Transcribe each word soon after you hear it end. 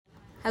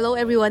Hello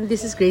everyone,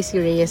 this is Gracie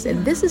Reyes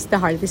and this is the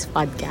Hardest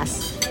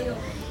Podcast.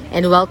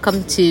 And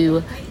welcome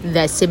to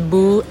the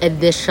Cebu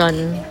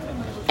edition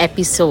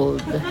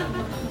episode.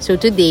 So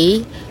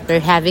today, we're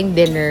having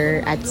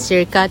dinner at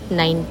Circa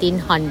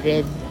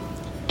 1900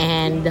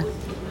 and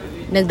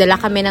nagdala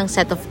kami ng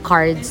set of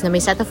cards na may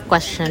set of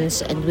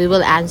questions and we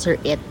will answer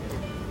it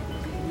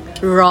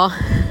raw,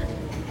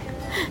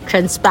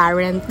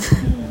 transparent,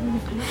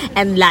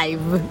 and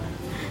live.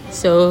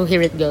 So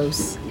here it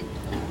goes.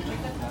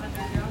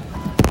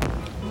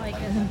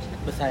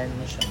 Basahin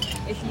mo siya.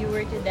 If you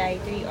were to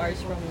die 3 hours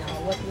from now,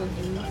 what would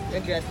you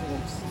regret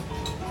most?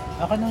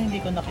 Ako nung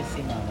hindi ko nakis si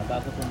mama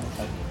bago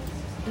pumunta.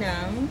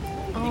 Nang?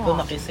 Hindi ko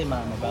nakis si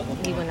mama bago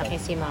pumunta. Hindi mo na kay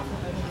si mama.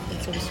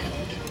 It's so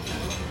sweet.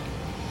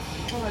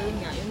 Oo, yun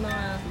nga. Yung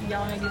mga, hindi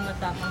ako naging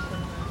matapang sa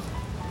mga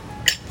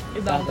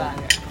ibang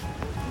bagay.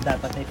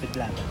 Dapat na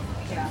ipaglaban.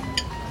 Yeah.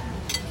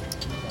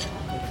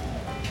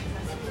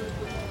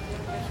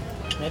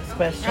 Next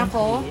question,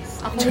 Ako? please.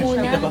 Ako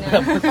muna.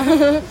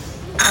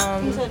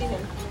 Sorry.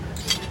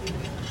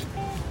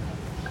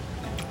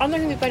 Ano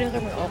hindi pa rin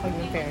kami okay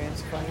yung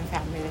parents ko, yung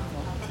family ko.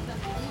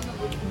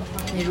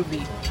 Ni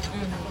Ruby.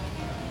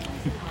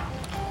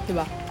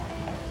 Diba?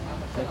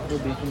 Sa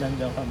Ruby, kung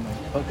nandiyan ka mo,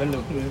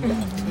 pagkalog mo yung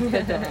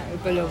bata.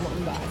 Ipalaw mo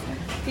ang bata.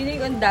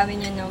 Feeling ko ang dami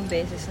niya ng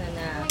beses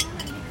na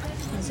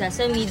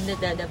nasasamid na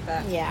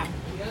dadapa. Yeah.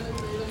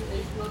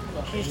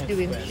 She's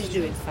doing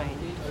fine.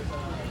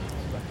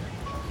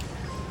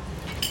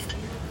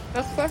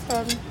 Next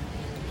question.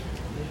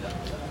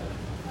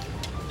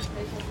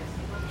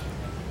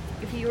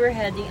 If you were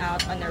heading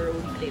out on a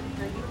road trip,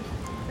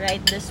 right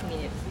this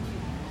minute,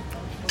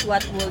 what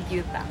would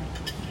you pack?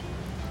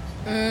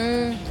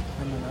 Ano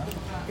na?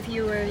 If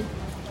you were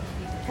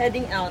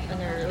heading out on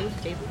a road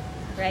trip,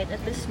 right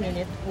at this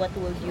minute, what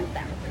would you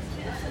pack?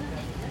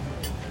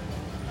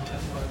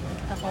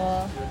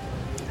 Ako,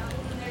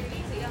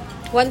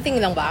 One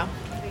thing lang ba?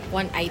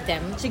 One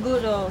item?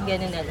 siguro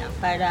ganun na lang.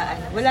 Para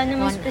ano, wala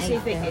namang One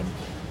specific item.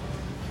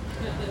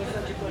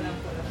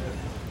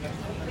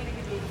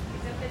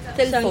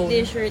 Isang Cellphone.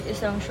 t-shirt,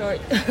 isang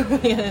short.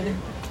 Yan.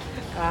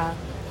 Ah,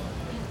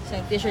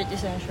 Isang t-shirt,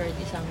 isang short,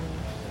 isang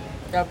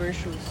rubber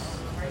shoes.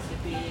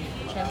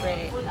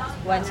 Siyempre,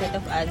 one set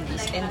of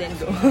undies and then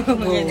go. go.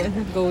 Ganun.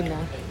 Go na.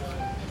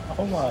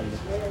 Ako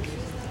wallet.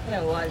 Wala,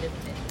 wallet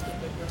din.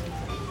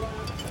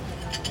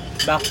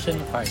 Baction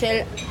card.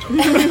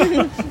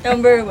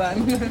 Number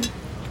 1.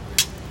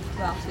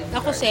 Vaccine.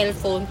 Ako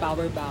cellphone,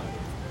 power bank.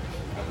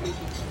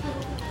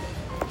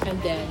 And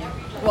then,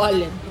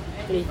 wallet.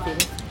 3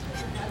 things.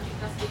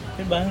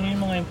 Diba? Ano yung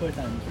mga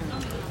importante?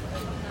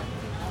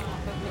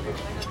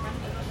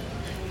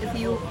 If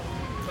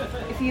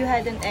you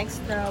had an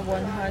extra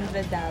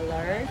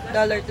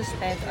 $100 to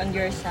spend on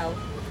yourself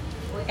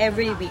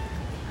every week,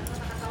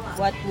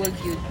 what would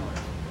you do?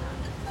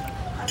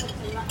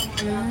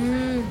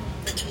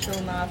 So,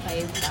 mga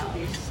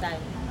 5,000.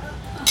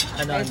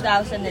 Ano?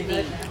 5,000 a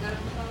day.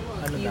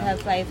 Ano You ba? have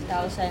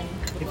 5,000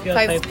 If you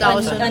have 5,000.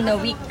 5,000, on a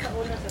week.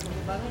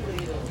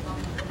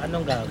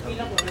 anong gagawin?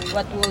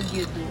 What would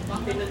you do?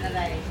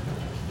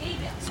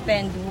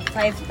 Spend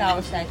 5,000.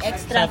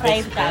 Extra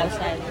Sabi,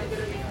 5,000.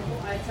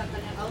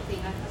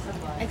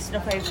 Extra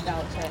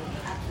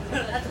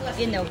 5,000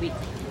 in a week.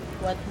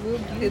 What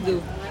would you do?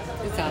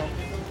 Ikaw.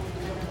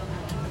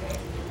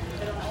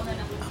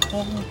 Ako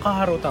ang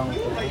kaharutan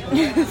ko.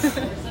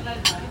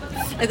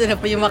 Ito na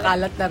po yung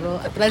makalat na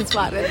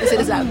transparent na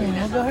sinasabi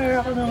na. Mag-hire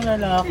ako ng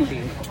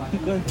lalaki.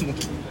 Ganun.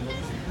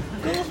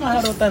 Kung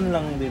kaharutan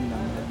lang din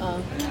naman.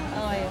 Okay.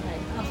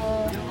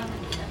 Ako,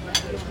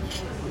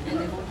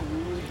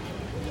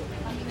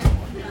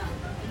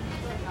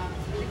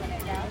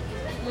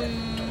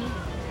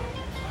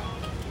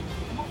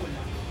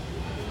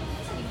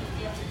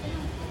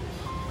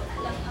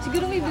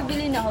 siguro may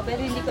bibilin ako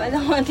pero hindi ko alam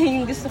kung ano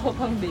yung gusto ko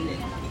pang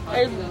bilhin.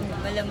 Or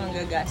malamang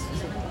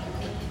gagastos ako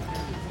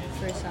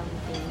for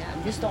something na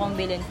gusto kong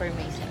bilhin for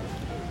myself.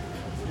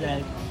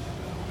 Like,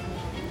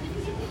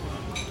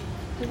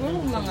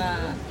 Siguro mga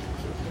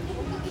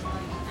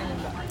ano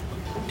ba?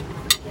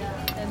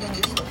 Ano bang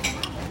gusto ko?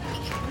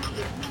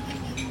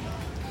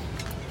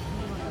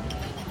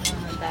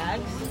 Mga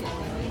bags?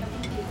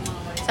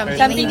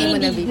 Something hindi mo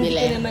Hindi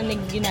nabibili. ko naman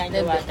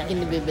ginagawa talaga.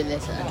 Hindi bibili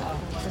sa Oo,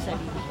 sa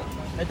sarili ko.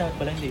 ay dapat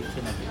pala hindi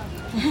sinabi.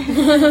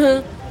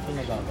 Ito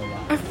nagagawa.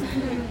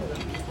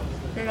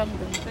 Pero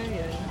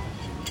yun.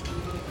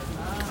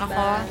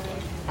 Ako,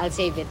 I'll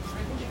save it.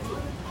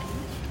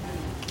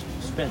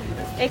 Spend.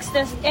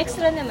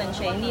 Extra naman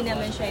siya. Hindi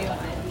naman siya yung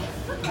ano.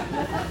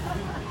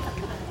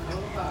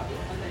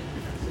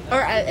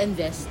 Or I'll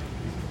invest.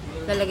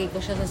 Lalagay ko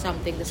siya sa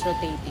something that's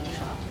rotating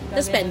siya.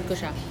 Tapos spend ko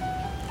siya.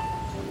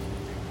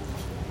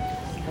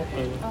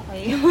 Okay.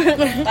 Okay.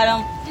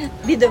 Parang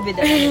bido-bido.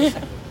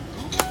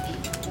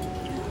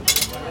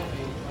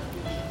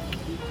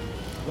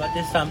 What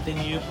is something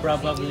you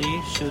probably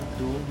should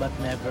do but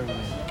never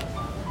will?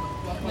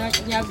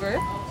 Never?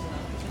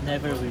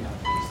 Never will.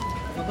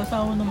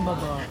 Mag-asawa ng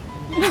babae.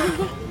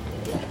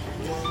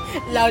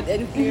 Loud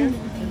and clear.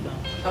 Diba?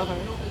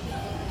 Okay.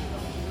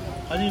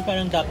 Ano yung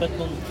parang dapat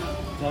mong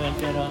gawin,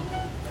 pero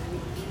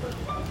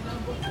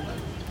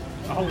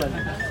ako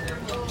gano'n.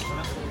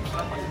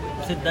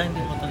 Kasi dahil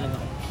hindi mo talaga.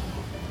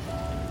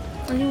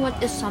 Ano what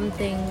is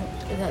something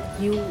that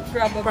you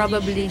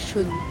probably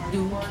should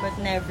do But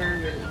never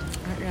will.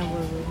 but never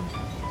will?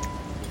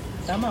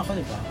 Tama ako,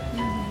 di ba?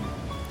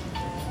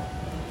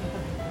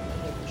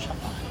 Siya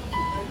pa.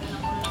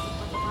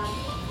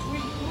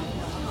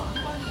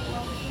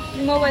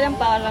 Yung mawalang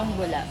parang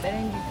bula, pero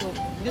hindi ko,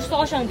 gusto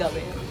ko siyang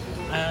gawin.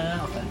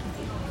 Okay.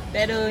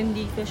 Pero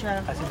hindi ko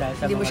siya, Kasi dahil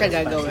sa Hindi mo mga siya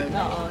gagawin.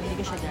 oo, hindi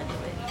ko siya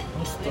gagawin.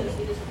 Gusto.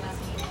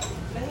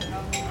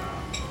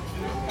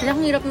 Kaya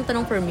ang hirap ng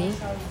tanong for me.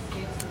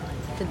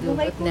 To do Kung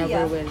kay but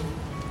never kuya, will.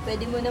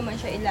 Pwede mo naman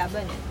siya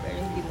ilaban eh, pero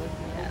hindi mo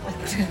ilaban.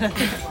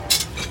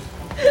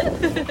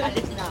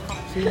 Alis na ako.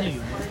 Sino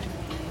yun?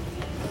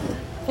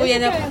 Kuya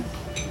na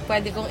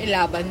pwede kong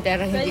ilaban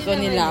pero hindi Pwede ko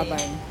naman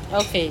nilaban.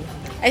 Okay.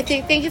 I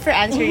think thank you for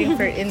answering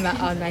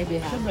on my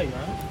behalf. Siya ba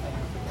yun?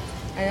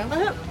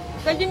 Ano?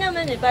 Pwede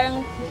naman eh,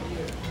 parang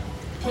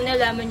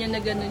hinalaman niya na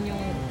ganun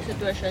yung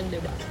sitwasyon, di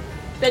ba?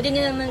 Pwede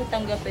niya naman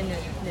tanggapin na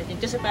natin.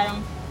 Kasi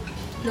parang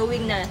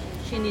knowing na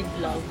she need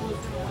love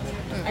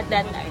at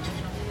that time.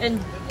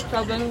 And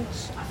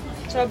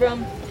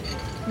sobrang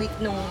weak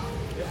nung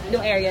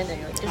area na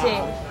yun. Kasi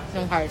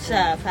Nung heart.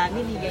 sa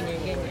family,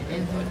 ganyan.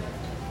 And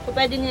so,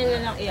 pwede niya na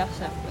lang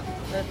i-accept.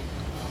 But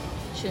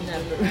she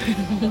never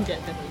get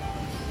it.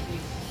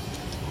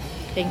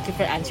 Thank you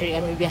for answering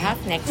on my behalf.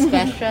 Next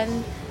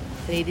question,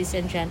 ladies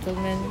and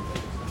gentlemen.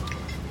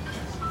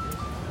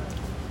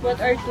 What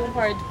are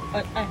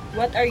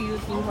you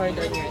too hard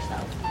on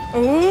yourself?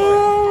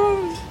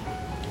 Ooh.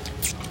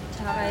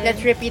 Saka,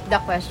 Let's repeat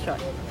the question.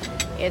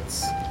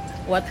 It's,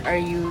 what are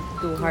you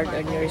too hard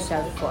on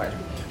yourself for?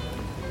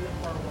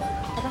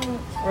 Parang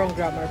wrong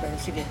grammar ba?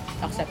 Sige,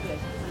 accepted.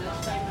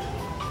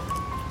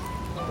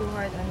 too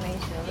hard on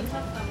myself.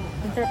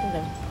 Ang sarap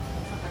nito.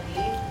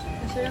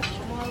 Masarap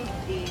siya.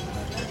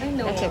 I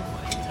know. Accept.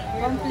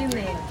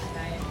 Compliment.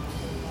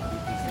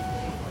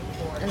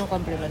 Anong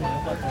compliment?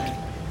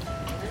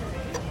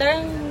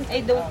 Parang,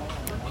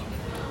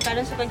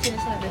 parang sa pag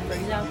sinasabi, for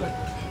example,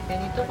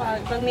 ganito ka,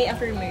 pag may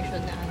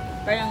affirmation na,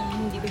 parang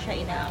hindi ko siya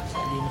ina-accept.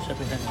 Hindi mo siya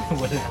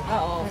pinaniwala.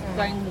 Oo,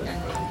 parang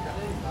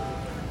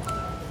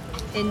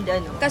and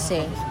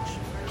Kasi,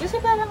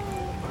 parang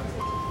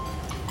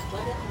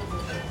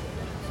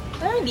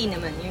hindi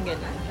naman yung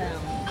gano'n.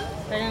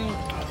 Parang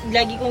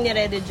lagi kong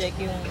nire-reject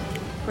yung,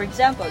 for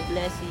example,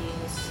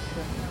 blessings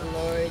from the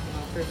Lord,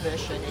 mga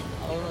provision and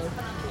all.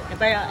 Na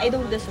parang, I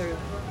don't deserve.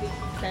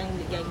 Parang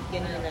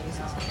gano'n lang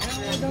isa sa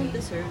I don't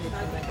deserve it.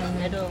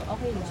 Pero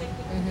okay lang.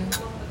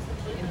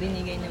 Yung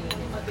binigay naman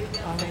yun.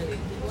 Okay.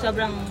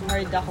 Sobrang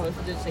hard ako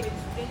dun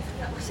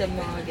sa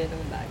mga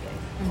ganong bagay.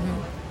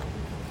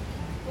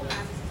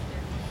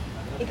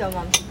 Ikaw,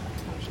 ma'am.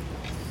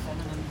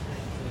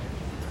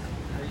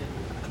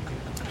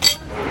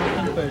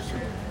 Ang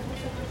person.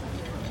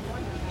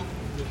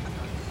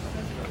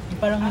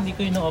 Parang hindi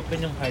ko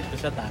ino-open yung heart ko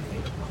sa tatay.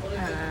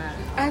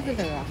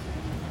 talaga.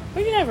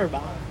 But you never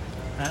ba?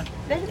 Ha?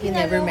 Pero You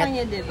never pinalo ka met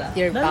niya, di ba?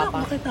 your Nalak, papa?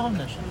 makita ko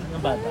na siya.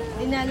 Nung bata.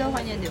 Pinalo ka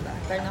niya, di ba?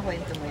 Parang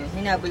nakwento mo yun.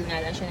 Hinabol nga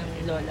lang siya ng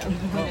lola mo.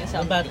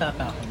 Nung bata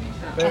pa ako.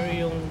 Pero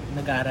yung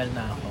nag-aaral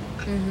na ako,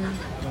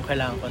 yung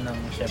kailangan ko ng,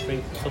 syempre,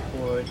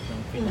 support, ng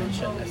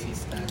financial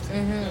assistance.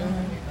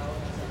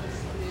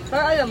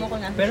 Pero alam mo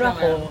kung nasa Pero siya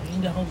ako, ngayon.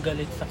 hindi ako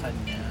galit sa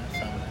kanya.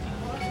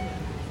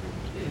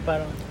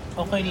 Parang,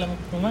 okay lang,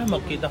 kung nga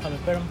magkita kami,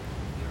 pero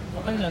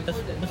okay lang.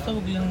 Tapos, basta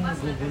huwag lang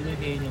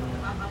guguluhin yung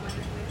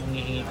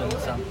hihingi ka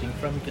ng something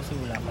from kasi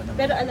wala ka naman.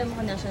 Pero alam mo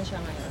kung nasa siya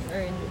ngayon.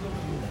 Or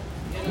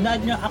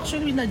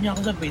Actually, nad niya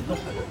ako sa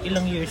Facebook.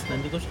 Ilang years na,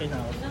 hindi ko siya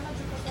inakot.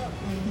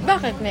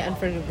 Bakit? May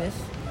unforgiveness?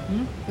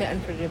 Hmm? May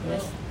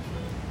unforgiveness?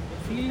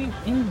 Feeling,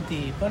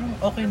 hindi. Parang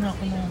okay na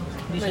ako nung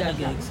hindi siya Wala.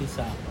 nag-exist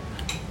sa akin.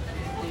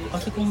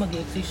 Kasi kung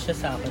mag-exist siya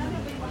sa akin,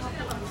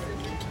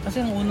 kasi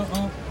ang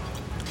unang,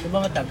 diba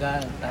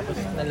matagal, tapos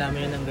nalaman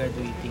niya ng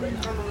graduating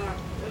na.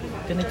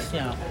 Tinext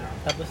niya ako.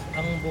 Tapos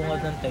ang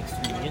bungad ng text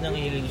niya, yun ang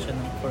hihingi siya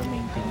ng for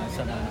maintenance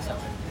sa mga sa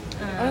akin.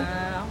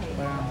 okay.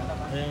 Parang,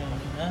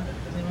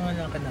 hindi mo nga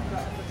lang kanaka.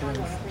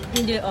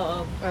 Hindi, oo.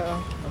 Oo.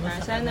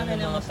 Sana ka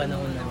na mga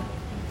panahon na.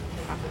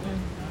 Mm.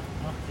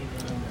 Okay,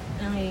 ganun.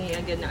 Ang hihingi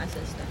agad na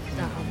assistance.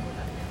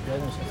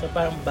 Ganun siya. So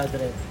parang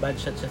bad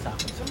shot siya sa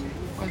akin. So,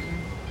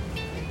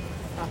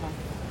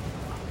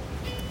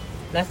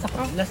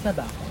 last na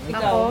ba ako?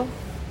 Ikaw?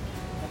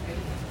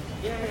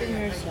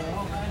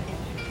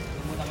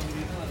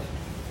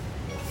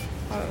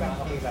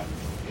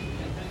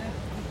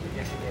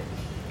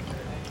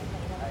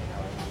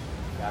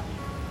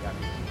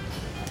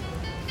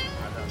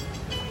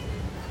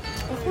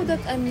 Ako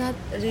that I'm not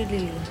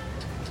really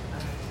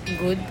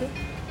good.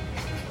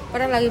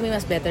 Parang lagi may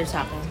mas better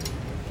sa akin.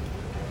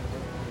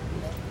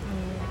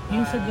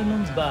 Yung sa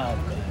ganun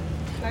bagay,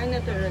 Parang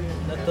natural.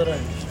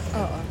 natural siya.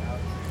 Oo.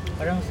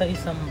 Parang sa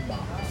isang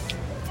box.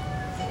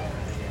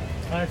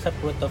 Parang sa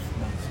fruit of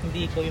box.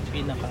 Hindi ko yung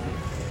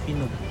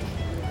pinaka-pinug.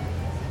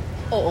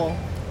 Oo.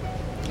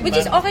 Which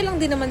is okay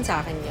lang din naman sa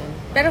akin yun.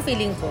 Pero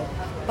feeling ko,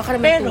 baka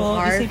naman too Pero,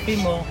 hard. isipin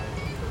mo,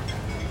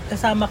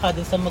 kasama ka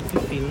dun sa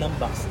mag-feel ng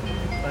box.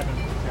 Parang,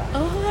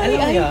 Ay, alam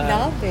mo I yan.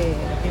 love it.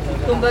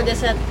 Kumbaga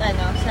sa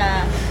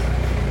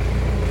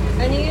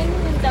ano yun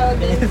yung tawag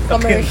doon?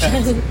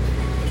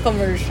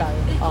 Commercial.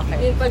 Okay.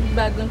 Yung pag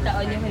bagong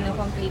taon yung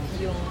complete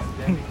yung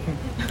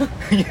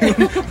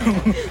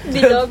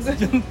bilog.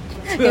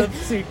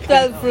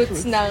 12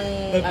 fruits ng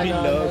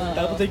Nag-bilog.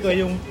 Tapos ikaw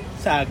yung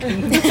sa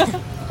akin.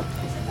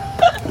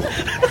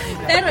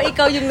 Pero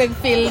ikaw yung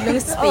nag-fill ng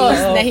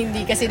space na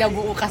hindi kasi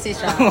nabuo kasi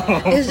siya.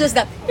 It's just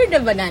that, you're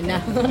the banana.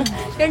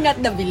 You're not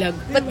the bilog,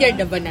 but you're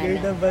the banana.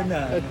 You're the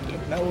banana. Okay.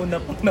 Nauna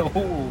pang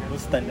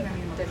nauubos talaga.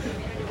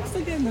 Basta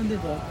ganun, di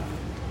ba?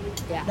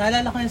 Yeah.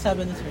 Naalala ko yung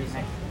sabi ng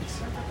Circa.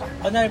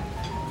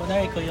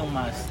 Kunwari ikaw yung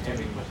master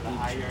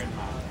teacher.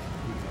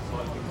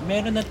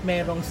 Meron at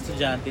merong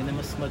estudyante na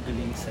mas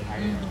magaling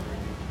sa'yo.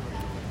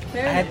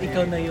 Kahit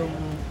ikaw na yung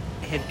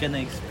head ka na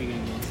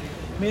experience,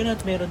 meron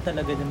at meron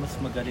talaga na mas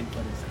magaling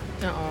pa rin sa'yo.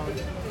 Oo.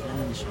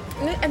 Ganun siya.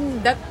 And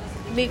that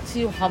makes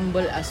you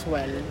humble as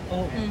well.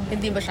 Oo.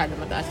 Hindi masyado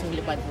mataas yung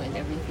lipad mo and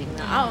everything.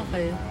 Na,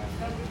 okay.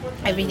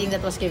 Everything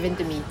that was given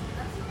to me,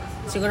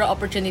 siguro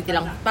opportunity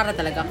lang para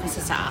talaga kasi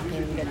sa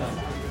akin. Gano'n.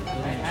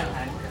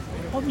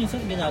 Ako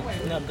minsan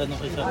ginagano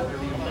ko sa mas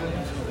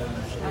magaling siya.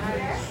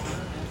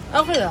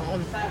 Okay lang.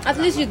 At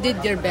least you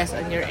did your best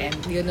on your end.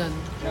 Gano'n.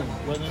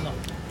 Ganun ako.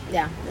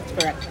 Yeah, that's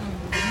correct.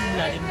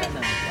 Lalim na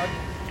na.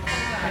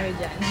 Ano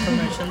dyan?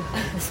 Commercial.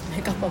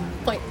 May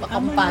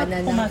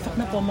makampanan na. Pumasok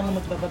na po ang mga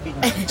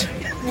magpapabili.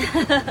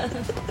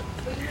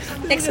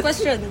 Next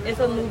question. If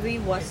a movie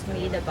was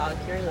made about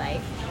your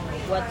life,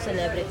 what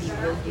celebrity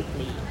would you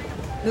play?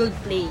 Would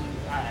play you?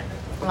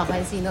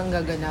 Okay, sino ang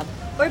gaganap?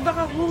 Or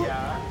baka who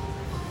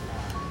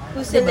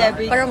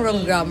celebrity? Parang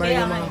wrong grammar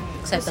Kaya yung nga, mga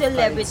who set of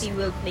celebrity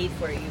will play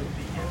for you?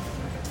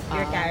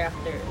 Your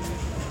character.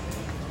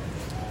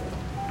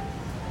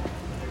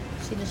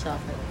 Sino sa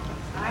akin?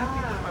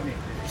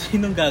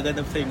 Sinong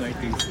gaganap sa yung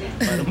artista?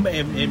 Parang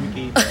ma-MMK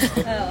ba?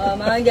 Oo,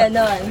 mga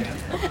ganon.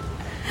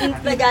 In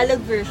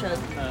Tagalog version.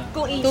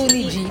 Kung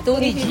Tony G.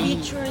 Tony G.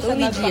 feature sa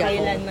Tony G ako.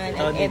 magpakailanman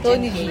ang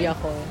Tony FMK, G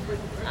ako.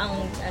 ang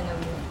ano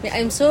mo.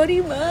 I'm sorry,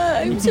 ma.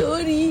 I'm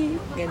sorry.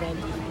 Ganun.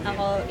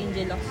 Ako,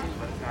 Angel Oxy.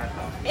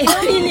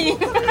 Really?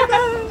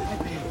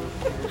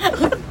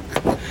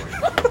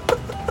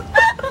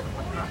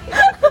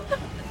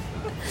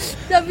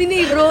 Sabi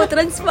ni bro,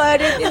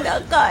 transparent yung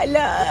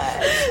akala.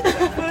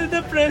 Well,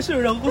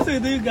 na-pressure ako kung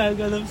sino yung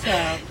gaganap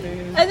sa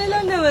akin. Ano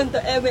lang naman to?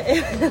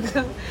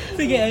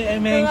 Sige,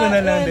 emayin ko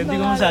na lang din.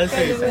 Hindi ko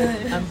masalsalsa.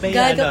 Ang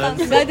Bea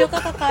Alonso. Gado ka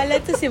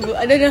kakalat sa Cebu.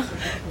 Ano na?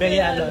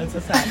 Bea Alonso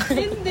sa akin.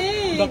 Hindi.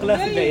 Bakla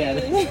si Bea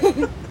Alonso.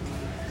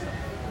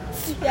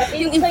 Yeah,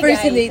 Yung it's a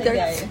impersonator.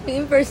 guy. Yung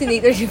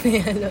impersonator si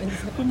Bea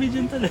Alonso.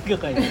 Comedian talaga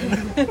kayo.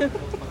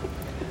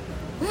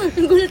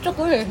 Ang gulat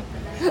ako eh.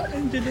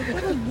 Andiyan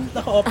ako.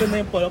 Naka-open na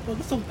yung poll.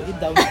 Gusto ko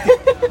i-down.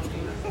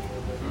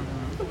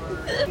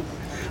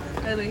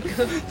 Aray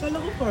ko. Kala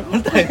ko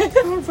purple tayo.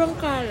 From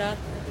kalat.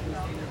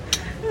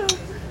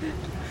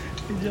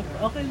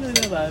 Okay na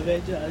naman.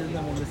 Medyo ano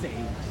naman na sa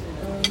age.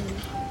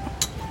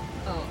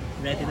 Oh.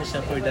 Ready na siya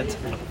for that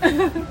spot.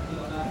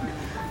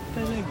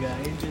 Talaga,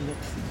 Angel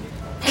Oxy.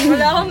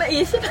 Wala akong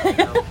naisip.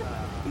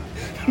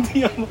 Hindi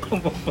ako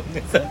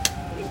makamapag sa...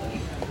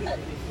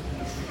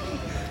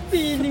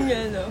 Feeling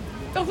ano.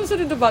 Ang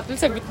susunod na battle,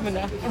 sagot mo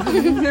na.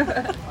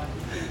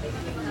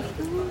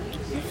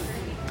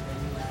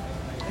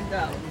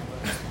 Ikaw.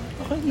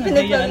 Okay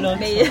na, Bea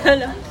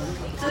Alonso.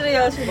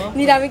 Seryoso mo?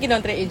 Hindi namin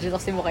kinontra Angel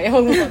kasi mo kaya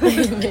huwag mo patay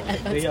yung Bea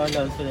Alonso. Bea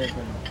Alonso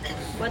level.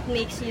 What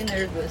makes you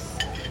nervous?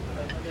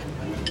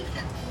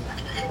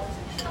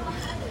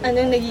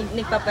 Anong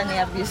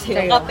nagpapanervous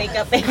sa'yo? Sa'yo?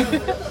 Kape.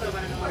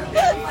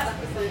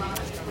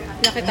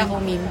 Nakita ko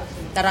meme,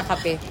 tara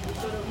kape.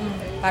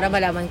 Para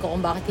malaman ko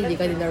kung bakit hindi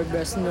ka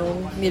nervous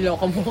nung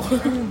niloko mo ko.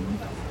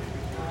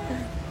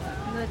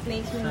 What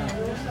makes you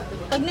nervous?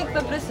 Pag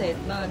nagpa-present,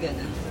 mga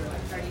ganun.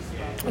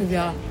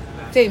 Yeah.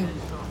 Same.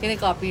 Can I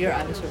copy your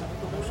answer?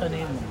 Sana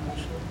yun mo.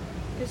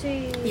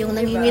 Kasi, Yung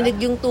nanginginig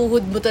yung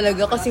tuhod mo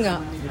talaga kasi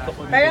nga,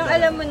 parang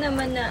alam mo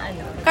naman na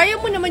ano. kaya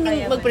mo naman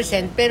yung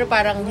mag-present pero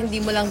parang hindi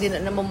mo lang din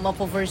na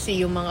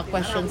mapoforesee yung mga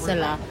questions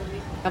nila.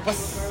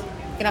 Tapos,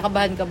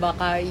 kinakabahan ka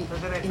baka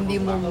hindi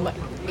mo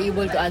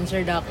able to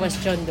answer the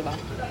question, di ba?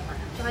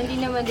 Saka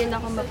hindi naman din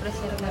ako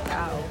ma-present na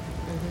tao.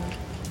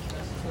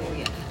 So,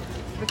 yeah.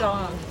 Ikaw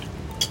nga.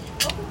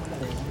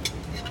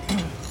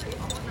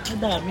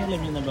 Madami, alam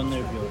niyo na bang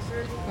nervous?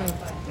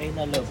 Ay,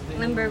 na-love.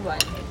 Number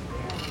 1.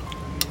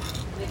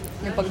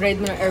 Yung pag-ride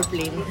mo ng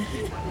airplane.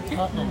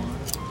 Oo.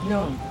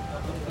 No.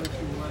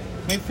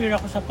 May fear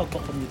ako sa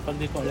pagpakomute pag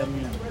di ko alam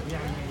yun.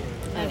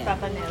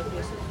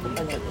 Nagpapanervous.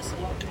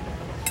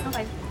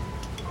 Okay.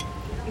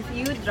 If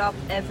you dropped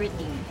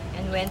everything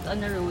and went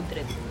on a road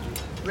trip,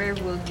 where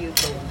would you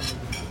go?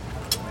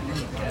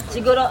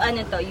 Siguro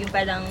ano to, yung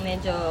parang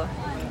medyo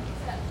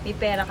may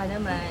pera ka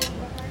naman,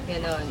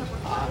 gano'n.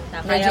 Na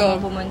kaya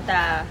Medyo- mo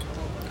pumunta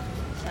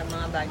sa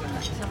mga bagay.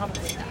 Saan ka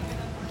pupunta?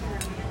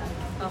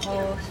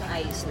 Ako sa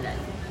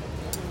Iceland.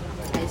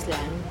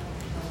 Iceland.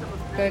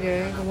 Pero,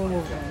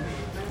 move on.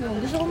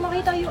 Gusto ko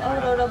makita yung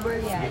Aurora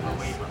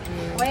Borealis.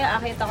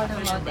 Kaya akit ako ng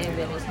Mount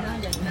Everest.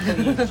 Nandiyan.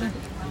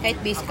 Kahit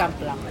base camp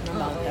lang ng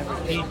Mount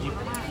Everest. Egypt.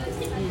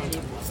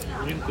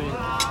 Dream ko yun.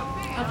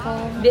 Ako,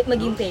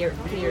 Maging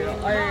hero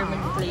or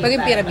mag-play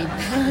maging pyramid.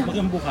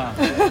 Maging buka.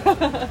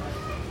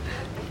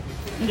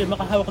 Hindi,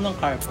 makahawak ng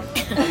carpet.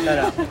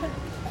 Tara.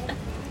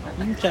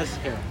 Yung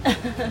chest hair.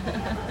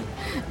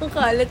 Ang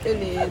kalat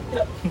ulit.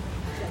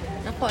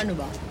 Ako, ano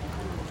ba?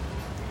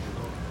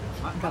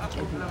 Drop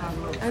check.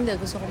 Hindi,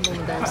 gusto kong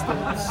pumunta ng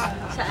States.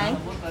 Saan?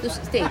 To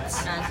States.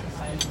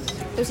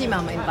 To si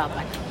Mama and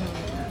Papa.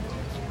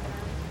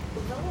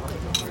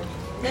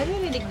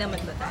 Naririnig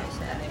naman ba tayo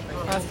sa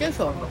Still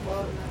so.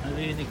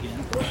 Narinig yan.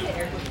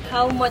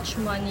 How much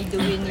money do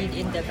we need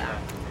in the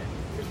bank?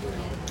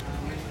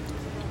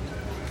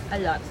 A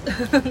lot.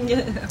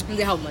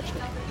 Hindi how much.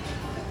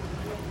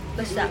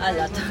 Basta a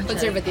lot.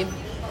 Conservative.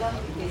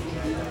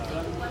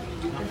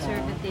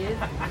 Conservative?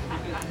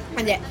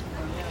 Hindi.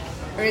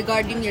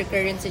 Regarding your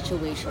current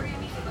situation.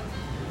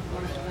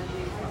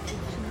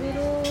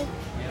 Siguro,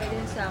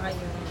 pwede sa akin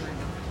yung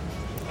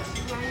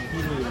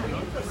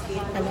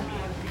Ano?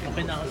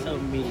 Okay na ako sa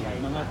million.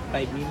 Mga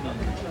 5 million.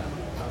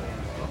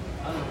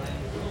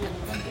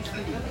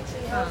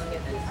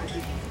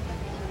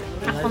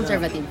 Ako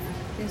conservative.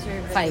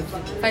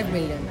 conservative. 5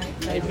 million.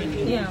 5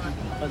 million. Yeah.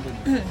 Ako dun.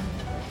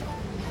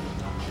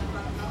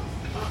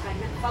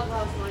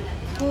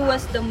 Who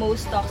was the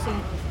most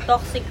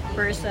toxic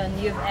person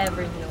you've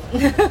ever known?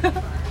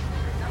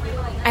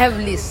 I have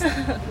list.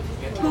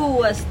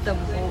 Who was the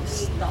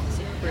most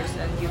toxic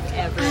person you've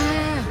ever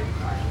known?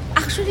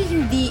 Actually,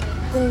 hindi.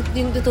 Kung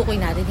yung tutukoy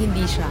natin,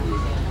 hindi siya.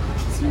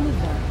 Sino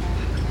ba?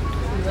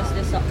 Who was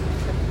the most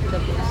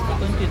toxic?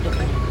 Kuntito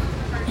ko.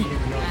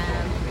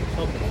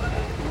 Sobra.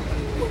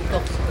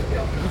 Toxic.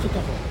 Busog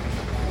ako.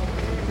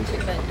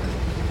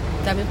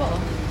 Dami pa,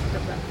 oh.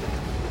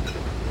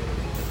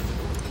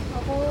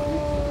 Ako,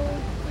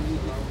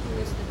 who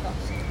was the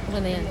toxic? Ano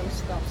na yan?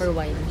 Most toxic For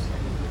wine.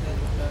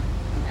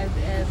 I've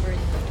ever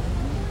known.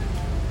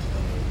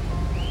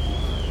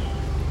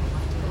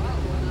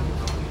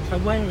 Sa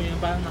wine mo yun,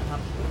 parang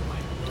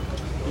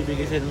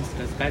ibigay sa'yo ng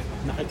stress kahit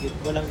nakikita,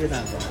 walang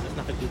ginagawa, tapos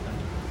nakikita.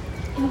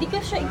 Hindi ko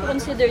siya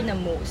i-consider na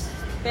most,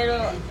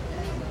 pero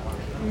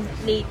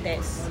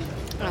latest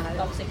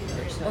toxic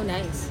person. Oh,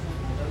 nice.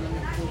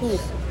 Who?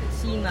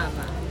 Si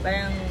Mama.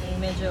 Parang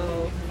medyo,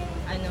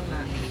 ano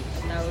nga,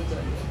 tawag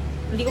doon.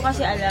 Hindi ko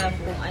kasi alam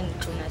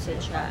kung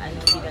nasan siya,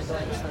 anong ginagawa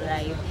niya sa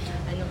life,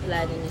 anong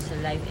plano niya sa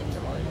life and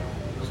all.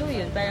 So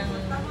yun, parang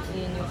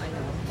yun yung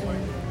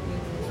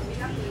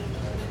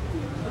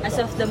as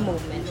of the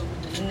moment,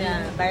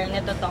 na parang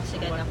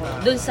natotoxican ako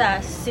dun sa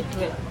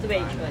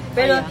situation.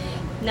 Pero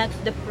not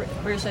the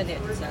person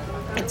itself.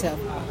 Itself.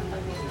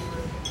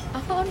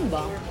 Ako ano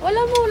ba?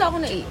 Wala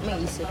akong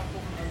maisip.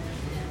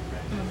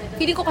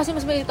 Feeling ko kasi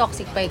mas may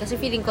toxic pa eh.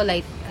 Kasi feeling ko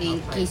light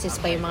cases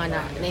pa yung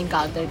mga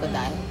na-encounter ko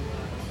dahil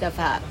the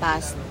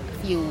past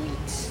few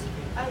weeks.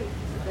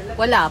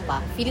 Wala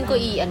pa. Feeling ko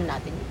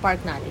park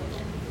natin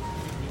yan.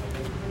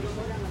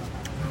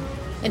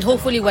 And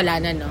hopefully wala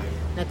na, no?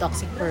 Na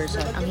toxic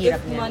person. Ang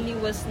hirap If niya. money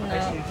was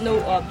no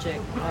object,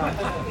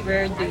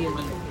 where do you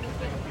live?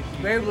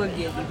 Where would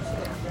you live?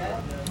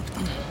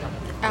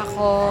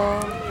 Ako,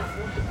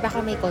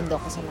 baka may condo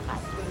ko sa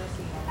Makati.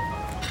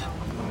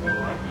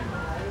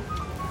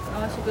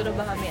 Siguro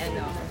baka may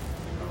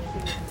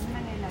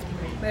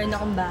meron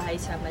akong bahay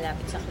sa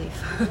malapit sa cliff.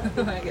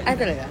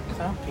 Talaga?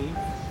 Sa cave?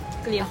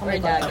 Cliff Ako or may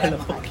dagat. Akala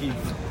ko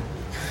cave.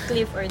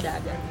 Cliff or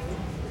dagat.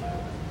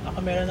 Ako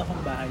meron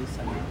akong bahay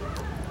sa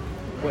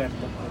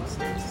Puerto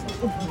Princess.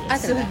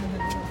 Talaga?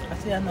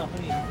 Kasi ako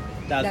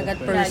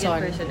Dagat person. person.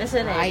 Dagat person. Nasa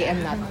red. I am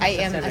not. I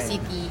am a Nasa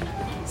red.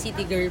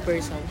 city girl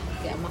person.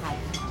 Kaya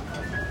Makati.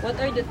 What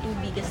are the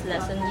 2 biggest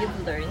lessons you've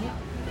learned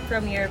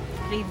from your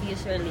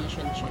previous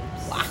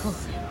relationships? Wow.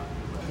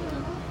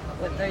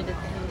 What are the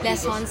 2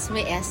 Lessons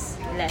may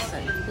S.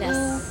 lessons?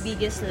 Less.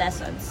 Biggest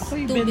lessons Ako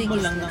Two i-bend mo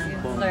biggest lang ng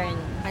you've bomb.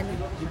 learned. Ano?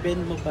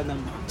 I-bend mo pa ng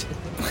budget.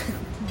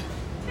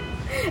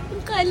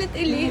 Ang kalat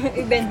ulit.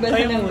 I-bend ba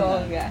Tayo lang ng muna.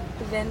 bongga?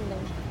 Bend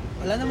lang.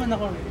 Wala naman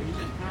ako.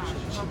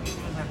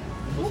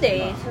 Hindi.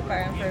 So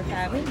parang for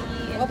family,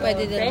 Oo,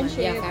 pwede din naman.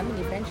 friendship. Yeah,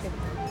 family, friendship.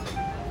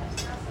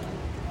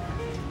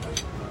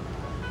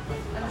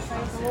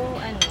 So,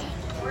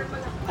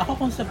 Ako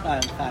kung sa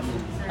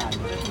family.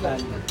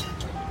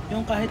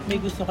 Yung kahit may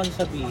gusto kang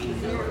sabihin,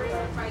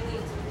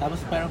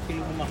 tapos parang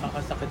feeling mo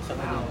makakasakit sa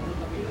kanya,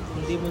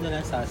 hindi mo na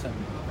lang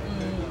sasabihin.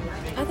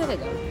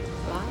 Talaga?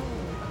 Wow.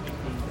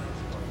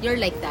 You're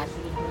like that.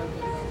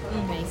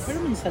 Nice.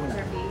 Pero minsan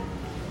na.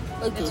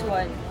 Okay. That's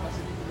 1.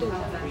 2.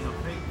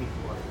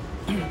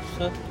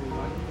 Sa 2.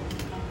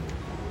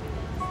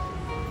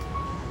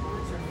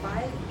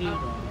 Hindi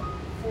ba?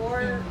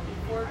 4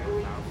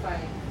 going to 5.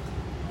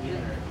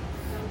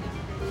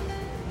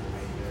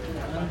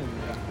 Ano?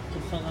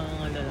 Kung sa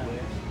mga lalaki.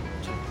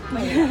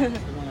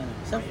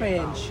 Sa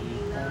friendship.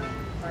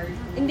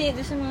 Hindi,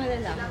 doon sa mga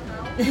lalaki.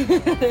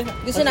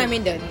 Gusto namin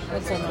doon.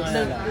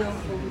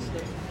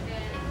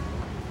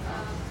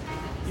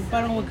 Yung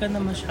parang wag ka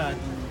na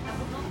masyadong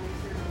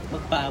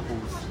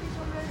magpa-abuse.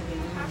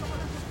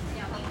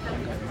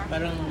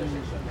 Parang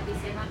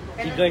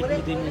i-guard mo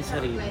din yung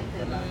sarili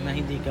na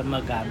hindi ka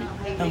magamit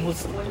ng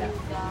gusto.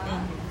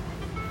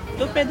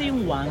 So, pwede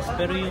yung once,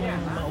 pero yung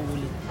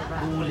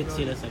uulit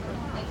sila sa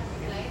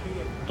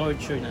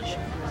torture na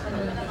siya.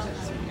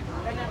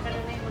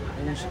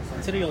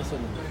 Seryoso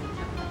na.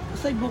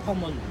 Basta ibuka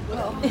mo.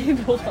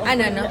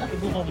 Ano, no?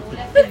 Ibuka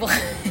mo.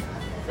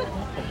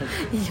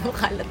 Yung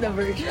kalat na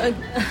version.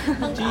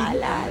 Ang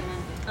kalat.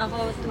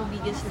 Ako, two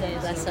biggest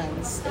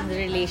Lessons in the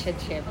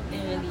relationship.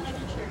 in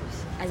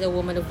relationships. As a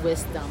woman of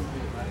wisdom.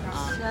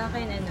 Sa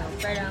akin,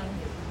 parang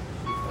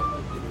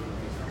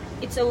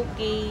it's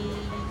okay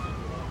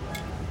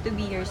to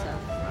be yourself.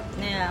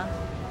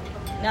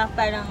 Na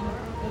parang,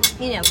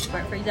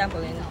 for example,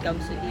 when it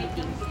comes to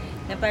dating,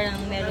 na parang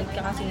meron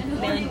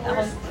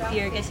akong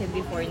fear kasi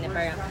before na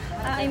parang,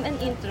 I'm an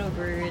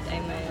introvert,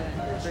 I'm a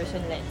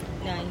person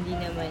na hindi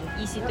naman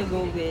easy to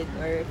go with,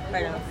 or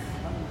parang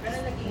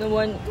no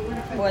one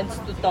wants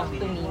to talk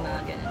to me,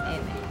 mga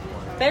ganun.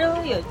 Pero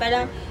yun,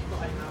 parang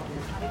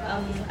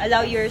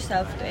allow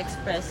yourself to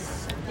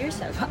express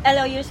yourself.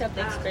 Allow yourself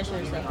to express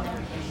yourself.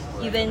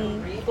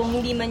 Even kung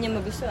hindi man niya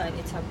magustuhan,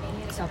 it's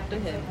up to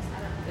him.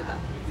 Diba?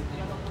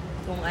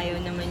 Kung ayaw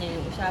naman niya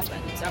yung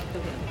usapan, it's up to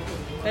him.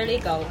 Pero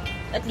ikaw,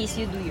 at least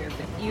you do your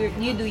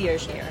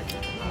share.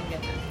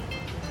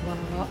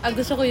 Wow.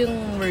 Gusto ko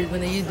yung word mo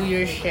na you do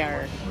your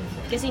share.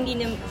 Kasi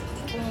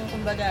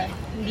kumbaga,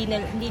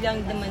 hindi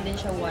lang naman din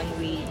siya one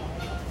way,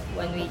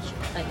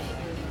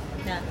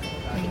 na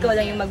ikaw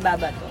lang yung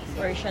magbabato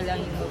or siya lang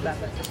yung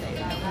magbabato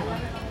sa'yo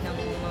ng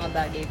mga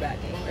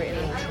bagay-bagay or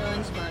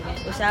emotions, mga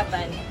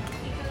usapan.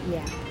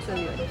 Yeah. So,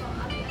 yun.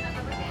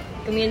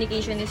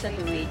 Communication is a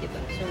two-way,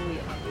 diba? So,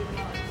 yun.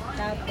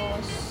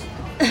 Tapos,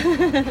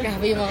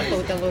 Grabe yung mga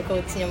quotable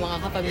quotes niya,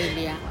 mga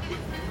kapamilya.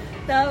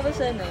 tapos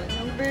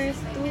number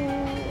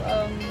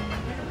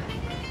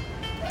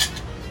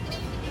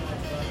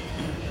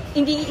 2,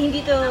 hindi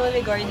to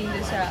regarding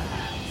dun sa,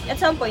 at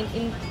some point,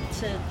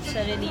 sa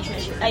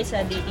relationship,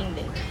 sa dating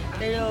din.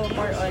 Pero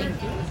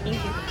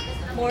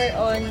more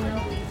on,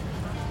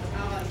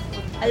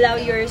 allow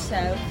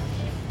yourself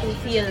to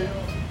feel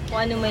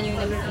kung ano man yung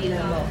nag-feel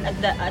mo at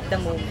the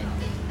moment.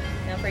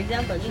 Na for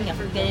example, yun nga,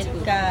 galit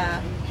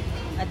ka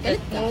at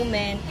that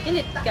moment,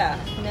 galit ka,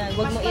 na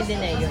wag mo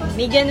i-deny yun.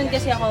 May ganun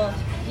kasi ako,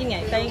 yun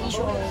nga, parang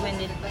issue ko when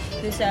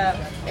dun sa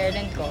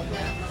parent ko,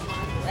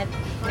 at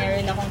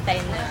meron akong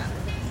time na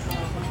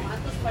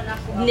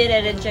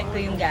nire-reject ko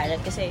yung galit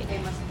kasi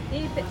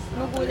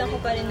magulang ko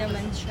pa rin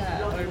naman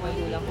siya or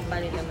magulang ko pa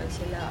rin naman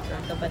sila or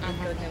kapatid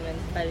ko naman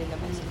pa rin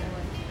naman sila.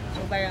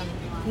 So parang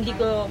hindi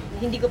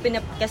ko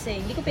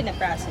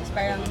pinaprocess.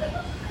 Parang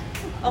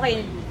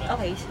okay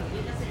so,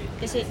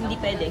 kasi hindi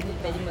pwedeng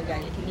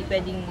magalit, hindi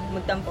pwedeng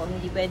magtampo,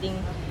 hindi pwedeng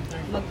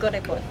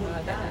magkorepot,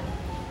 mga ganun.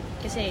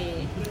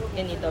 Kasi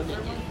ganito,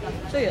 ganyan.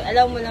 So yun,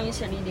 allow mo lang yung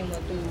sarili mo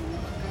to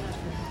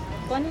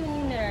kung ano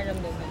yung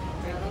nararamdaman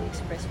or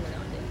express mo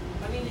lang din.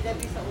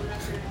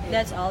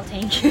 That's all,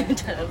 thank you.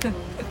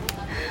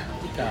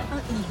 Ikaw.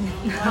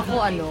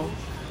 Ako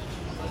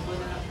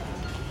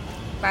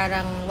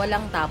parang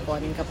walang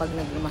tapon kapag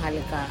nagmahal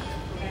ka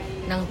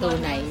ng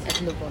tunay at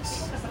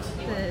lubos.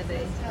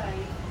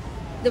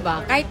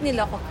 Diba? Kahit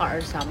niloko ka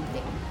or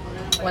something,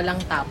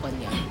 walang tapon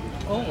yan.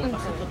 Oo,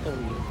 kasi totoo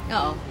yun.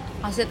 Oo.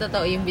 Kasi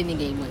totoo yung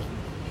binigay mo eh.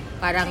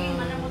 Parang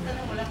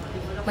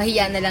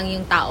mahiya na lang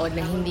yung tao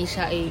na hindi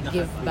siya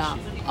give back.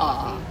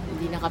 Oo.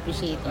 Hindi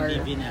naka-appreciate or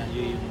Hindi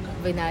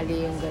binalyo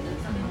yung ganun.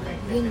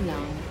 Yun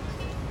lang.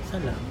 Isa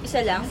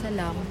lang? Isa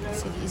lang.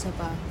 Sige, isa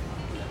pa.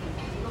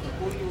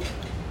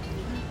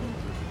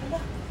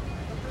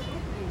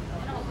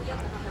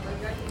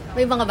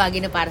 May mga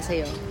bagay na para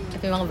sa'yo. At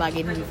may mga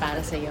bagay na hindi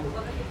para sa'yo.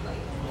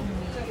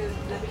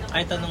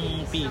 Kahit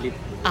anong pilit.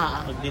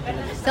 Pag di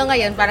talaga. So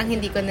ngayon, parang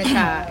hindi ko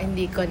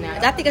na.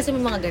 Dati kasi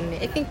may mga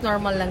ganun. I think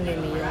normal lang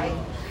yun yung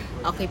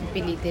okay,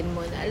 pipilitin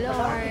mo na,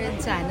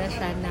 Lord, sana.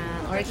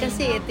 Or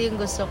kasi ito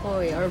yung gusto ko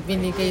or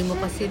binigay mo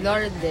pa si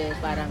Lord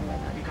parang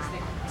gano'n.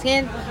 So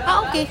ngayon,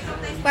 okay.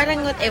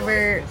 Parang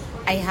whatever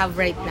I have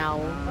right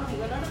now,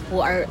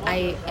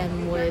 I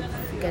am with,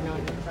 gano'n.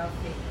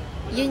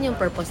 Yun yung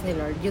purpose ni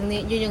Lord. Yun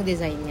yung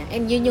design niya.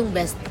 And yun yung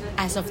best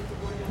as of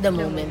the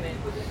moment.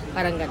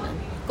 Parang gano'n.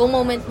 Kung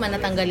moment man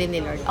natanggalin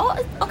ni Lord,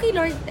 okay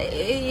Lord.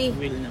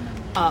 Will naman.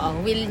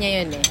 Oo, will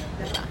niya yun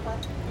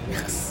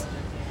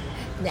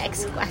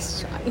Next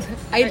question.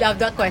 I love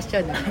that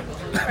question.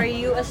 Are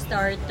you a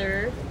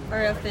starter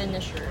or a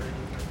finisher?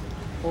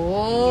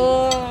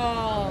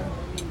 Oh!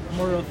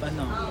 More of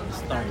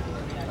start.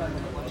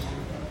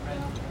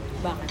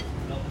 Bakit?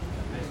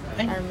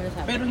 Ay, Ano mo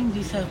nasabi? pero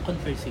hindi sa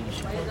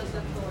conversation.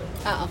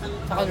 Sa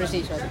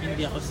conversation.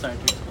 Hindi ako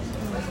starter sa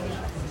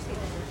conversation.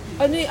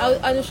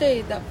 Ano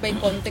siya by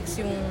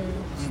context yung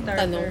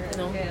tanong,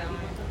 no? Kaya,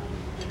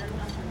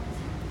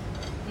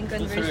 In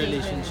Kung sa conversation.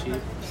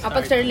 relationship,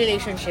 Kapag sa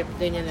relationship,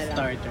 ganyan na lang.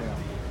 starter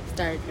ako.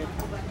 Starter.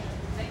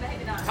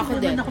 Ako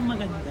Hindi din. naman ako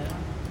maganda.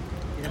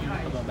 Hindi naman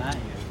ako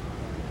babae.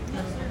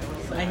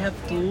 So I have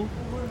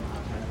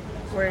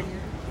Work.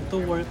 to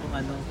work kung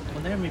ano.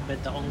 Kung may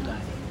bet akong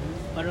guy,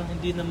 parang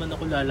hindi naman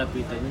ako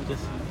lalapitan yun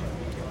kasi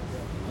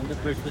on the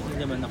first place hindi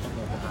naman ako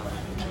babae.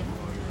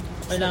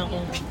 Kailangan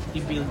kong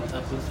i-build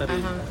up yung sarili.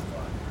 Aha.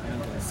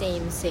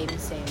 Same.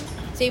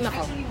 Same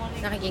ako.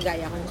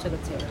 Nakikigaya ako ng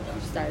sagot sa'yo.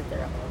 Starter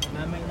ako.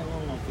 Mamay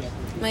nangungopia ako.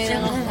 May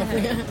lang ako.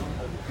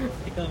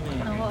 Ikaw, may.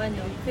 Ako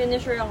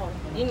finisher ako.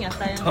 Yun nga,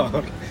 parang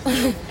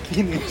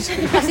Finish.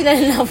 Kasi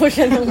nalalabo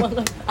siya ng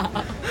mga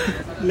tao.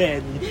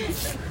 Len.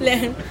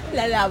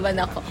 Lalaban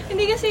ako.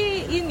 Hindi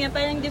kasi, yun nga,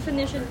 parang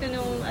definition ko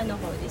nung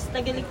is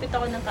tagaligpit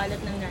ako ng kalat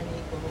ng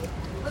nanay ko.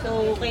 So,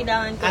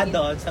 kailangan ko...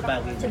 Doon sa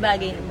bagay. Sa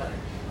bagay naman.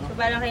 So,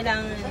 parang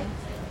kailangan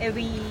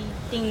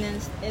everything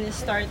in the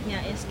start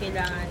niya is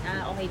kailangan,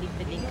 okay,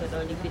 ligpitin ko to.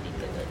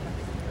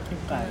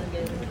 Yung kaya.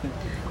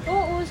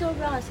 Oo,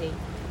 sobra kasi.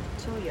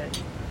 So, yun.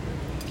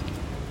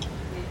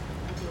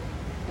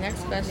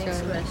 Next question.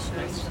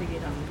 Sige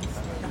lang.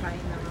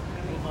 Nakain lang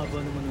ako. Haba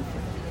naman ito.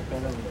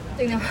 Pero,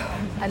 Tingnan mo.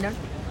 Ano?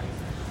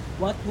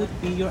 what would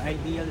be your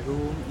ideal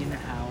room in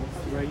a house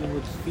where you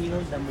would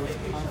feel the most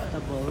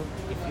comfortable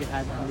if you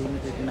had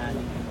unlimited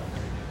money?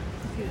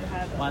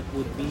 What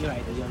would be your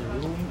ideal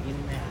room in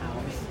a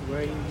house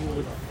where you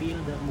would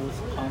feel the most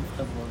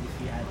comfortable if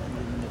you had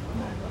unlimited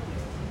money?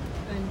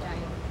 On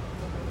time.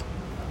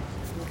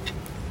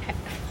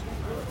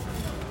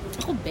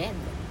 Ako bed.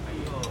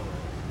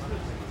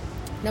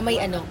 Na may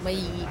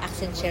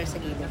accent chair sa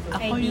gilid.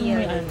 Ako yung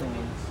may Ideal.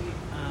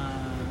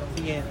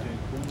 theater.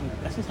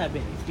 Kasi sabi,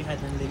 if you had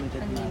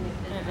unlimited money,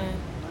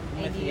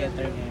 may Ideal.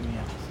 theater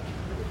area.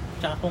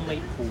 Tsaka kung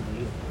may pool.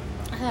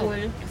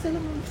 Cool. Kasi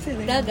naman sila.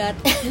 Dagat.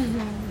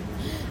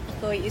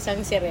 Ako ay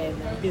isang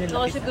sirena.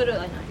 Ako siguro,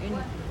 yun,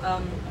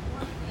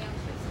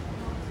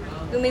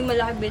 yung may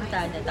malaking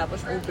bintana,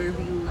 tapos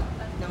overview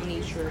ng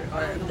nature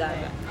or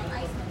dagat.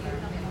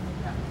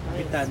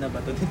 Bitana ba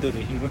ito ni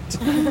Doraemon?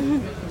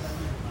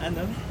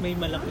 May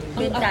malaking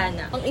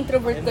Bintana. Ang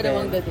introvert ko And then-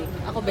 namang dating.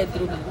 Ako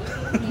bedroom.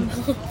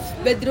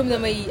 Bedroom na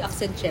may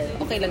accent chair.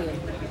 Okay lang yun.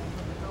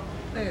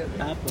 Ayun.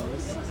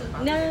 Tapos,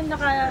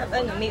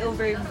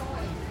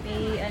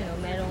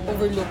 Merong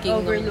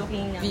Overlooking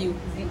ng view.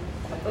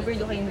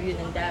 Overlooking view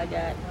ng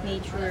dagat,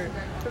 nature.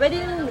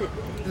 Pwede yung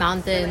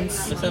Mountains.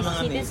 Basta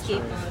mga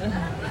cityscape.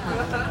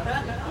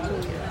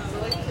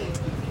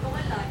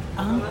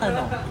 ang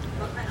tanong,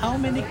 how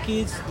many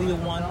kids do you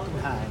want to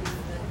have?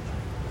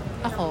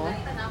 Ako,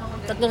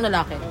 3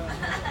 lalaki.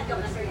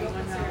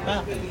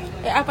 Bakit?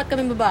 4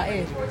 kami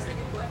babae.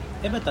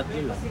 Ba't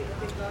 3 lang?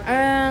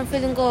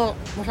 Feeling ko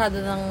masyado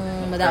nang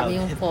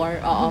madami yung 4.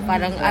 Oo,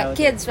 parang Crowded.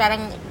 kids,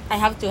 parang I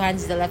have 2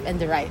 hands, the left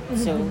and the right.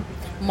 So,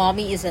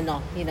 mommy is 3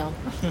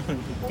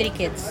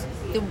 kids.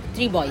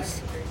 3 boys.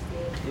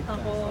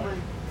 Ako,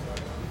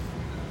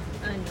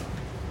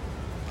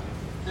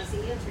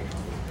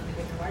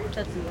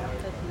 tatlo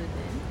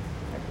din.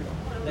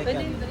 Like,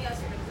 Pwede,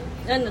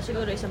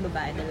 siguro isang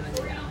babae, 2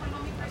 nila.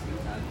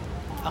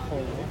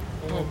 ako,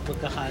 kung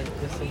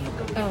pagkakagusto mo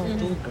ko, Oh.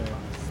 2 girls.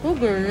 Oh,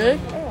 girl.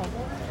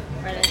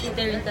 Para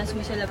titirintas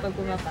mo sila pag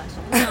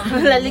pumapasok.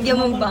 Lalagyan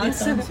mong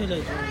bangs. Mamamagitan sila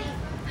doon.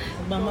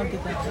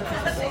 Mamamagitan sila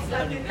sa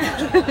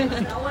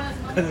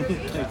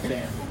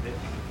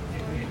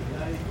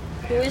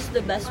Who is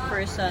the best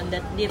person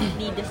that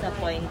deeply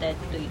disappointed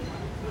to you?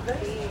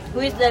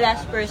 Who is the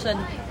last person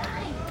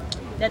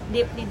that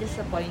deeply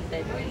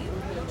disappointed to you?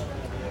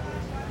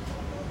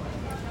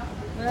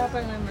 Wala pa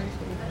naman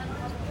sila.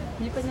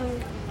 Hindi pa naman,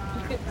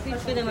 feel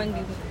ko naman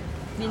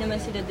hindi naman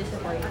sila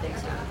disappointed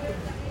sa akin.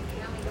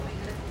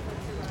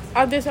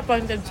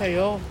 Disappointed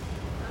sa'yo.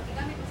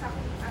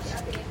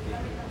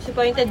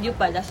 Disappointed you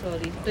pala,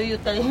 sorry. To you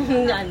talaga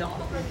yung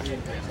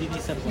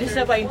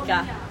disappoint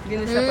ka.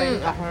 Disappoint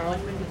ka. Ako.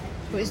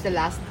 Who is the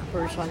last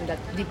person that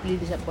deeply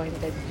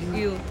disappointed you?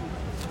 You.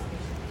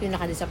 Yung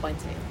naka-disappoint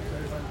sa'yo?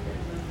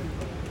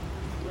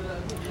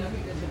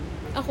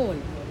 Ako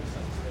wala.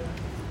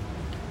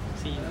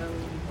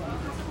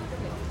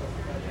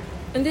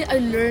 Hindi, I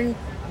learned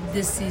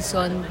this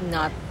season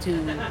not to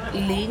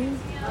lean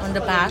on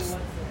the past.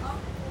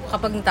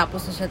 Kapag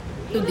tapos na siya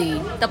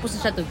today.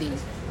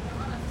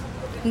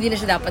 Hindi na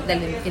siya dapat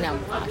dalhin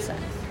kinabukasan.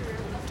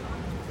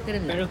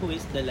 Ganun lang. Pero who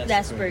is the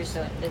Last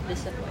person that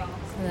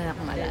disappoints. Wala na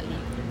akong maalala.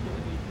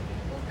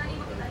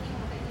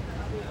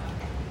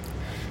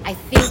 I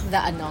think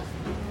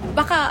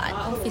baka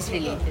office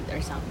related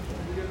or something.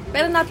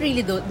 Pero not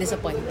really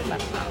disappointed, but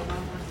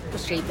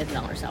frustrated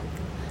lang or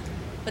something.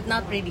 But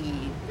not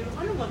really.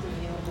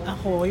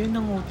 Ako, yun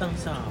nangutang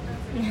sa akin.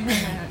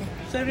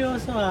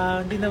 Seryoso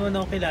hindi naman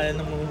ako kilala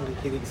ng mga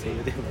makikinig sa'yo,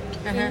 di ba?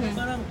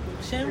 Parang,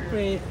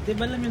 syempre, di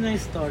ba alam yun na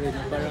yung story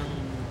na parang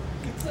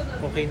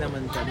okay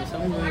naman kami sa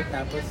work,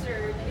 tapos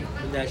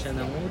hindi siya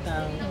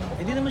nangutang.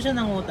 Hindi naman siya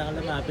nangutang,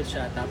 lumapit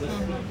siya, tapos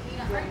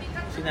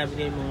sinabi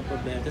niya yung mga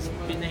problema, tapos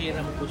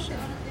pinahiram ko siya.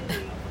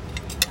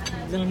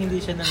 Nang hindi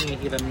siya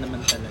nangihiram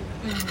naman talaga.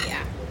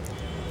 Yeah.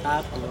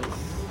 Tapos,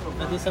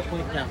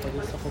 na-disappoint niya ako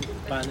dun sa kung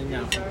paano niya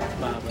ako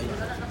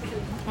babayaran.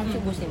 Ang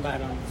tubusin ba?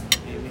 Parang,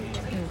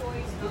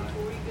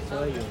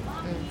 So, yun.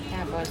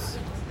 Tapos,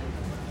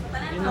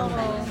 Yun lang.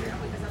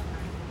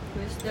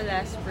 Who's the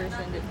last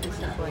person that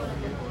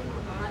disappointed?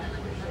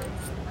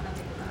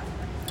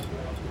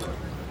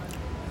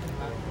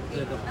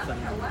 Hindi ako fan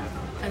ng white.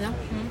 ano?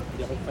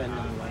 Hindi ako fan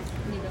ng white.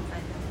 Hindi ka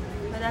fan.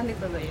 Marami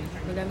pa ba yun?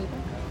 Madami pa?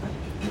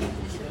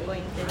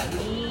 Disappointed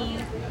me.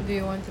 Do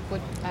you want to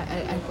put,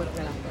 I'll put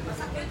na lang.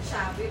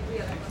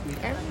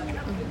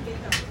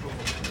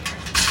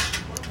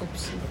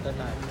 Oops. Ito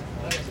na.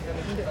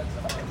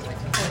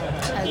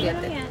 I'll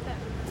get it. Yata.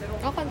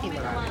 Oh, konti ba?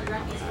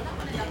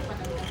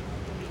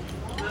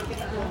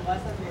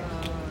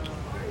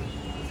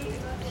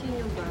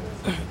 Sino ba?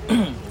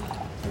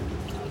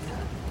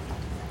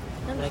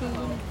 Like,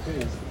 who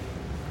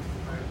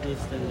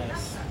is the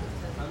last?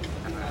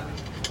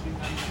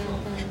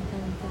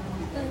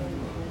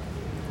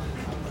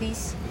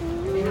 Please.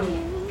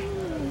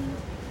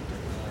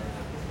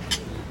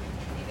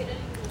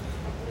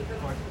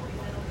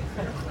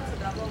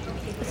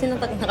 Kasi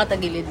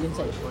nakatagilid yun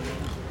sa ipon.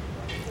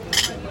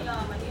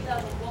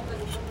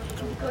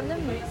 Hindi ko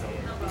alam eh.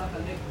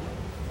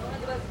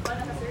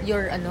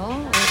 Your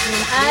workmate?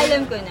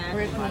 Alam ko na.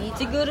 Workmate?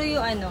 Siguro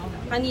yung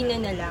kanina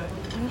na lang.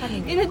 Ano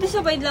kanina?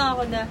 Na-disappoint lang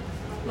ako na,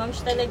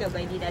 Moms, talaga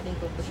ba, hindi natin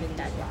pupush yung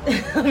dati.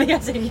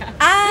 Kasi niya.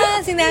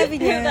 Sinabi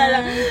niya.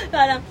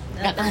 parang,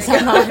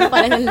 Kakasamaan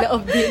pala ng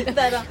loob din.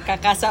 Parang,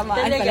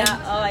 Kakasamaan talaga,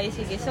 pala. okay,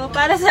 sige. So,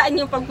 para saan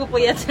yung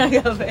pagpupuyat sa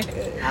gabi?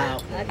 Okay.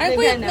 At Ay,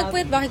 naghanap.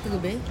 nagpuyat bakit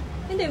kagabi?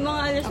 Hindi,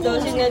 mga alas 12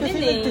 na din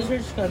Kasi eh.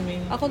 nag-search kami.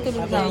 Ako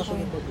tulog Sabi na ko, ako.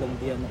 problem,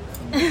 di ano.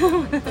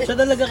 Siya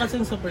talaga kasi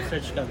yung super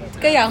search kami.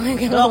 Kaya nga,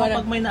 Pero ako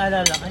pag may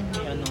naalala, ay,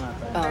 may ano nga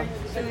pa.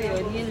 So,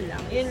 yun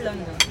lang. Yun lang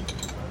no.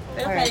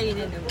 Pero Alright. kaya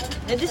din naman.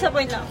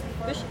 Na-disappoint lang.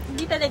 Push,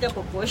 hindi talaga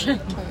pupush.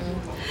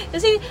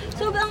 Kasi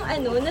sobrang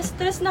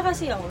na-stress na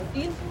kasi ako.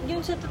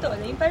 Yun sa totoo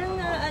lang. Yung parang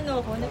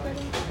ako, na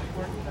parang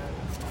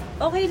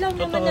okay lang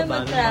naman Totoo na ba?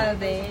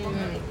 mag-travel.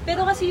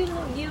 Pero kasi yung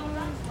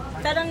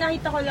parang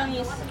nakita ko lang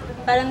is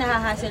parang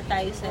nahahassle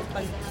tayo sa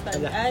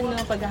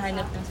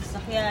paghahanap ng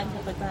sasakyan, sa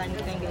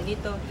paghahanap ng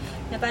ganito.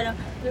 Na parang,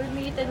 Lord,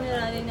 militan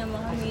na natin naman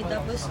kami.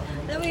 Tapos,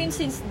 alam mo yun,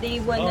 since day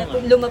one na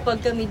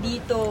lumapag kami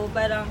dito,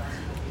 parang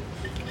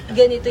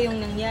ganito yung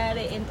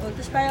nangyari and all.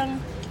 Tapos parang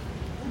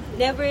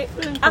never,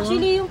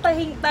 actually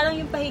parang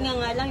yung pahinga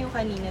nga lang yung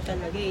kanina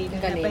talaga eh.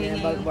 Yung kanina,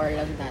 Napahinga bag-bar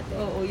lang natin.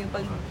 Oo, yung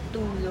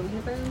pagtulog. Na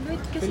parang,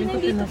 Lord, kasi Feeling ko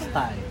nandito. tinas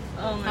tayo.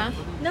 Oo nga.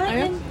 Ha?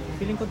 Ano?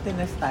 Feeling ko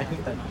tinas tayo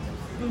tanong.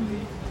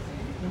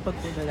 Yung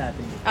pagpunta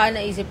natin.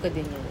 Naisip ko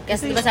din yun.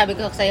 Kasi diba sabi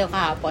ko sa'yo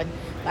kahapon,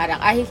 parang,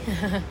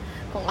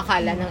 kung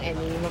akala ng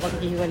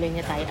mapaghiwalay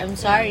niya tayo. I'm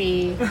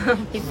sorry.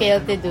 He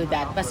failed to do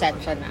that.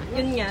 Pasensya na.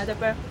 Yun nga.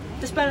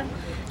 Tapos parang,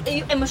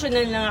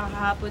 emotional lang ako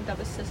kahapon.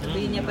 Tapos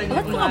sasabihin niya pa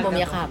Ba't mo nga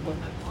bumiyak kahapon?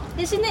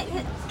 Kasi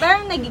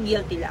parang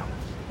nagigilty lang.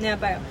 Na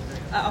parang,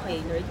 okay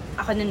Lord,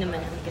 ako na naman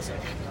ang may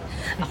kasalanan.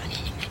 Ako na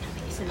naman ang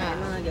may kasalanan.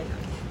 Mga gano'n.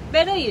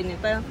 Pero yun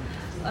parang,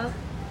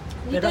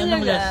 hindi Pero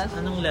talaga.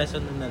 anong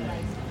lesson na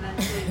nalaman?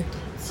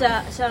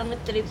 Sa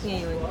trip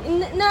ngayon.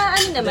 Na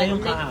naman.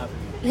 Yung kahapon.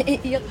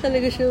 Naiiyak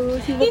talaga siya.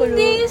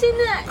 Hindi, kasi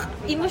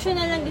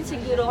emotional lang din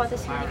siguro ako.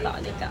 Tapos hindi pa ako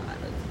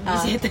nagkakaroon.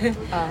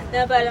 Na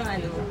parang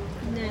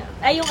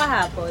yung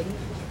kahapon.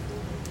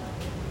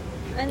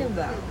 Ano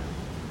ba?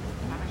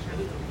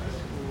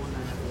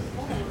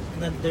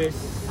 Na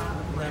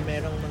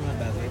merong mga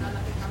bagay na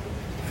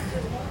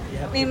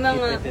May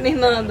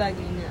mga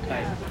bagay na.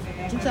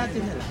 Yung sa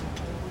atin na lang.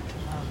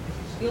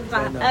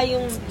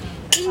 Yung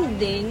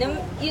hindi, yun nga,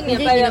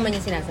 Hindi parang, naman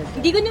yung sinasadya.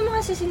 hindi ko naman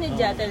kasi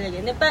sinadya talaga.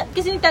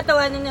 Kasi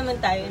nagtatawanan naman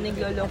tayo,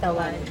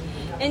 naglolokohan.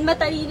 And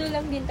matalino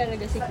lang din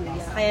talaga si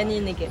Kuya, kaya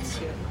niya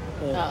nag-gets yun.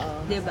 Oo.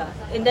 Diba?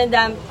 And then,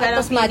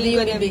 parang pasmado feeling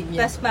ko yung na, bibig niya.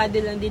 pasmado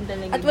lang din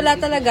talaga. At wala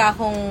talaga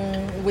akong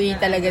way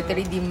talaga to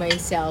redeem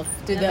myself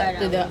to the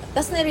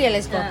tapos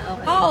na-realize ko,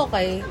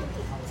 okay.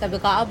 Sabi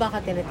ko,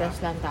 baka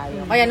tinetest lang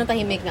tayo. Kaya nung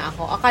tahimik na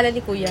ako, akala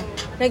ni Kuya,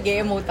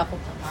 nag-e-emote ako.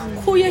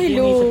 Kuya,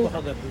 hello! Iniisip ko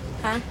kagabi.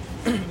 Ha?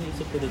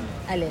 Iniisip ko din.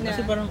 Alin?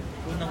 Kasi parang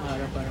unang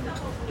araw, parang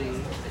okay.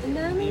 Ang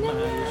dami na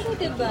nga,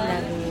 diba?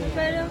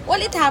 Parang, Well,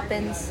 it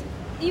happens.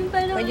 yung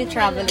parang, When you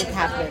travel, it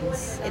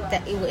happens.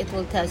 It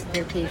will test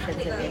their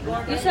patience again.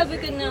 yung sabi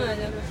ko na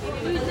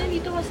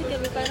nandito kasi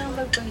kami, parang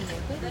magpahinga.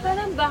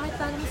 Parang bakit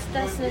parang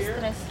stress na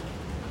stress?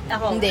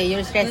 Ako. Hindi,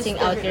 you're stressing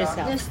out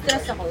yourself.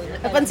 Na-stress ako.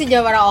 Napansin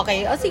niya, parang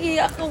okay. Sige,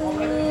 akong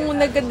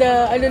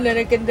nagkanda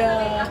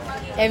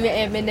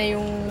eme na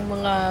yung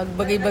mga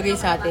bagay-bagay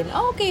sa atin.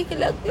 Okay,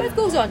 let's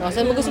go on.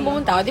 Saan mo gusto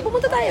pumunta? Di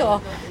pumunta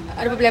tayo.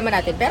 Ano problema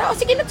natin? Pero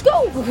sige, let's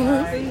go!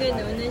 Yung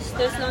gano'n,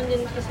 na-stress lang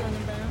din kasi ako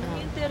na parang,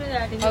 yung tero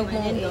natin Huwag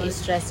naman mong yun.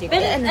 i-stress you.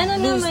 Pero ano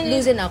naman yun?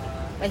 Loosen up.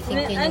 I think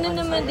Ano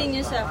naman din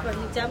yun sa, for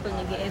example,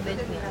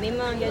 nag-e-event meet. May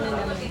mga gano'n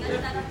naman.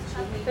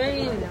 Pero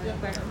yun lang,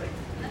 parang,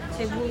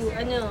 Cebu,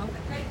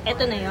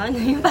 eto na yun.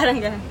 Yung parang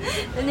gano'n.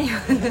 Ano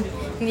yun?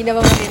 Hindi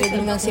naman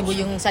mariredeem ng Cebu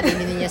yung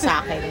sarili niya sa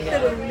akin.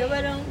 Pero na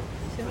parang,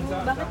 So,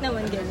 bakit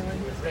naman gano'n?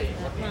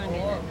 Mga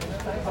gano'n.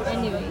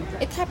 Anyway.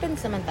 It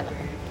happens naman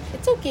talaga.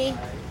 It's okay.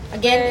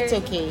 Again, it's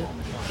okay.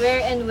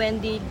 Where and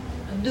when do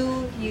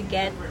you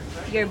get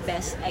your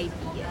best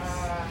ideas?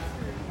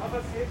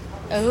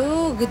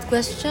 Oh, good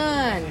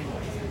question.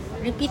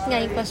 Repeat nga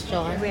yung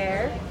question.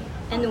 Where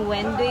and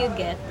when do you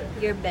get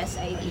your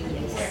best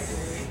ideas?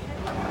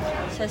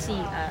 Sa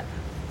CR.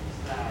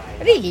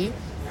 Really?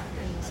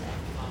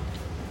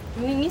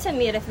 Minsan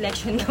may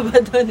reflection ka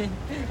ba doon eh?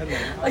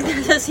 Pag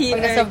nasa CR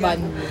Pag nasa ka. van.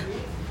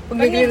 Pag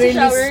Pag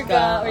nag-shower nag-release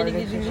ka or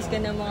nag-release ka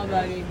ng mga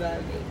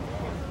bagay-bagay.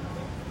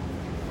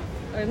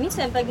 Or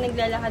minsan pag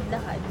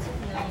naglalakad-lakad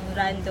ng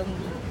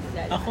randomly.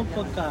 Ako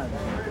pagka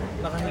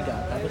nakahiga,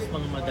 tapos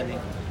mga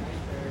madaling.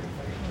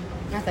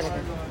 Talaga.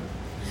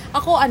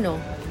 Ako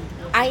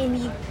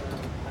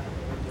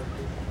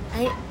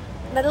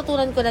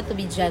natutunan ko na to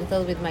be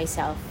gentle with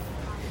myself.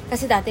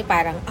 Kasi dati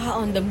parang,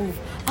 on the move.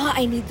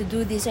 I need to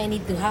do this. I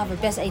need to have a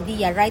best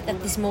idea right at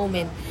this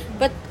moment.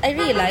 But I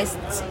realized,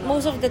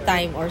 most of the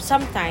time or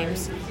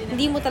sometimes,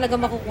 hindi mo talaga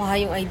makukuha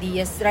yung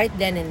ideas right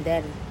then and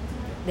then.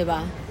 'Di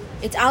ba?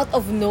 It's out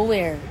of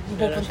nowhere.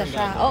 Pupunta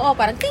siya. Oo,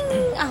 parang ting!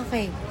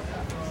 Okay.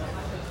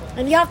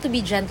 And you have to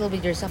be gentle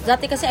with yourself.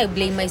 Dati kasi I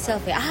blame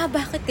myself eh.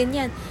 Bakit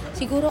ganyan?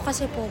 Siguro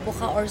kasi bobo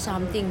ka or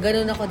something.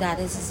 Ganun ako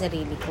dati sa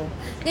sarili ko.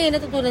 Ngayon,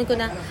 natutunan ko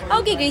na,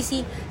 okay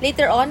Gracie,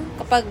 later on,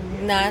 kapag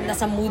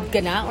nasa mood ka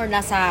na or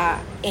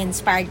nasa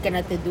inspired ka na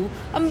to do,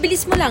 ang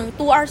bilis mo lang,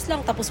 2 hours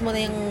lang, tapos mo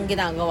na yung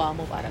ginagawa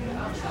mo. Parang.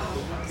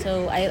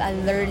 So, I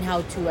learn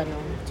how to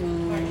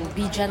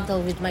be gentle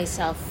with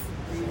myself.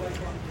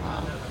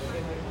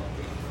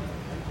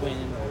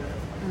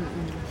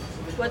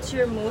 What's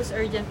your most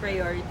urgent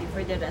priority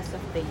for the rest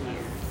of the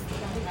year?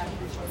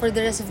 For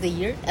the rest of the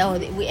year?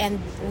 We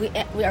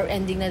are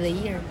ending na the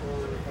year.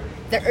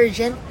 The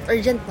urgent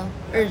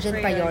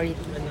priority.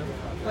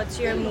 What's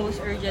your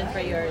most urgent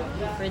priority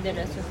for the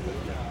rest of the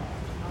year?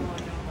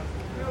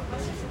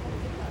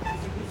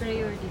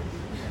 Priority.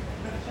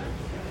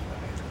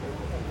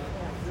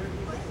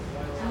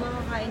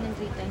 Makakain ng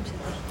 3 times a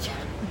day.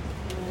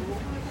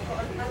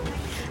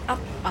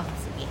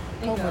 Sige.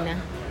 Ikaw muna.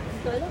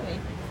 Hindi ko alam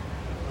eh.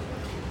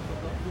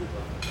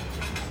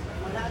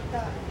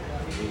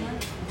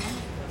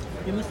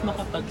 Yung mas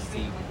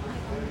makapag-save.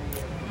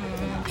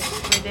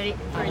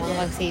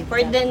 For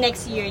the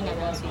next year na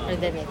lang. For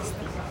the next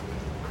year.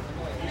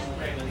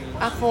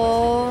 Ako,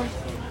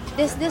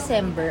 this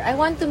December, I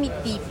want to meet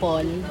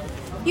people.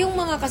 Yung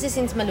mga kasi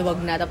since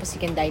maluwag na, tapos you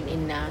can dine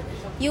in na,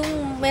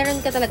 yung meron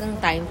ka talagang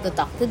time to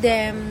talk to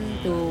them,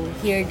 to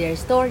hear their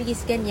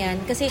stories, ganyan.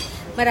 Kasi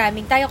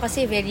tayo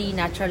kasi very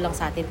natural lang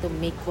sa atin to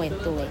make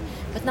kwento eh.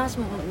 But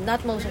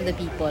not most of the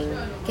people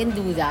can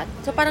do that.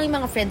 So parang yung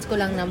mga friends ko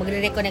lang na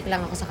magre-reconnect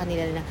lang ako sa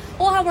kanila na,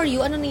 how are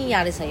you? Ano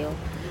nangyayari sa'yo?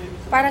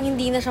 Parang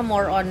hindi na siya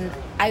more on,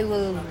 I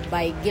will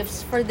buy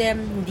gifts for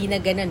them. Hindi na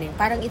ganun eh.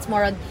 Parang it's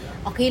more on,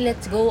 okay,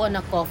 let's go on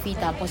a coffee,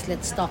 tapos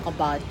let's talk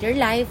about your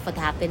life, what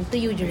happened to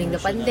you during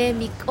the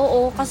pandemic.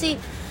 Oo, kasi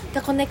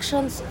the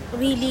connections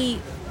really,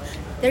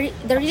 the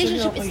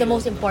relationship is the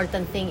most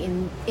important thing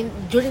in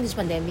during this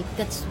pandemic.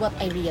 That's what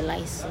I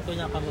realized. Ako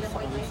niya,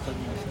 kamusta niya.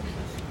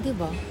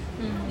 Diba?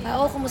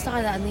 Kamusta ka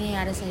na? Ano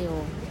nangyayari sa'yo?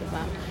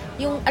 Diba?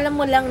 Yung alam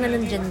mo lang na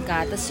nandyan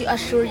ka, tapos you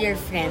assure your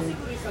friend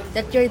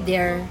that you're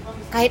there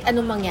kahit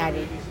anong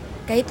mangyari.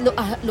 Kahit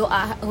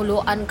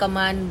huluan ka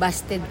man,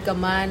 busted ka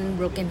man,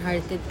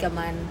 broken-hearted ka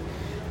man.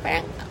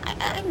 Parang,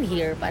 I'm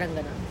here. Parang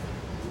gano'n.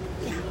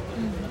 Yeah.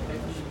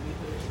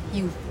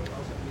 You.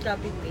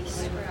 Copy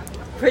paste.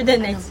 For the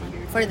next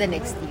year. For the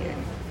next year.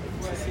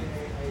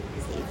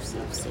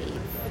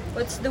 Save.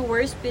 What's the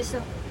worst piece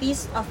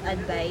of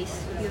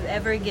advice you've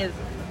ever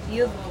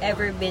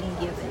been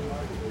given?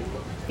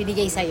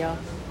 Pinigay sa'yo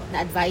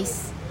na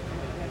advice?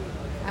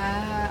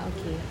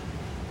 Okay.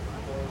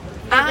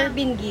 Ever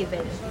been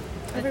given?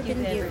 Ever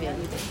been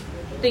given?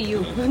 To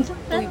you.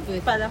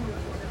 Parang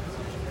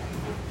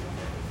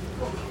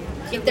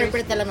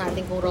interpret na lang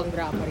natin kung wrong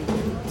grammar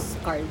yung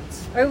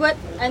cards. Or what,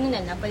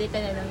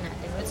 napalitan na lang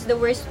natin. What's the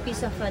worst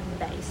piece of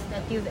advice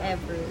that you've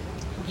ever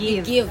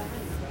You give?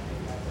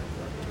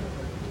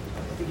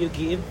 You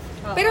give?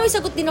 Oh. Pero may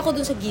sagot din ako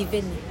dun sa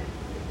given.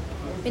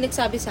 May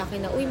nagsabi sa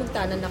akin na,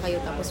 magtanan na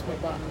kayo tapos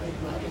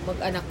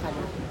mag-anak ka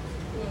na.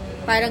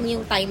 Parang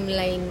yung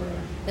timeline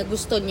na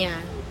gusto niya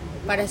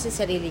para sa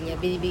sarili niya,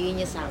 binibigay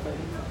niya sa akin.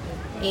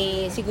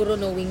 Siguro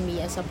knowing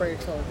me as a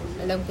person,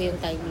 alam ko yung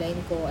timeline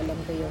ko, alam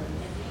ko yung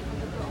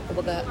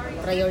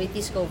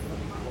priorities ko,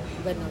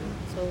 ganun.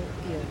 So,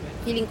 yun.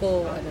 Feeling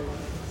ko,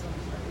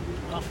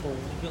 Ako,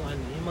 yung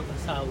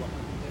mag-asawa.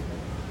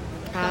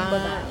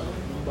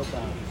 Yung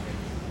babae.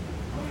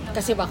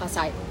 Kasi baka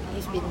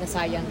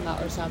nasayang ka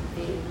or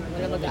something.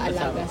 Wala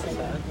mag-aalaga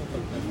sa'yo.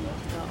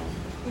 Oo.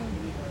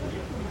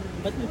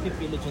 Ba't may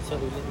pipilit yung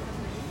sarili?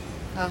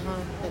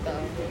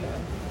 Totoo.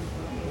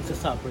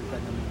 Magsasuffer ka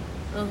naman.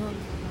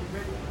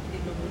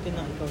 Mabuti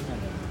na ikaw na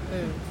lang.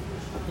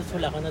 Tapos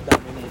wala ka na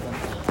dami na ibang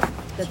tao.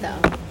 Totoo.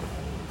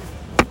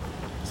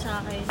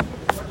 sa akin,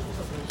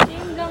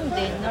 same lang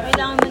din, na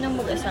kailangan mo nang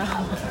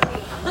mag-asawa.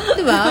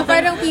 Diba?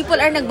 Parang people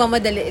are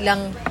nagmamadali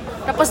lang.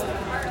 Tapos,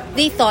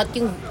 they thought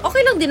yung,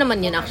 okay lang din naman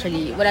yun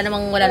actually. Wala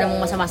namang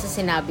masama sa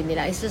sinabi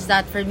nila. It's just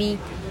that for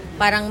me,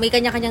 parang may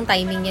kanya-kanyang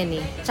timing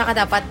yan eh. Tsaka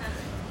dapat,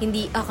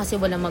 hindi, kasi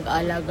wala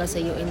mag-aalaga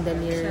sa'yo in the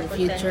near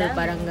future.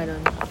 Parang ganun.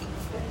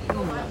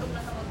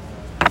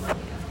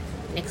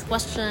 Next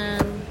question.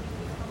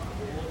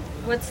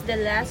 What's the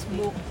last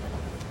book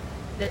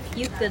that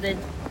you couldn't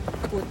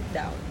put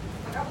down?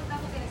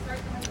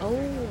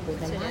 Oh,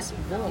 the last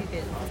book.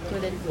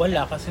 Couldn't put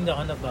Wala, kasi hindi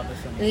ako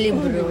nagbabasa.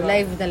 Libro.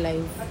 Live na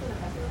live.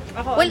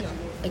 Ako, Well, ano,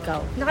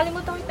 ikaw.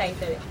 nakalimutan ko yung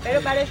title eh. Pero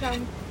para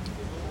siyang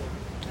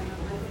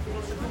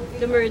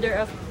The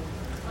Murder of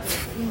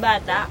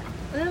Bata.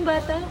 Anong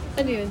bata?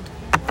 Ano yun?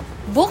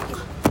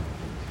 Book?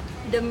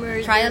 The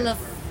Murder... Trial of,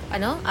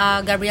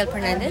 Gabriel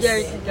Fernandez?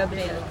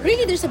 Gabriel.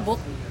 Really, there's a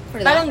book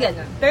for that? Parang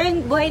gano'n. Pero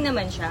buhay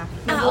naman siya.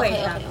 Nabuhay okay,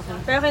 siya. okay.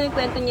 Pero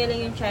kinukwento niya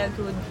lang yung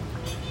childhood,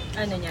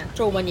 niya.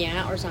 Trauma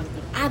niya or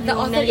something. The Yung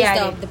author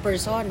nangyari. is the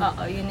person.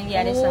 Oo, yun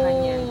nangyari sa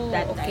kanya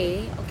that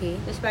time. Okay.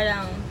 Tapos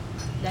parang,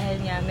 dahil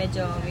nga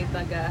medyo may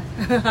baga,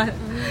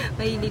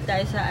 mahilig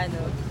tayo sa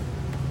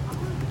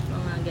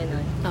mga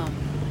gano'n. Oh.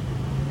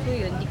 So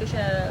yun, hindi ko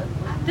siya...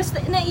 Tapos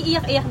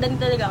naiiyak-iyak din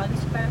talaga ako.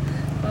 Tapos parang,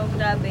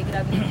 grabe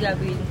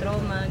yung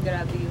trauma,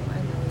 grabe yung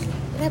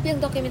Grabe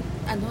yung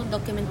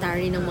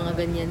documentary ng mga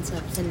ganyan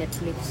sa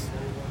Netflix.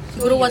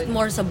 Siguro what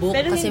more sa book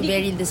pero kasi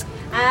very the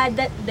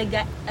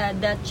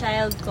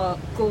child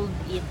called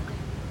it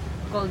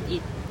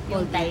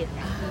yung title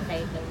niya.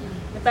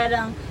 Na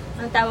parang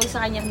ang tawag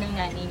sa kanya ng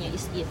nanay niya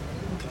is it.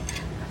 Okay.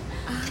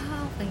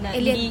 Na,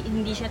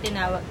 hindi siya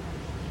tinawag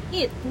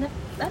it na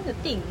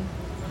thing.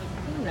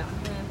 Yun lang.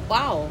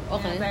 Wow,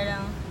 okay. Na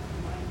parang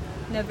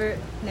never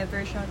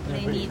siya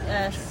need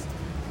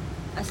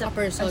as a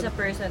person, as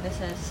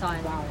a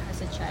son,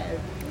 as a child.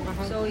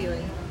 Uh-huh. So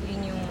yun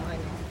yung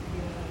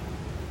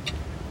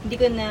hindi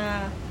ko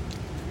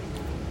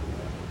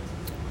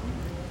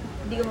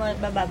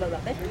mabababa.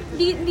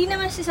 Hindi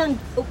naman sa isang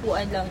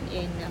upuan lang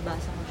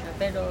nabasa ko siya.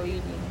 Pero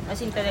yun yung,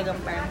 as in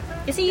talagang parang,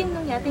 kasi yun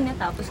lang yata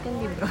natapos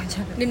kang libro.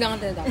 Hindi na ako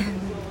natapos.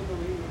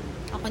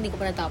 Ako hindi ko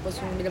pa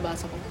natapos yung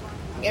binabasa ko.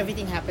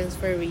 Everything happens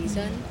for a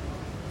reason.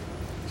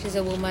 She's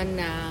a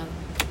woman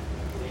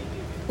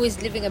who is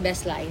living a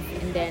best life.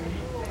 And then,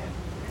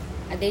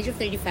 at the age of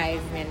 35,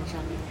 meron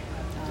siyang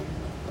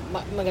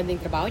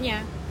magandang trabaho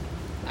niya.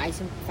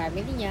 Maayos yung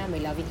family niya,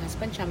 may loving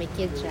husband siya, may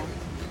kids siya.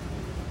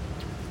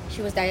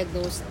 She was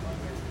diagnosed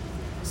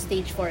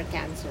stage 4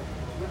 cancer.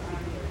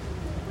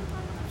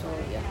 So,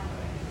 yeah.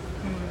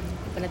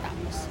 Hindi pa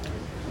natapos.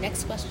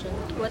 Next question.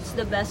 What's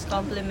the best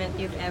compliment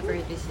you've ever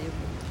received?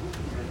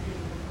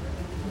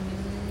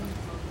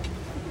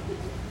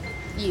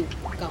 You,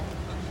 ikaw.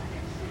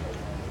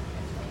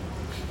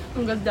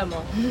 Ang ganda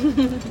mo.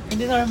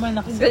 Hindi normal na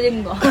kasi.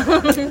 Galing mo.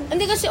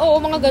 Hindi kasi,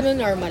 mga ganun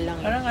normal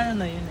lang. Parang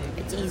na yun eh.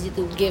 It's easy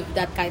to give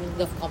that kind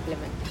of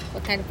compliment.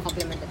 What kind of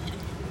compliment is it?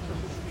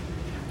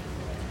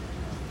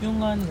 Yung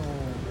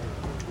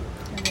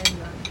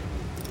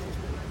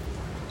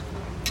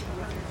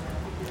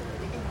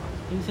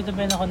yung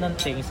sinabihan ako ng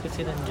things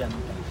kasi nandyan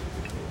ka.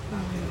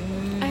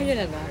 Ay,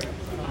 talaga?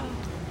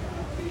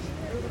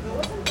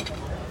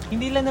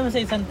 Hindi lang naman sa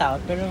isang tao,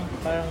 pero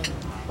parang...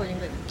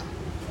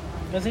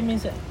 Kasi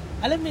minsan,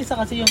 minsan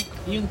kasi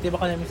yung di ba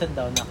ka minsan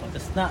down ako,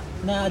 tapos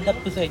na-adapt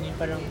ko sa inyo,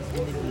 parang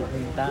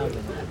binibigyan yung tao.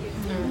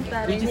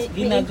 Which is,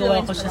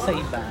 ginagawa ko siya sa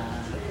iba.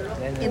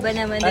 Ganun. Iba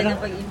naman din parang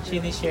ang pag-enjoy.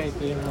 sinishare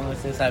ko yung mga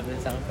sinasabi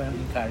sa akin, parang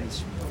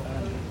encourage mo.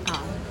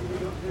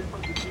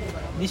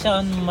 Hindi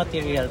siya on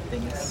material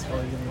things o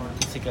yung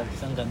physical.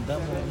 Ang ganda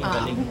mo, yung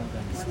galing mo.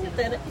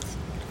 Pero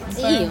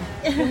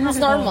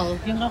It's normal.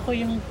 Yung ako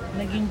yung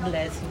naging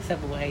blessing sa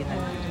buhay na.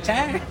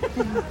 Char!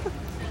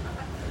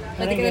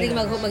 Pwede ka na rin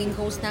maging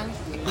host ng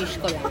wish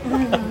ko lang.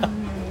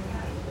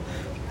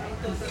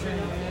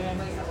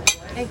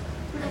 Ay.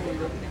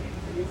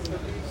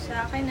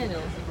 Sa akin na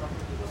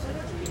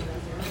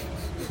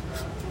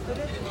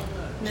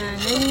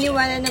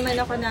naniniwala naman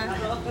ako na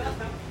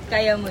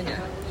kaya mo na.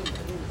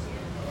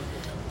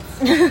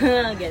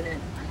 Ganun.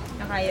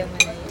 Nakaya mo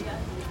na yun.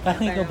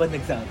 Parang ikaw ba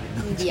nagsabi?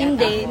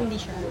 Hindi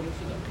siya.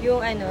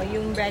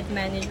 Yung brand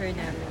manager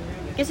namin.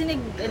 Kasi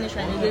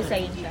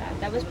nag-resign siya.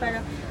 Tapos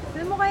parang,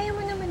 alam mo, kaya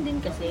mo naman din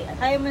kasi.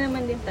 Kaya mo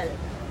naman din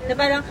talaga. Na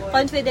parang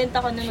confident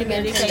ako na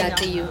mag-resign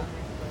ako.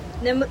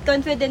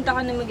 Confident ako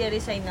na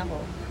mag-resign ako.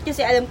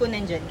 Kasi alam ko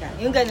nandyan ka.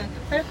 Yung ganun.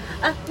 Parang,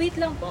 wait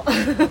lang po.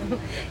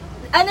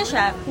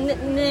 Siya,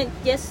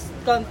 yes,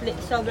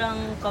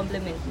 sobrang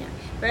compliment niya.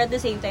 Pero at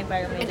the same time,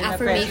 parang medyo an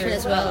affirmation na-pressure.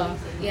 As well.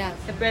 Yeah.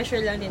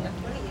 Na-pressure lang din ako.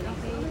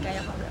 Okay,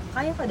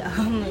 kaya ko daw.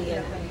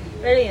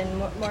 Pero yun,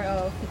 more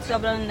of,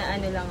 sobrang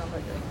lang ako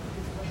doon.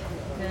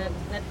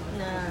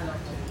 Na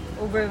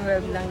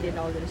overwhelmed lang din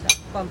ako doon sa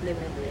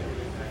compliment.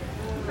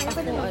 Ako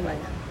naman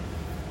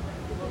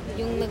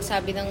yung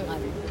nagsabi ng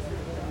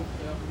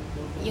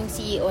yung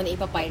CEO na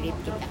ipapirate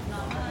kita.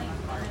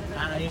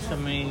 Yung sa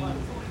may...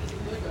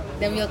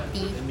 The milk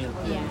tea. The milk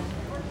tea. Yeah.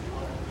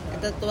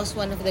 that was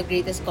one of the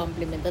greatest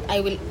compliment that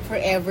I will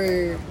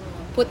forever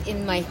put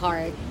in my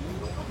heart.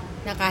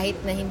 Na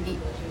kahit na hindi,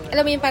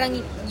 alam mo yun, parang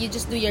you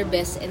just do your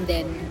best and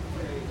then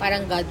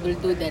parang God will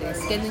do the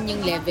rest. Ganun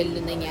yung level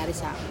na nangyari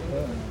sa akin.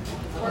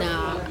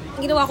 Na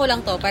ginawa ko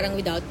lang to parang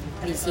without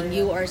pleasing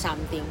you or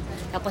something.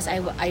 Tapos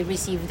I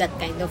received that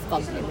kind of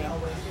compliment.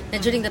 Na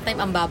during that time,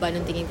 ang baba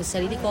nung tingin ko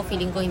sa sarili ko,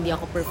 feeling ko hindi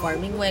ako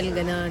performing well,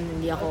 ganun,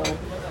 hindi ako,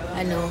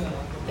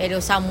 pero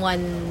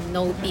someone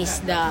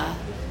noticed the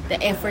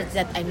efforts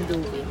that I'm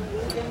doing.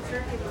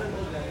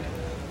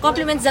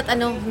 Compliments that,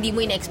 hindi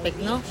mo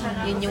ina-expect, no?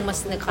 Yun yung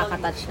mas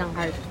nakaka-touch ng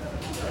heart.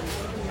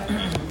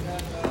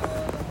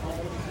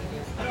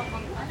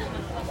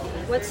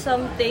 What's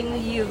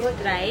something you've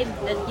tried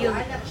that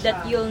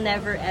you'll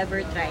never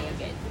ever try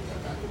again?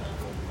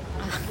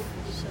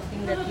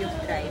 Something that you've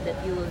tried that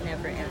you will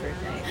never ever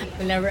try again.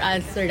 I'll never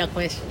answer the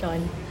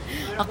question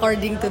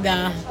according to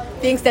the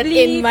things that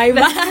in my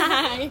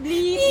mind.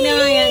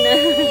 Naman yan.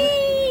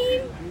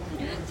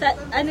 Sa,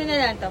 ano na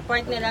lang to?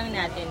 Part na lang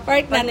natin.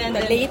 Part natin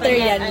to. Later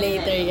yan.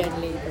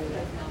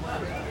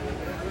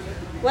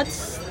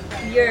 What's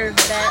your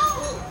best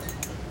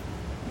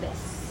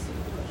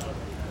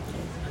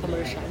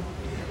commercial?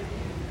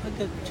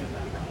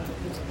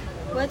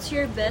 What's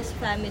your best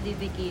family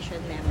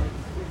vacation memory?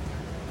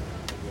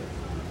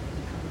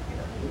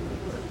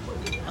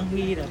 Ang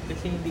hirap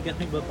kasi hindi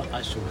kami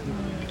babakasyon.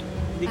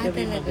 Hindi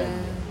kami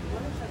maganda.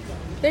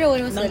 Pero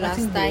when was the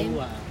last time?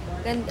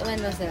 When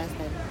was the last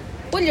time?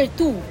 Well, you're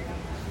 2.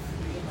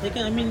 Like,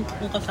 I mean,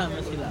 kung kasama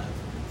sila.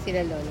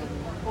 Sila lola.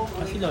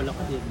 Kasi lola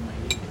ko din.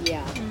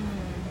 Yeah.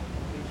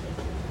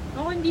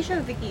 Ako hindi siya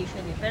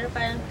vacation pero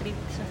parang trip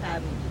sa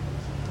family.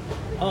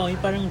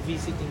 Yung parang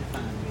visiting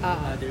family,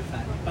 other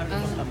family,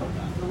 parang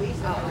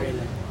magkamagka,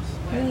 relatives.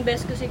 Yung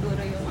best ko siguro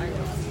yung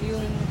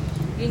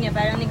yun nga,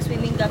 parang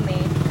nag-swimming kami.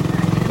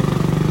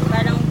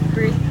 Parang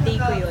birthday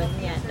ko yun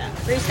yata.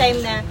 First time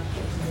na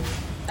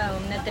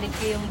na-trip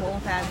ko yung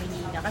buong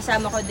family.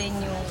 Nakasama ko din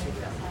yung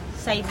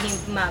side ni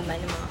mama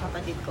ng mga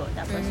kapatid ko.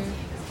 Tapos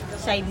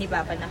side ni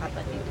papa na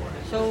kapatid ko.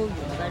 So,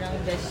 parang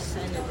best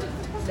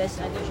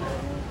siya.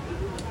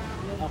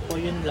 Ako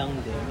yun lang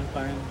din, yung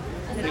parang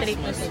Na-trip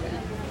ko Christmas. sila.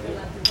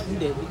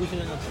 Hindi ko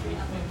sila na-trip.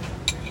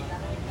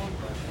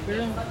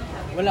 Pero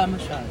wala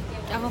masyado.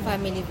 Ako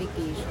family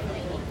vacation.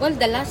 Well,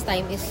 the last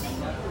time is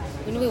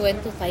when we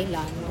went to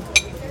Thailand.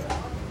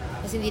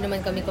 Kasi hindi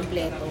naman kami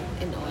kompleto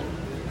and all.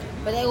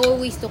 But I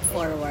always look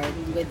forward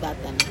with that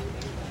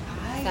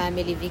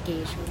family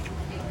vacation.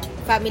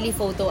 Family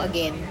photo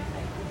again.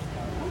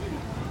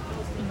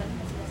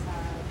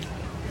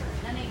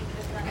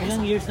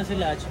 Ilang years na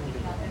sila actually?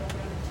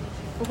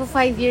 For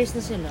 5 years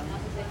na sila.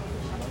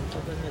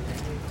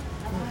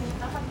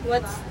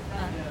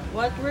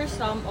 What were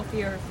some of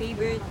your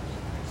favorite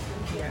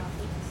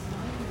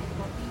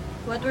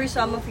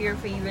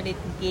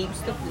games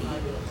to play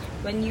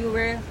when you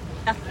were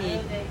a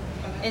kid?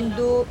 And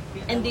do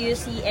you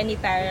see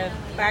any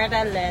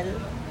parallel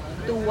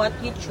to what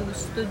you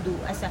choose to do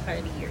as a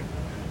career?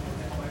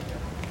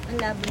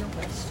 Ang labo ng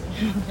question.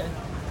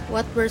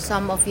 What were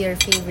some of your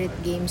favorite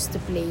games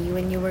to play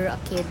when you were a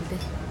kid?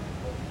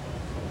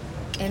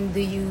 And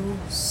do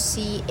you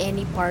see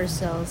any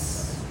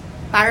parallels?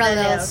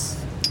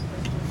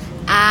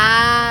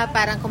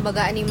 Parang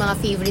kumbaga ano yung mga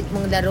favorite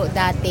mong laro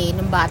dati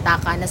nung bata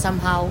ka na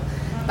somehow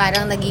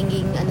parang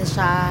naging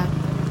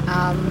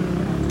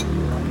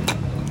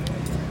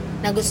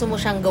na gusto mo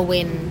siyang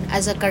gawin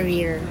as a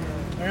career.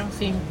 Parang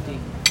same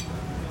thing.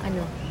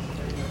 Ano?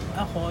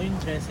 Ako, yung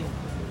dressing.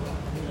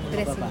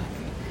 Dressing. Babae.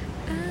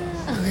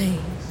 Okay.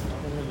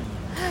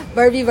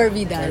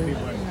 Barbie doll. Barbie.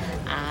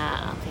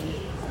 Okay.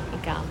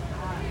 Ikaw.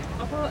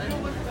 Ako,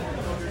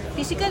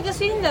 physical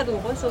kasi yung laro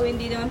ko, so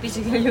hindi naman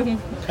physical yung...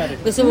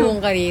 Gusto mo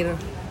mong career?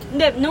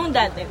 Hindi, nung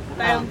dati,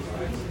 parang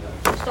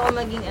gusto ko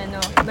maging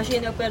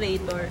machine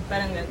operator,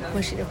 parang gano'n.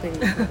 Machine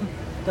operator.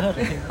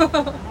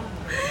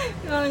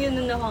 Yung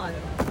ganun ako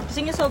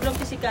Kasi nga sobrang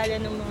physicalan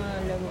ng mga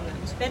laro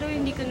namin. Pero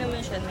hindi ko naman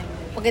siya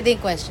Maganda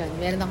yung question.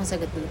 Meron akong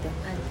sagot dito.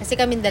 Kasi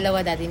kami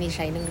dalawa dati ni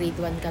Shai, nung grade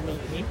 1 kami.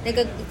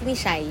 Ni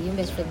Shai, yung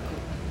best friend ko.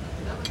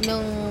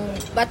 Nung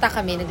bata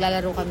kami,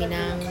 naglalaro kami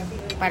ng,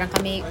 parang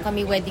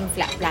kami wedding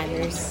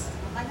planners.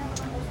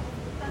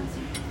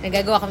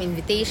 Nagagawa kami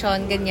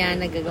invitation, ganyan.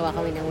 Nagagawa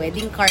kami ng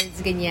wedding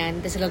cards, ganyan.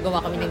 Tapos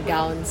nagagawa kami ng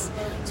gowns.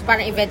 So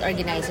parang event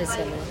organizers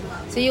kami.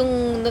 So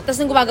tapos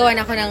nung gumagawa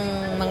na ako ng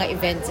mga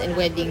events and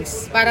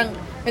weddings, parang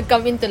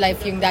nag-come into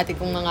life yung dati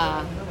kong mga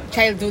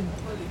childhood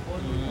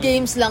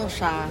games lang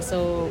siya.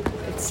 So,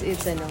 it's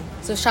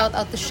So, shout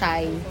out to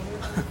Shai,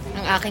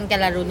 ang aking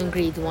kalaro nung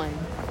grade 1.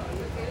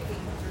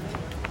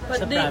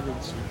 Sa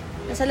province.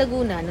 Nasa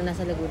Laguna,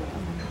 nasa Laguna.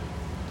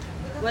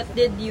 What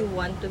did you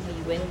want to be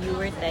when you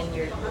were 10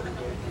 years old?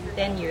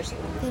 10 years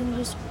old.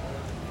 When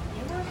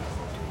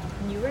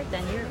you were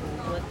 10 years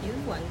old, what do you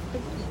want to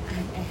be?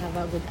 I have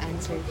a good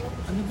answer.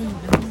 Ano ba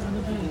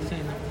yung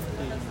eksena?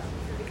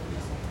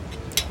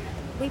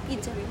 May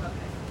pizza.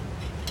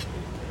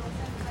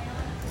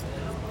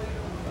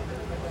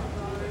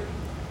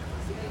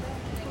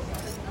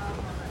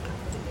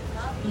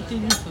 10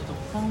 years old,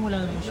 parang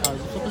wala na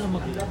masyado. Gusto ko lang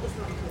maglaro.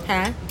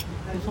 Ha?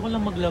 Gusto ko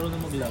lang maglaro na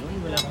maglaro.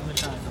 Wala akong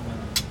masyado.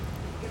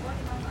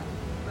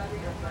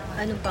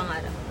 Anong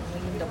pangarap?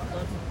 Maging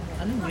doktor?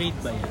 Anong grade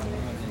ba yan?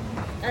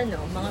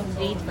 Mga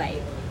grade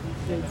 5.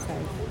 Grade 5.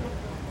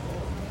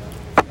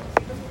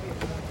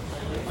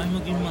 Ay,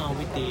 maging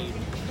Maui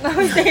Taylor.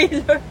 Ma'am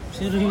Taylor.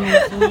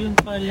 Seryoso, yun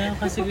pala.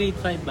 Kasi grade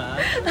 5 ba?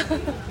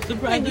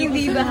 Super idol Naging ko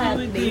si Viva Maui Hot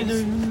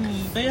Taylor Days. nun eh.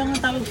 Kaya nga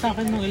tawag sa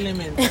akin nung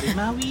elementary.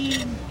 Maui!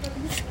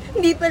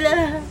 Hindi pala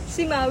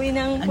si Maui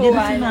ng Andiyan na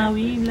si Moana.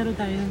 Maui. Laro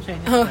tayo ng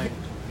Chinese Oh. card.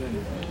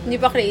 Hindi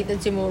pa created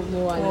si Moana.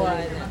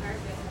 Moana.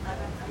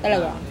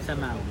 Talaga? Sa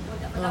Maui.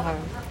 Okay.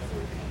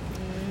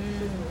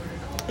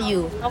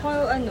 You. Ako,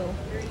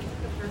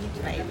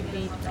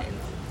 grade 5.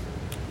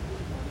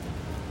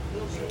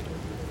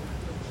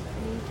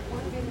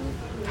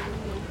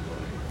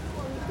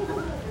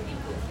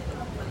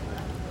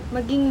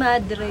 Maging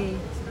madre.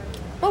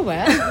 Oh,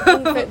 well?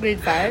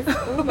 Grade 5?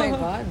 Oh my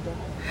God.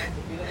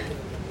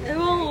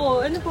 Ewan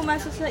ko,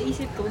 pumasok sa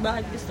isip ko,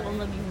 bakit gusto ko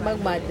maging madre?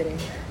 Magmadre.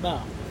 Ba?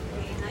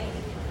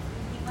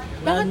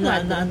 Bakit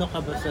madre? Ano ka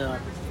ba sa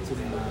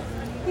Zumba?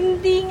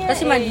 Hindi nga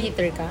Kasi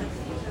mag-heater ka?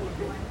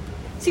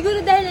 Siguro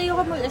dahil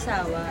ayoko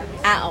mag-asawa.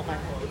 Ah, okay.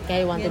 Kaya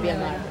you want to be a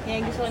Ganun. mother. Kaya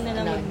gusto ko na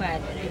lang No.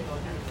 mag-madre.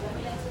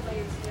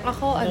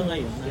 Ako, Ano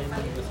ngayon?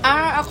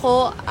 ako,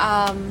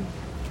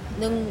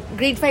 nung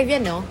grade 5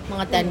 yan, no?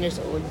 Mga 10 years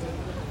old.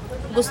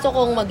 Gusto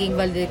kong maging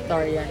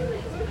valedictorian.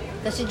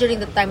 Kasi during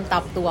that time,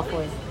 top 2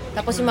 ako eh.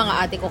 Tapos yung mga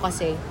ate ko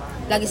kasi,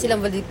 lagi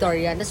silang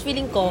valedictorian. Tapos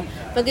feeling ko,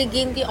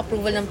 mag-gain ko yung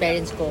approval ng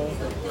parents ko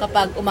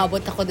kapag umabot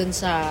ako dun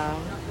sa,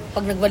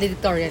 pag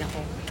nag-valedictorian ako.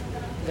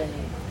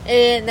 Ganun.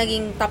 Eh,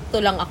 naging top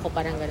 2 lang ako,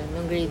 parang ganun,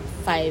 nung grade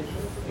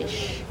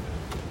 5-ish.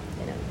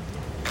 Ganun.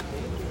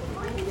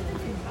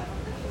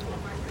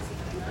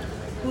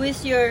 Who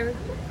is your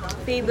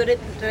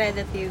favorite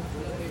relative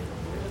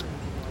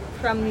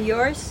from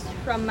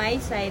my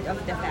side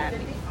of the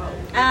family?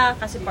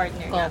 Kasi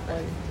partner na.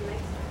 Couple.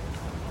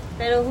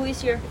 Pero who is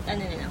your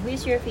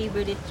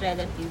favorite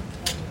relative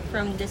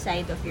from the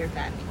side of your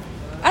family?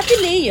 Ate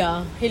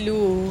Leia,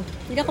 hello.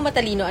 Hindi ako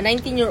matalino. A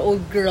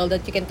 19-year-old girl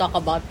that you can talk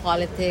about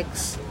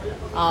politics,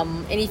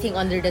 anything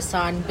under the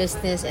sun,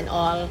 business and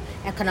all,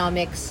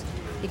 economics.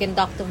 You can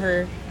talk to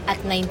her at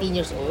 19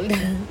 years old.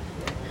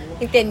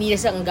 Yung 10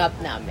 years ang gap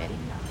namin.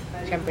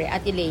 Siyempre,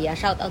 Ate Leia.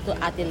 Shout out to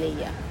Ate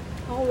Leia.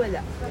 Ako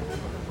wala.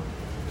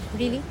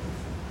 Really?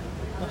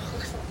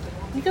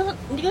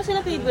 Hindi ko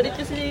sila favorite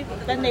kasi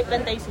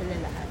pantay-pantay sila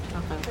lahat.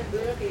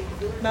 Okay.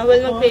 Bawal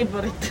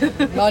mag-favorite.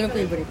 Bawal ang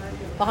favorite.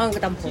 Baka ang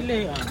katampo. Si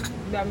Leanne.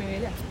 Dami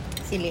nila.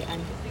 Si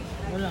Leanne.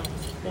 Wala.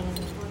 Pang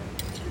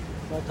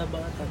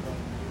bata-bata pa.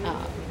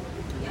 Ah.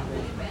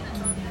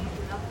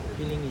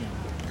 Feeling niya.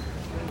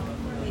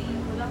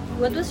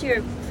 What was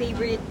your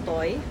favorite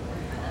toy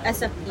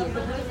as a kid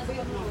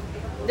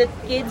that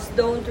kids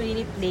don't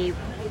really play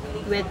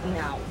with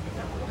now?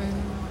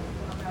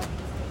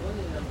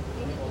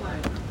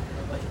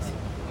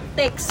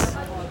 Text.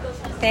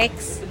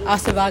 Text.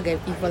 Sabagay.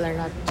 People are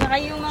not. Tsaka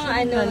yung mga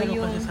Lalaro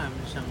kasi sa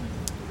amin siyang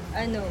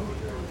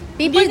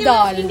Paper Hindi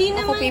doll. naman- hindi Ako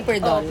naman- paper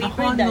doll. Oh, Ako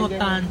doll, ganun.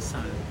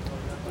 tansan.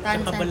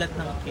 Tansan. Sa kabalat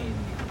ng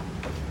candy.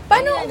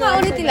 Paano nga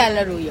ulit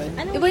ilalaro yun?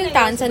 Anong Di ba yung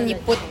ginagawa tansan, sa you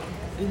put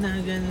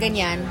Ganyan.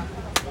 ganyan?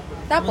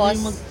 Tapos,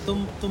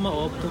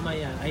 Tumaob,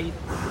 tumaya. Ay,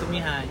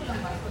 tumihaya.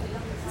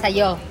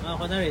 sa'yo.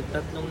 Kunwari,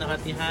 tatlong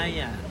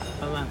nakatihaya.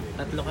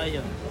 Tatlo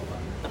kayo.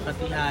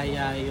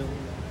 Nakatihaya yung...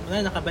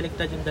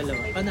 nakabaliktad yung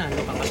dalawa. Panalo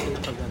ka kasi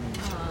napag ganun.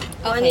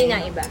 Ano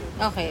yung iba?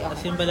 Okay, okay.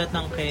 Kasi yung balat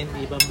ng candy,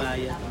 ibang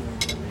bayad.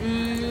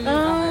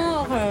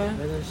 Okay.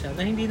 Ganun siya.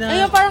 Na hindi na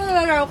Ayun, parang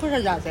nalalaro ko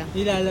siya dati.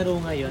 nilalaro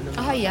ngayon.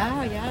 Yeah.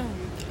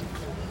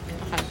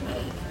 Okay.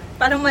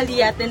 Parang mali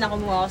yata na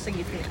kumuha ako sa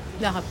gitna.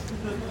 Lakap.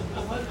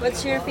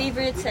 What's your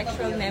favorite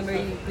sexual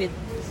memory with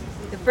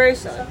the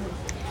person?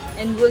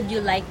 And would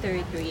you like to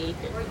recreate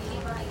it?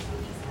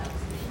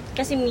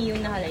 Kasi me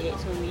yung nakalagay,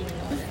 so we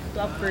know that. To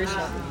a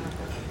person.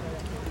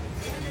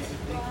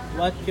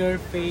 What's your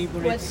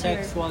favorite What's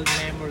your- sexual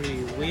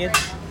memory with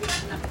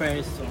a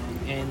person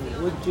and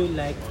would you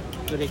like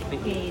to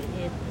recreate? Create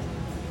it.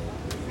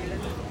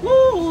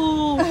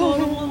 Woo!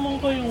 Parang naman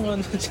kayong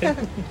ano dyan.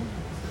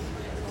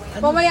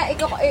 Mamaya,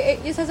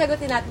 yung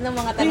sasagutin natin ng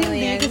mga tanong na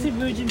Hindi, yan. kasi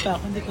virgin pa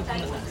ako. Hindi ko ito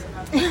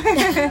masasabi.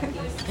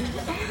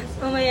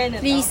 Mamaya na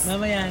to. Please,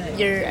 Mamaya na.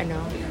 your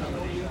Okay.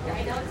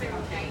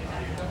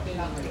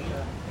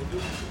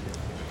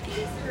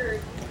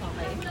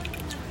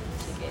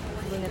 Sige,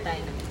 muna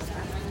tayo na.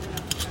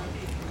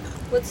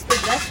 What's the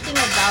best thing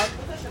about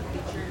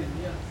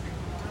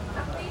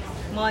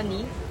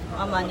money?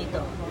 Money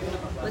to.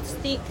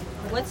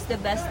 What's the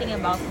best thing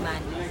about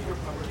money?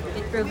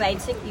 It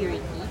provides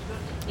security.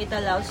 It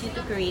allows you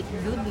to create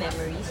good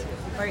memories,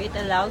 or it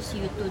allows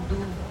you to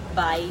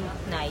buy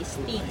nice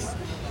things.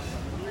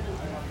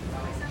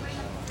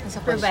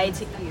 Provide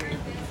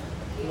security.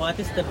 What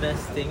is the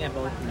best thing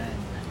about man?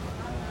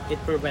 It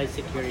provides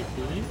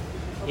security.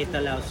 It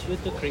allows you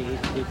to create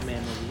good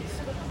memories.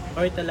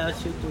 Or it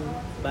allows you to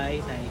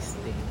buy nice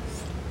things.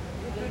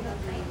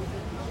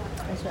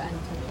 That's your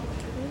answer.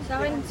 Sa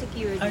akin,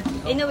 security. Art,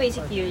 In a way,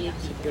 security.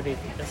 Security.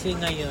 Kasi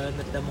ngayon,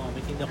 at the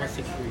moment, hindi ako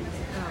secure.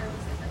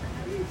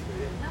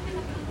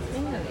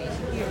 In a way,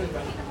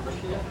 security.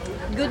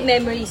 Good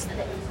memories.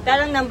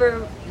 Parang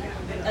good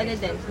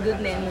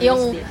memories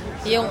din.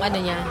 Yung ano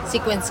niya,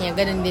 sequence niya,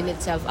 ganun din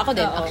itself. Ako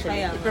din, Oo,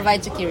 actually. kaya. It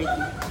provides security.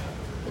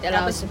 It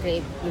allows Tapos, to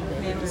create good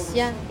memories. memories.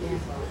 Yeah.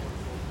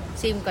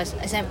 Same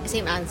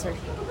answer.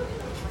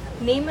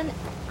 Name an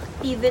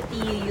activity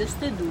you used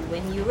to do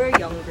when you were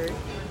younger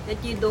that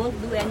you don't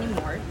do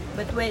anymore,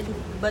 but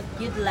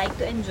you'd like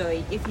to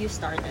enjoy if you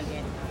started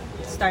again.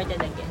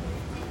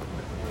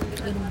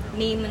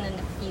 Name an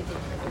activity.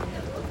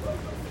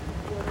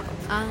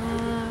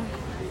 An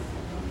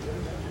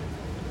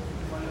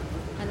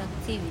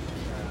activity.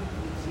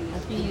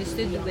 You used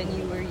to do when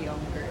you were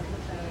younger.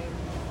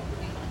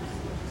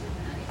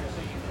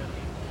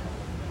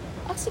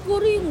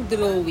 Siguro yung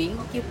drawing,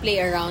 you play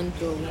around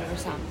drawing or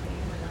something.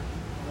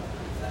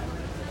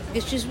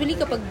 Because usually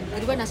kapag,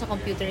 di ba, nasa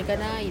computer ka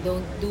na, you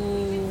don't do,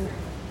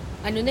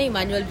 yung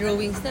manual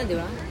drawings na, di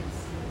ba?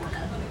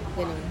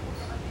 Ganun.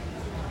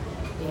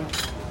 Yeah.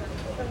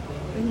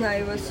 When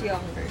I was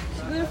younger.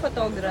 Siguro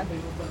photography.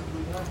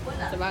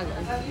 Sabagay.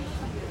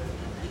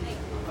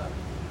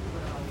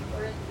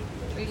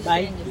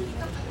 Biking.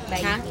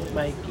 Ha?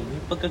 Biking.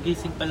 Yung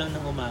pagkagising pa lang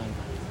ng umaga.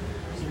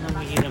 Yung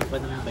manghihiram pa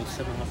ng bike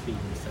sa mga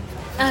famous.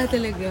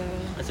 Talaga.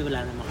 Kasi wala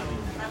naman kami.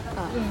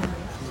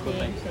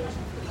 Same.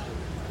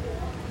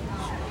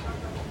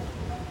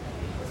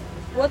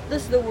 What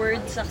does the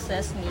word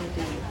success mean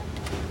to you?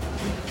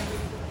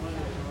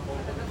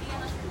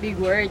 Big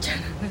word.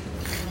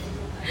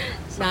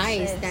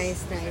 Nice.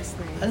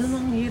 Alam mo,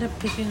 ang hirap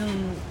kasi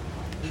ng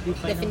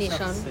define ng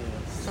Definition.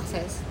 success.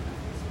 Success.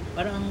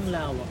 Parang ang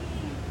lawak.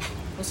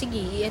 O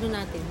sige, ano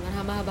natin.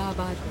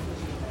 Mahaba-haba ito.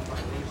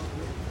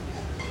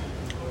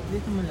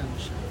 Dito mo lang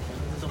siya.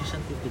 Gusto ko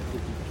siyang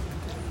titig-titig.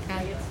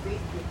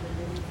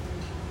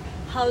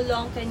 How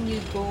long can you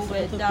go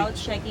without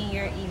checking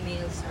your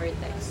emails or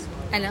texts?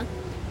 Ano?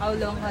 How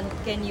long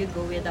can you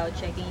go without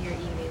checking your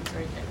emails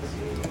or texts?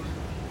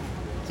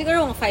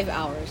 Siguro mga 5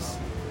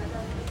 hours.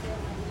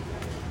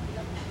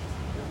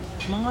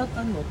 Mga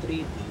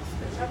 3 days.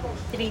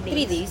 3 days.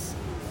 3 days?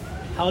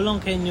 How long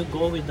can you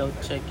go without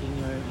checking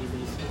your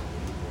emails?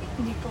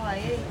 Hindi ko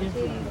kaya eh.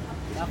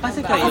 Kasi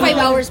Ako kayo.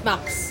 5 hours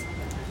max.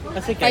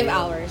 Kasi 5 kayo.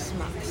 hours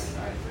max.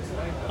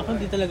 Ako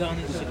hindi talaga ako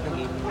nag-check ng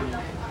email.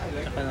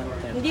 Tsaka ng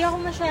text. Hindi ako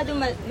masyado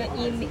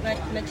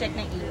ma-check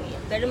ng email.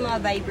 Pero mga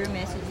Viber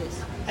messages.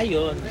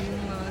 Ayun. Yung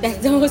mga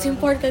That's the most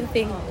important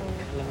thing Alam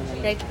mo na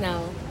yun. right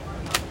now.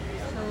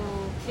 So,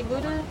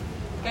 siguro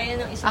kaya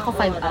ng isang Ako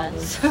 5 oras.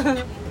 hours.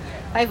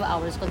 5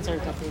 hours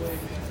conservative.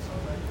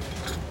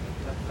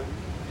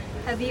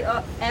 Have you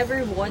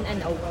ever won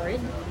an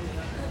award?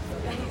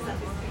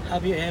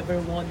 Have you ever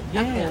won?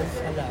 Yes,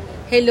 a lot.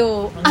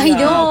 Hello. Ang I yabang.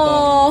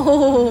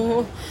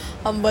 know!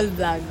 Humble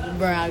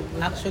brag.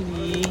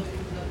 Actually,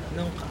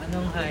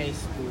 nung high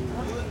school,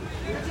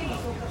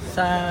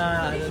 sa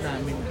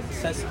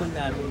sa school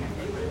namin,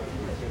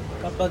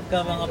 kapag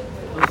ka mga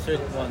booster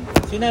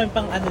contest, yun namin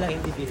pang lang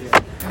individual.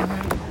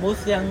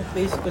 Mostly ang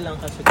place ko lang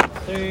kasi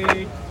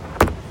third,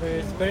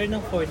 first, pero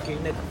nung fourth year,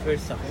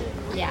 nag-first ako.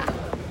 Yeah.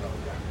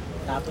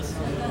 Tapos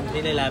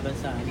nilalaban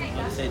sa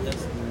outside the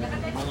school,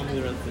 mga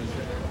mural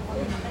painting.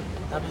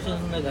 Tapos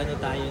yung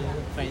tayo,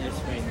 finals.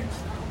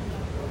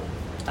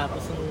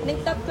 Tapos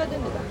Nag-top ka dun,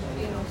 di ba?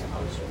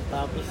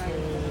 tapos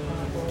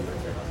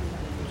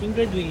yung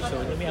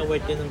graduation, may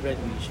award din ng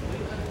graduation.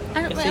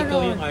 Ano, Kasi ano? ikaw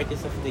yung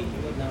artist of the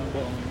year ng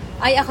buong.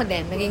 Ay, ako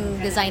din. Naging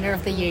designer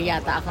of the year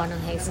yata ako ng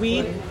high school.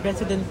 With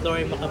President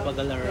Glory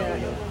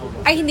Macapagal-Arroyo.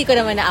 Ay, hindi ko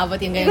naman naabot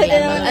yung ganyan Hindi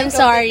level. naman I'm ikaw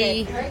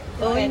sorry.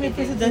 Oh, may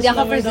presidential Hindi ako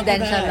award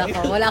presidential na. ako.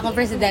 Wala akong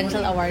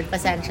presidential award.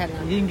 Pasensya na.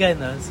 Yung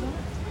gano'n. So,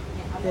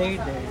 there.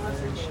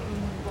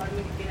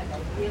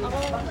 Ako,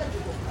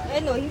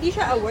 hindi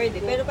siya award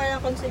eh, pero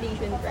parang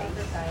consolation prize.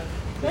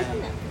 Pwede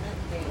na.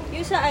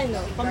 Yung sa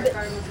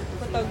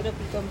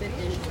photography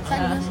competition.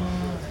 Saan ba?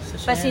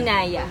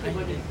 Pasinaya.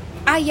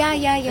 Ah, yeah.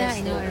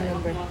 I know, I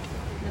remember.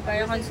 Na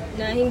parang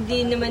na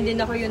hindi naman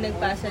din ako yung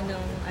nagpasa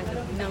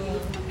ng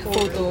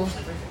photo.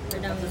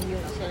 Parang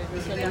yung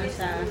isa lang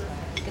sa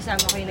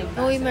kasama ko yung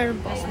nagpasa. Uy, meron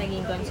po. Tapos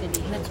naging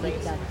consolation Not like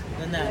prize. that.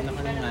 Nanalo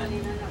ka ng ano.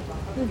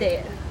 Hindi.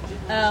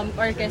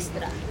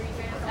 Orchestra.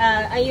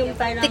 Ay yung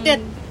parang Ticket.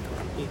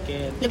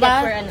 Ticket. ticket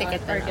Diba? for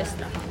Ticket na.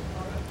 orchestra.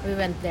 We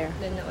went there.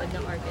 Nanood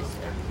ng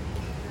orchestra.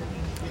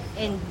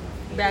 And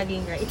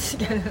bragging rights.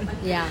 Ganun.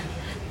 Yeah.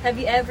 Have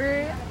you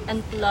ever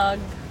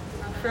unplugged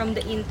from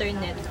the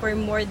internet for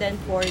more than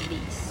 4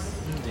 days?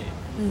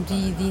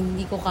 Hindi.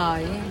 Hindi ko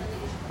kaya.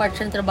 Part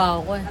siya ng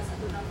trabaho ko eh.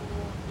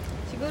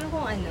 Siguro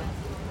kung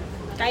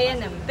kaya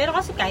naman. Pero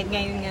kasi kahit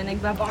ngayon nga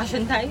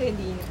nagbabakasyon tayo,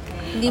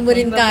 Hindi mo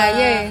rin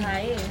kaya eh.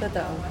 Kaya eh.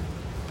 Totoo.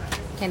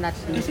 Cannot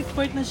do. Kasi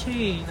part na siya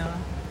eh. No?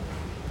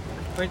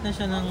 Part na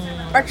siya ng...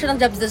 Part siya ng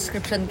job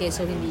description ko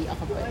so hindi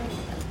ako pwede.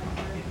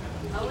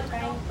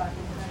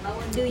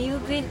 Do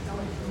you believe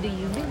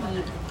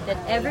that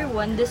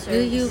everyone deserves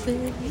Do you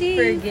believe?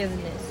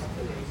 forgiveness?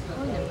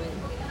 Oo naman.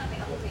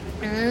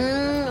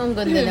 Ang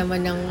ganda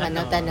naman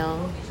ng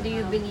tanong. Do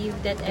you believe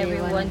that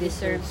everyone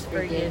deserves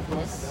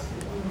forgiveness?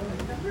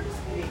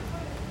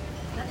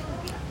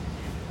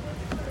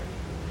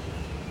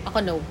 Ako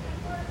no.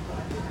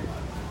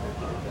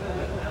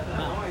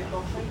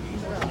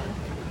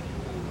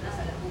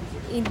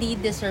 Hindi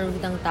deserve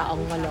ng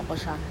taong maloko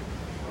siya.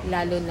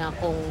 Lalo na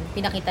kung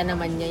pinakita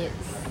naman niya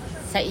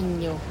sa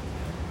inyo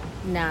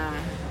na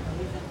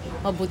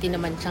mabuti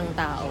naman siyang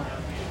tao.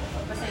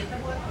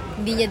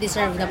 Hindi niya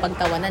deserve na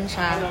pagtawanan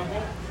siya,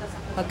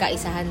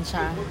 pagkaisahan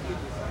siya.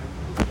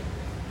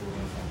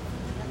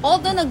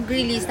 Although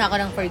nag-release na ako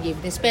ng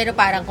forgiveness, pero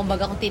parang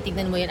kumbaga kung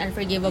titignan mo yun,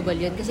 unforgivable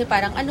yun. Kasi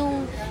parang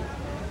anong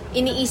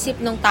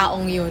iniisip ng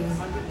taong yun?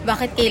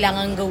 Bakit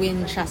kailangan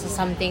gawin siya sa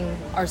something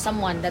or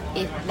someone that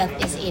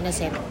is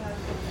innocent?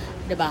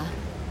 Diba?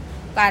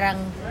 Parang,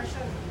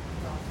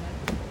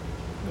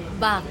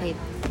 bakit?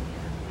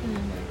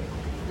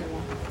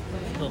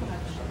 Ito.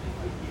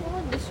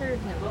 Deserve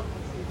naman.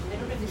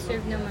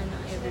 Deserve naman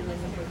ng everyone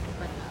ng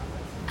pagpapatawa.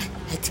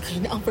 At kayo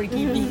na ang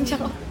forgiving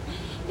siya.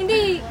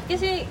 Hindi,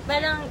 kasi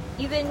parang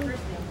even,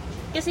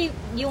 kasi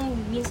yung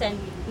minsan,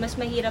 mas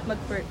mahirap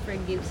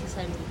mag-forgive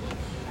sa sarili.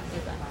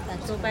 Diba?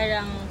 So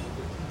parang,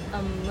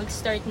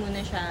 mag-start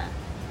muna siya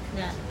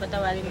na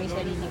patawarin mo yung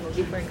sarili mo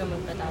before ka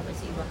magpatawad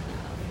sa ibang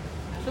tao.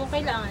 So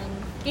kaya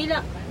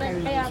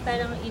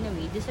parang in a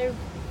way, deserve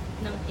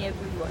ng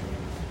everyone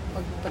na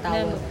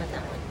magpatawad,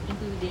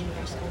 including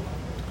yourself.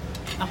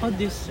 Ako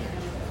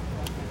deserve.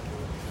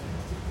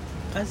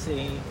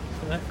 Kasi,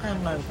 kaya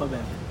nga pa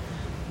ba?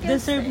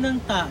 Deserve ng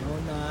tao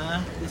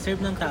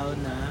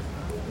na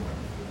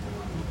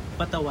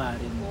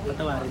patawarin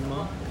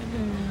mo.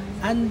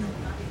 And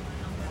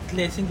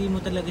unless hindi mo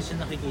talaga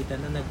siya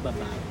nakikita na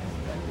nagbabago.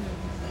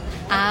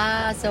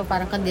 So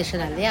parang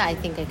conditional. Yeah, I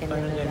think I can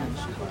Parang do that. ganun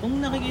siya.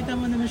 Kung nakikita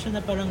mo naman siya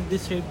na parang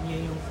deserve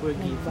niya yung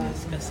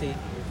forgiveness kasi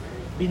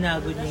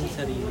binago niya yung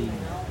sarili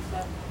niya.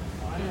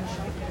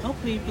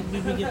 Okay,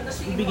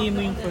 ibigay mo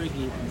yung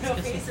forgiveness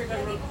kasi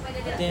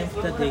at the end of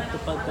the day,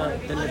 kapag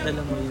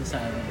dala-dala mo yun sa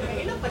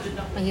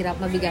Mahirap,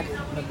 mabigat.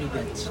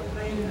 siya.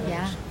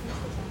 Yeah.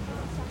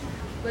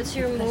 What's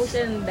your most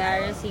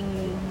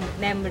embarrassing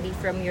memory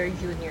from your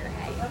junior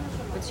high?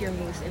 What's your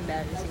most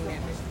embarrassing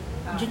memory?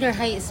 Junior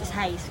high is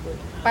High school.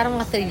 parang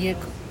mga 3 year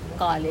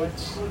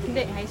college.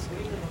 Hindi, high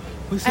school.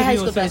 High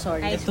school pa,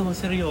 sorry. Ito,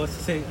 seryoso.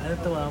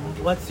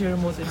 What's your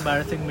most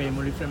embarrassing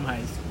memory from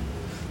high school?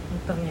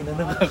 Ang tangina,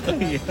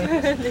 nakakahiya.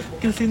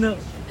 Kasi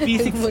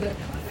physics...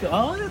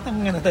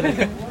 natangina na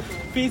talaga.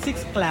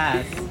 Physics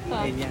class.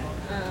 Ganyan.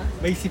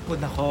 May sipon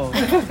ako.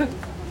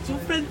 So,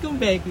 friend kong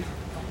Becky,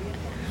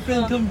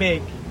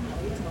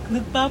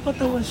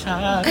 nagpapatawa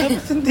siya.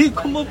 Tapos hindi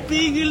ko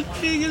mapigil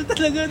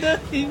talaga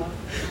dahil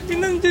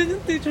nandiyan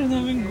yung teacher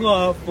namin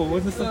gwapo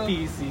sa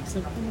physics.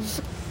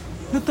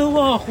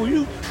 Natawa ako,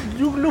 yung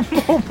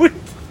lumabot.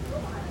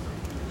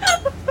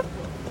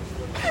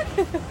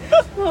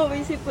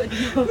 May sipon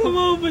mo.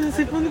 Lumabot yung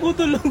sipon ko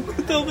talaga.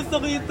 Tapos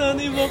nakita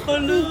na yung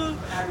bakala.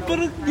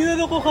 Parang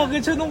ginano ko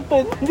kagad siya ng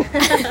pen.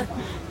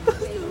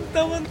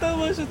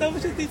 Tawan-tawa siya.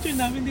 Tapos yung teacher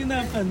namin hindi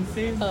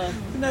napansin.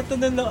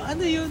 Tinatanong lang,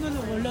 ano yun?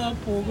 Wala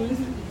po.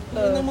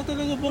 Ano mo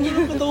talaga ba?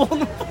 Patawa ko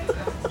ng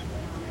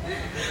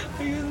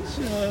Ayun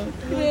siya.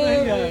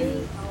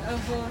 Ayan.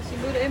 Ako,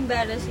 siguro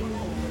embarrassing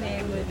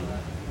memory.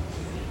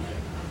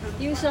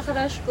 Yung sa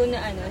crush ko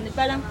na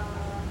parang,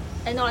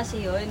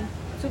 kasi yun.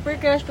 Super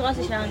crush ko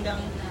kasi siya hanggang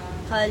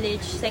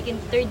college,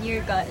 third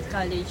year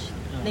college.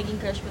 Naging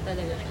crush ko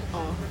talaga siya.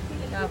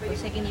 Tapos,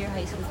 second year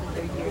high school to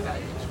third year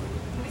college.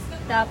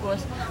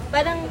 Tapos,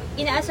 parang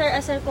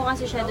inaasar-asar ko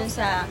kasi siya dun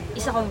sa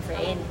isa kong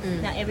friend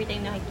na every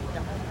time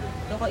nakikita ko.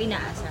 Doon ko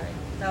inaasar.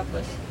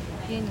 Tapos,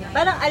 yun nga.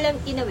 Parang alam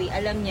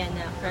niya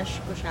na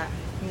crush ko siya,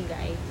 yung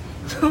guy.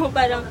 So,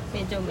 parang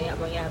medyo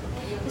mayabang-yabang.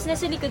 Tapos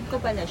nasa likod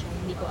ko pala siya,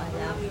 hindi ko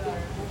alam.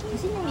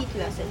 Kasi nandito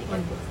lang sa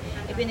likod ko.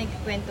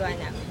 Pinagkwentuhan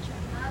namin siya.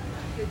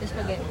 Tapos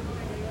pag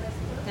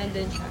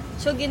nandun siya.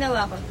 So,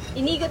 ginawa ko.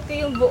 Inigot ko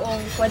yung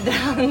buong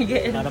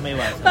quadrangle.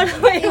 Para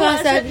may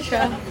Iwasan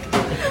siya.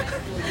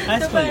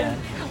 High school yan?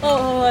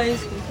 Oo, high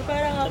school. So,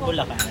 parang Sa ako...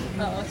 Bulacan?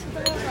 Oo. So,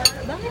 parang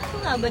bakit ko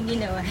nga ba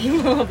ginawa yung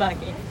mga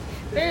bagay?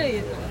 Pero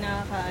yun,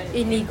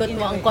 Inikot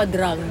mo ang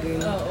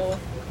quadrangle. Oo.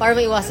 Para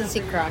maiwasan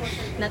si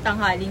crush.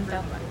 Natanghaling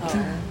ka pa.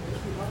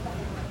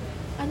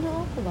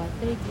 Ano ako ba?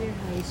 3rd year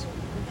high school.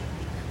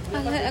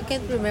 I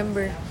can't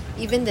remember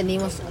even the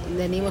name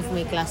of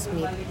my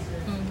classmate.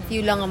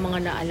 Few lang ang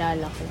mga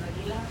naalala ko.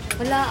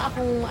 Wala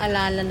akong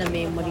alala na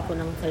memory ko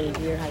ng 3rd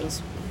year high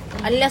school.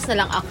 Unless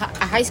na lang a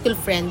high school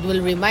friend will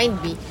remind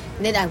me,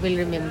 and then I will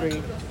remember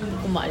it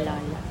kung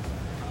maalala.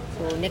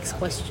 So, next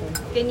question.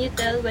 Can you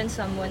tell when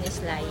someone is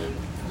lying?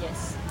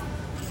 Yes.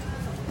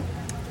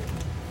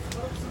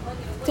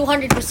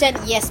 200%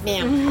 yes,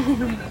 ma'am.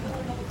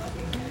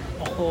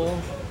 Ako,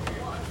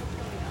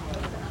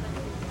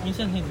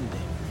 minsan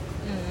hindi.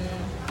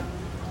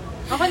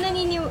 Ako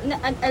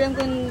alam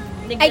ko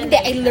Hindi,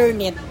 I learn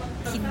it.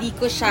 Hindi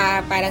ko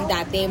siya parang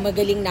dati,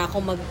 magaling na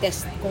ako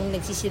mag-test kung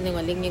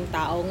nagsisinungaling yung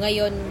tao.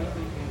 Ngayon,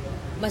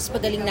 mas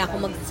magaling na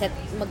ako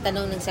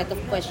magtanong ng set of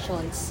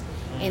questions.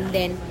 And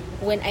then,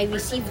 when I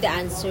receive the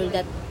answer,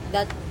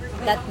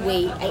 that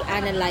way, I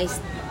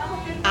analyzed,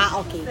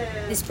 okay,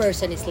 this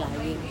person is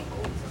lying.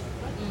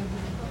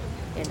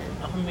 Ganun.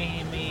 Ako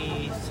may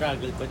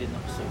struggle pa din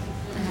ako sa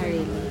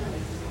Really?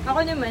 Ako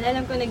naman,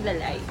 alam ko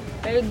naglalay.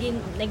 Pero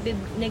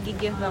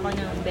nag-give ako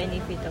ng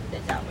benefit of the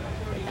doubt.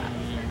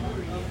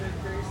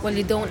 Well,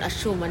 you don't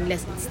assume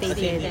unless it's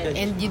stated, Kasi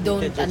and you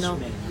don't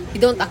you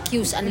don't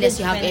accuse unless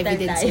you have Judgmental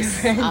evidences.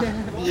 tayo.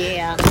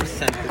 Yeah.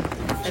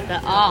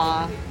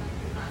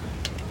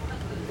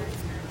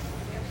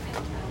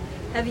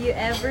 Have you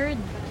ever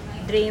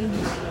dreamed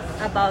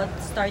about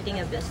starting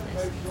a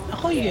business?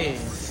 Ako,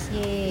 yes.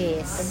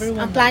 Yes.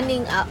 Everyone I'm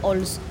planning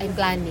also. I'm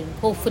planning.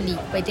 Hopefully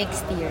by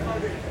next year.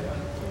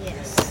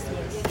 Yes.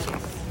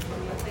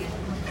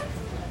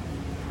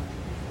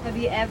 Have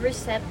you ever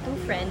set two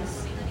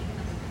friends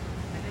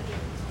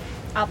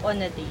up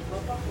on a date?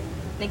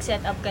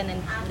 Nag-set up ka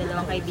ng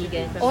dalawang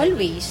kaibigan?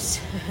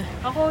 Always.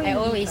 Ako, I hindi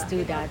always pa. do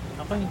that.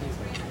 Ako hindi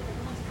pa.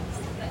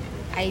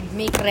 I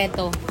make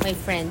reto my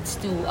friends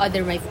to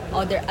other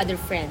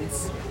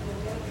friends.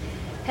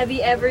 Have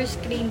you ever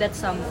screamed at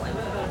someone?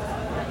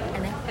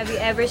 Ano? Have you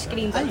ever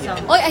screamed at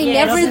someone? Oh, I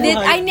Yes. never did.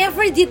 Nabuhay. I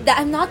never did that.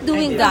 I'm not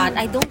doing I did. that.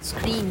 I don't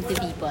scream to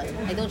people.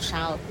 I don't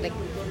shout like,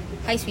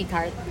 "Hi,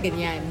 sweetheart."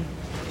 Ganyan.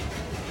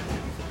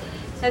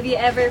 Have you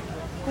ever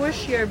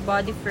pushed your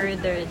body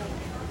further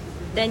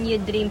than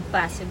you dreamed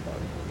possible?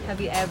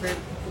 Have you ever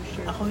pushed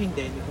your Ako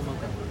hindi ko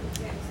magawa.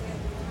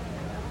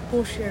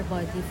 Push your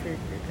body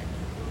further.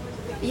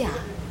 Yeah.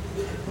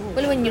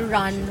 Well, when you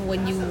run,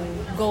 when you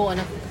go on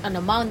a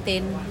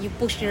mountain, you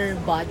push your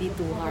body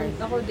too hard.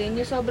 Ako din,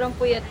 yung sobrang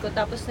puyat ko,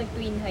 tapos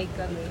nag-twin hike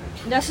kami.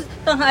 Tapos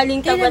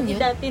tanghaling Kailan tapat,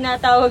 yun?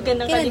 tinatawag ka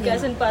ng Kailan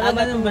kalikasan para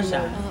ganun ba matulog.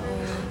 siya?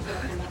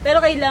 Pero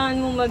kailangan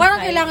mo mag-hike. Parang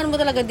kailangan mo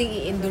talaga ding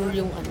i-endure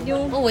yung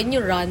when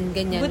you run,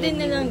 ganyan. Buti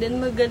na when lang you- din,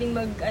 magaling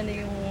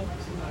yung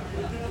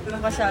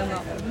kasama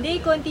ko. Hindi,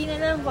 konti na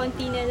lang.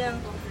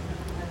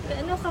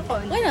 Ano ka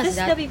konti? When was Tapos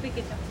that?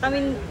 napipikit ako. Kami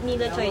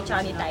nila Choi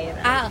tsaka ni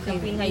Tyra. Okay.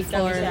 Nag-twin hike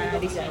kami Before- sa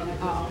Rizal.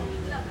 Oo.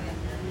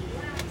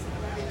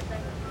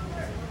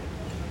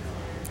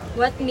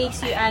 What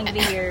makes you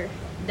angrier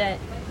than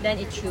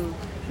it should?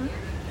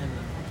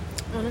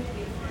 Ano?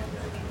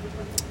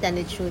 Then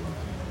it should.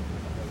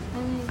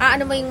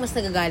 Ano ba yung mas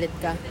nagagalit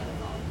ka?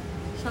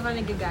 Saan ka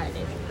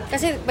nagagalit?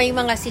 Kasi may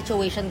mga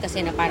situation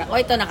kasi na parang,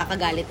 ito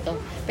nakakagalit to.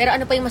 Pero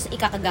ano pa yung mas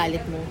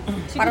ikakagalit mo?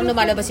 Parang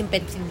lumalabas yung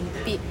pet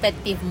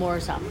peeve mo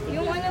or something.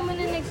 Yung mo na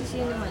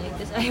nagsisinungaling,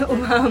 tapos ayaw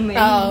umamin.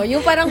 Oo,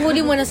 yung parang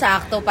huli mo na sa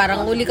akto,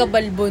 parang huli ka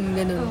balbon,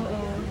 ganun. Oo.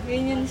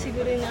 Yun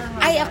siguro yung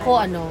nakakagalit. Ay, ako,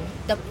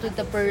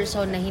 the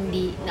person na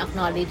hindi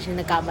na-acknowledge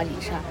na nagkamali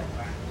siya.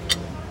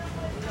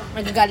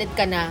 Nagagalit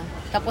ka na,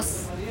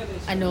 tapos,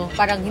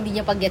 parang hindi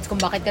niya pag-gets kung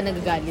bakit ka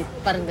nagagalit.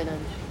 Parang ganun.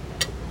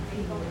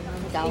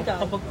 Ikaw?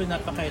 Kapag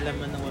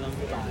pinapakailaman ng walang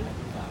paalam.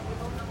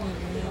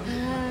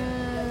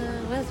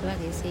 Well,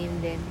 same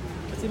din.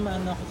 Kasi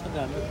maano ako sa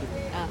gamit.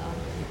 Oo.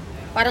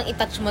 Parang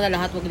i-touch mo na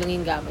lahat, wag lang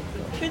yung gamit ko.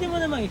 Pwede mo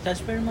namang i-touch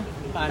pero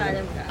magpaalam.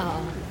 Paalam ka.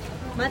 Oo.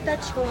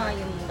 Matouch ko nga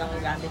yung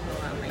gamit mo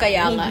mamaya.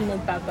 Kaya nga. Hindi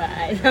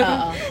magpapaalam.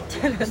 Oo.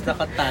 Tapos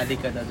nakatali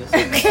ka na doon.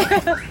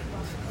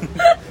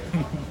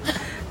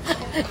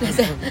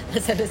 Nasa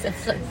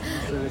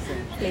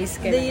place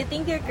ka Do na. you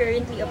think you're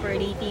currently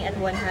operating at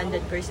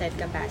 100%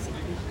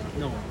 capacity?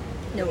 No.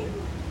 No.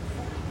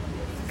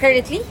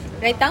 Currently?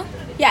 Right now?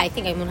 Yeah, I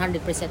think I'm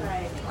 100%.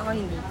 Ako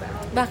hindi pa.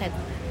 Bakit?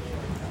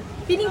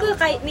 Feeling ko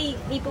kahit may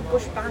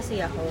pupush pa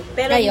kasi ako.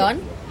 Pero Ngayon?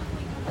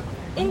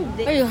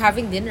 Hindi. Are you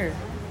having dinner?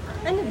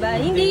 Ano ba?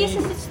 Hindi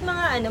yung sa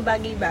mga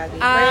bagay-bagay.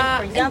 Ah,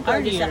 For example,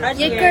 and sa earlier.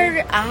 career.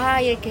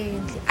 You're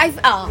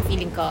currently...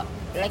 Feeling ko,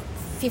 like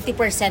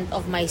 50%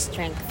 of my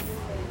strength.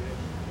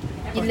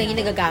 Yun lang yung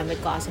nagagamit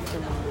ko as of the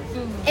moment.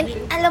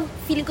 And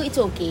feeling ko it's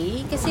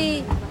okay.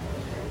 Kasi,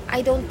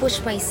 I don't push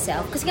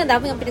myself. Kasi nga,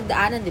 dami ng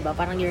pinagdaanan, di ba?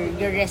 Parang you're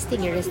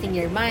resting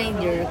your mind.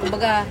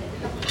 Kumbaga,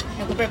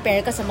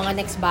 nag-prepare ka sa mga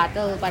next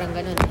battle. Parang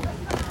ganun.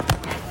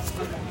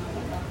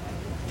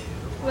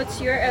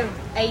 What's your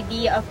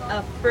idea of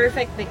a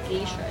perfect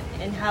vacation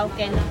and how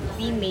can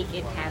we make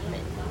it happen?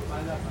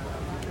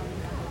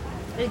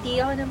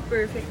 Idea ko ng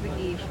perfect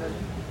vacation.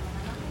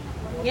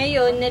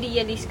 Ngayon,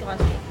 na-realize ko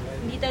kasi,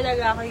 hindi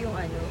talaga ako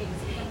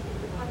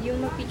yung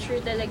ma-picture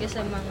talaga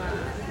sa mga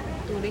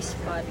tourist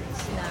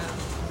spots na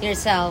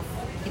Yourself.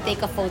 You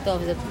take a photo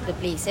of the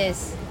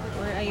places.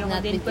 or ayaw ko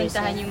Not din with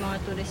puntahan yourself. yung mga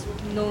tourist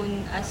known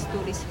as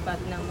tourist spot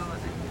ng mga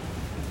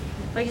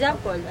For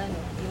example,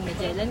 yung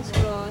Magellan's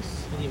Cross,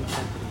 Hindi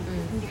masyadong.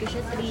 hindi ko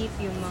siya trip,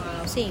 yung mga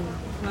Same.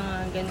 mga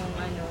ganong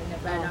na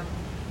parang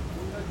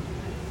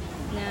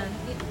na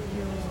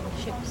yung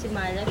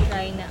Simala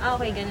Shrine na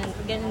okay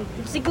ganun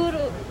siguro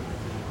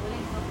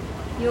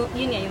yun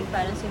nga yung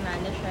parang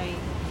Simala Shrine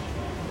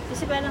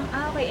kasi parang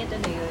okay ito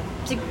na yun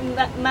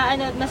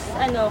mas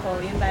ko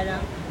yung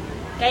parang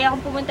kaya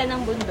akong pumunta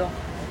ng bundok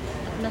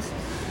at mas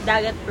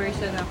dagat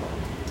person ako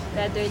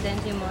rather than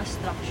yung mga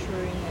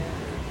structure na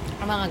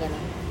Ang mga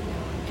ganun.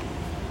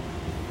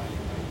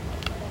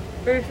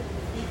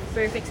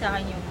 perfect sa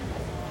akin yung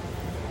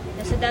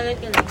nasa dagat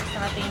ka lang,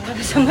 nakatingin ka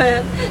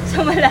sa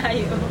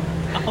malayo.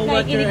 Ako,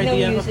 what your Nakikinig ng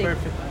idea of a music.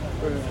 perfect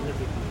for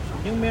vacation?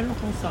 Yung meron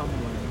kong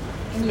someone,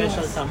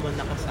 special someone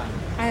na kasama.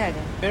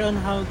 Talaga. Pero on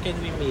how can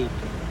we make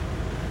it?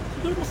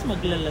 Siguro mas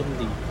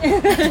maglalandi.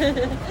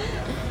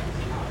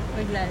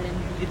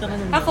 Maglalandi. Dito ka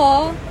naman. Ako,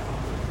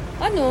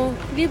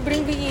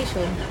 libreng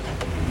vacation.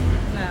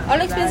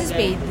 All expenses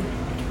paid.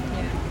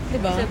 Yeah.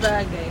 Diba? Sa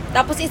bagay.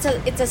 Tapos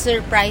it's a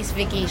surprise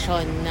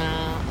vacation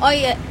na,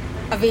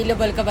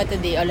 available ka ba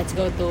today? Or let's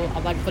go to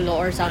Abancolo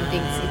or something.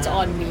 It's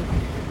on me.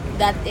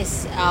 That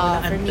is,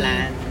 for me,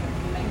 Unplanned.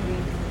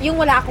 yung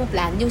wala akong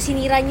plan. Yung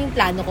sinira niya yung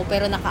plano ko,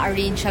 pero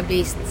naka-arrange siya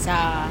based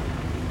sa,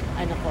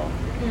 ko.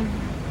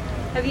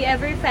 Have you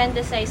ever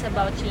fantasized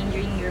about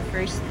changing your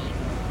first name?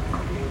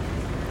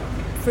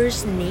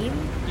 First name?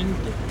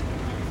 Hindi.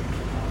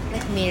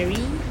 Like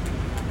Mary?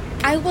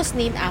 I was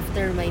named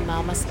after my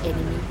mama's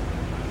enemy.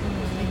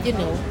 You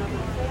know?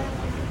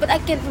 But I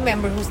can't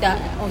remember who's the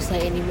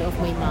enemy of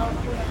my mom.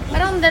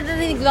 Parang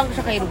narinig lang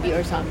siya kay Ruby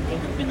or something.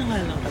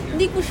 Pinangalan ka niya.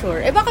 Hindi ko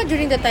sure. Baka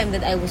during the time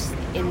that I was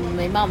in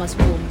my mama's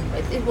womb,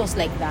 it was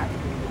like that.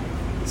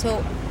 So,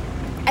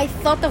 I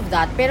thought of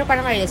that. Pero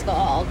parang I-realize ko,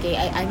 okay,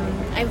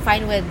 I'm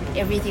fine with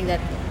everything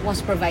that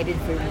was provided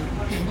for me.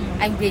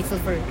 I'm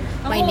grateful for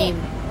my name.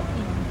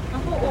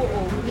 Ako, oo.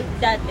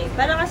 Dati.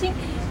 Parang kasi,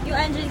 yung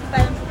Angelic,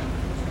 parang,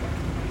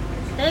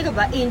 talaga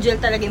ba? Angel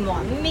talaga yung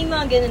mukha. May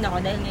mga ganun ako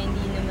dahil nga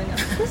hindi naman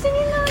ako. Kasi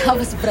nila.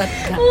 Tapos brat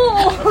ka.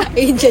 Oo.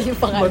 Angel yung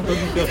pangalan.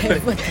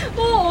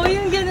 Oo,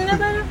 yung ganun na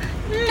parang,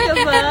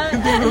 talaga ba?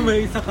 Hindi mo may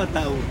isa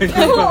katawan.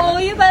 Oo,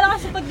 yung parang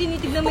kasi pag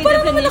dinitignan mo yung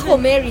Parang naman ako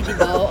Mary, di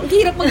ba? Ang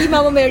hirap maging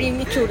Mama Mary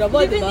yung itsura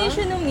mo, di ba?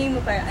 definition ng name mo,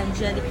 parang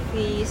angelic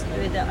face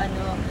with the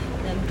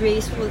the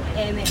graceful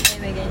eme,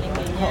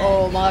 ganyan.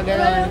 Oo, mga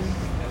ganon.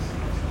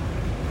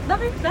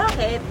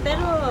 Bakit?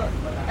 Pero,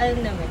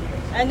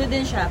 ano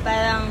din siya,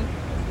 parang,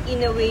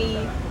 in a way,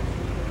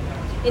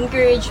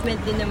 encouragement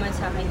din naman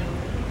sa akin yung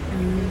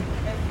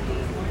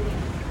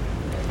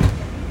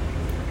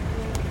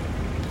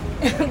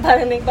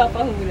parang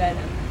nagpapahula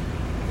na.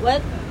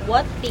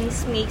 What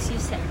things makes you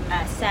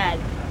sad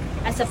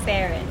as a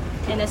parent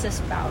and as a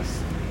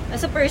spouse?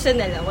 As a person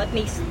na lang, what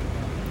makes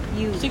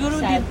you Siguro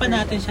sad din pa person?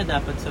 natin siya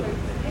dapat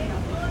sagutin.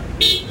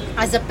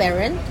 As a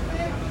parent,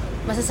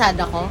 masasad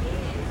ako.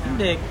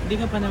 Hindi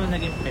ka pa naman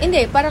naging parent.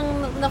 Hindi, parang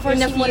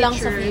na-foresee In the mo lang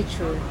sa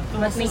future. future.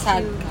 What makes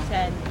Masasad you ka.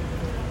 sad?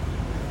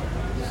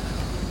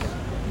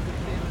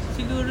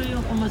 Siguro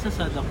yung kung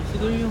masasad ako,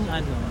 siguro yung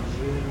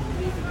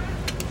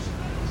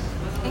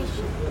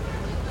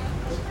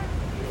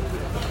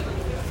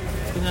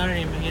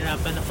kunwari,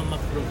 mahirapan ako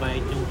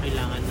mag-provide yung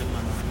kailangan ng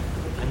mga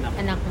anak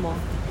Anak mo.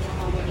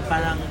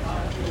 Parang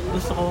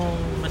gusto kong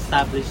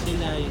ma-establish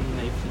sila yung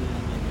life nila.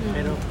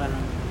 Pero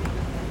parang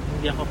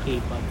hindi ako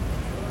capable.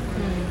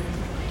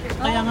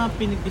 Kaya nga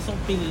gusto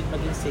kong piliin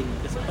maging single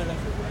kasi parang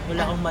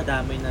wala akong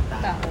madamay na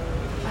tao.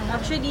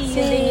 Actually,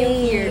 yun din yung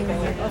fear ko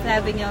of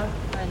having a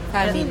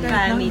Family. Kasi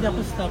kahit family. hindi ako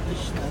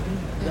established na,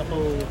 hindi ako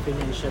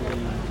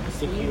financially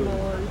secure.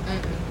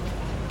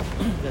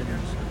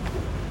 Ganun siya.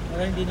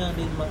 Parang hindi na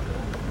din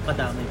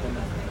makadamay ko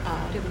na.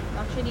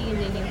 Actually, yun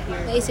din yung fear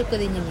ko. Naisip ko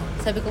din yun.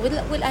 Sabi ko,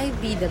 will I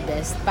be the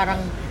best?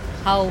 Parang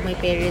how my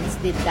parents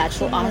did that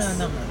to Wala us.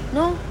 naman.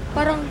 No?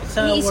 Parang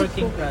Sa iniisip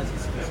working ko.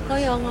 process kasi.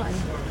 Kaya nga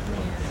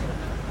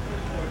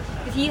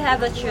If you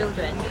have a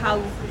children,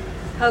 how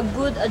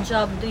good a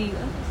job do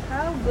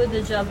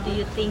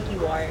you think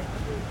you are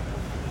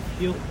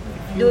You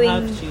Doing-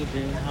 have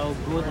children, how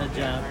good a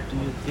job do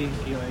you think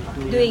you are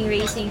doing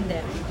raising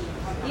them?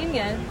 Yun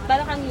nga,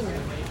 parang kanina.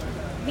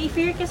 May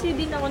fear kasi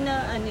din ako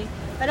na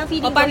parang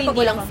feeling ko paano hindi pag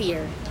walang ako.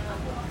 fear?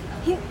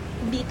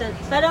 Hindi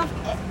parang,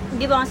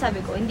 di ba nga sabi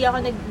ko,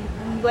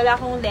 wala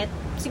akong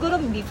siguro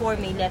before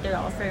may letter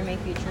ako for my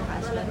future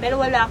husband.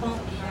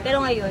 Pero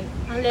ngayon,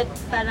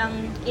 parang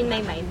in my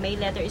mind, my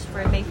letter is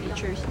for my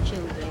future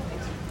children.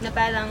 Na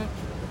parang,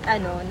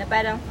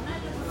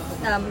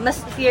 mas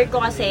fear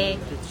ko kasi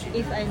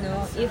if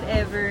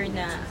ever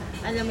na,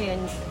 alam mo yun,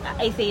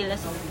 I fail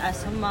as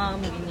a mom,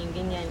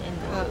 ganyan, and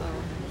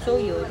so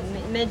yun,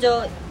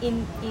 medyo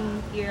in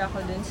fear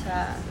ako dun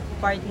sa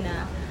part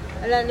na,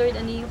 ala Lord,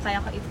 ano yung kaya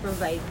ko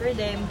i-provide for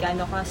them,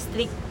 gaano ka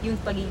strict yung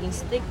pagiging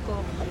strict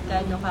ko,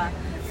 gaano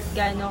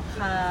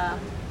ka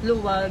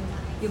luwag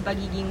yung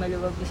pagiging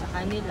maluwag ko sa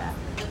kanila,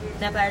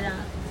 na parang,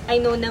 I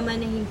know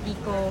naman na hindi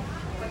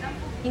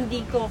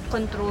ko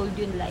controlled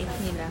yung life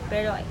nila,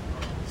 pero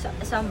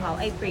somehow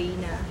I pray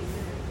na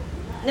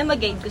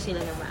mag-guide ko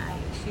sila na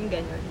maayos, yung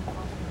ganun.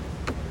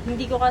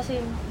 Hindi ko kasi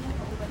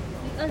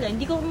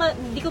hindi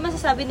ko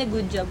masasabi na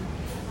good job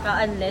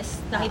ka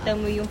unless nakita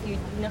mo yung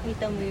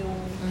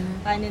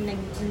paano na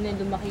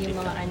lumaki yung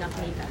mga anak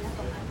nila.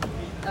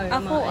 Or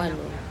Ako, mga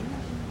anak.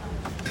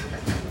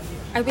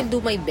 I will do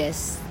my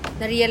best.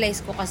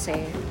 Na-realize ko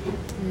kasi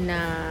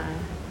na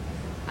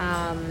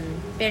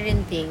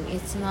parenting,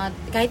 it's not,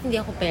 kahit hindi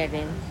ako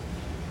parent,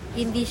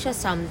 hindi siya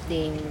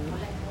something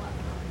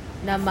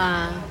na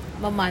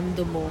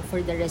mamando mo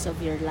for the rest of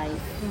your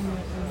life.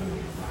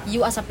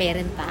 you as a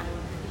parent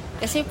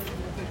Kasi,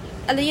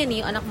 alam yun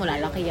yung anak mo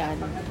lalaki yan.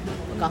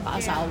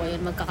 Magkakaasawa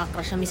yun,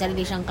 magkakakrush siya. May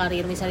sarili siyang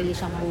career, may sarili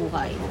siyang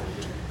buhay.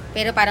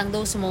 Pero parang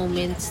those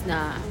moments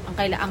na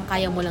ang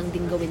kaya mo lang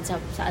din gawin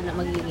sa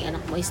magiging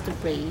anak mo is to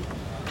pray.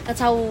 That's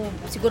how,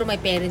 siguro my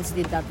parents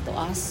did that to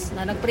us.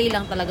 Na nag-pray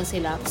lang talaga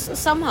sila. So,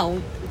 somehow,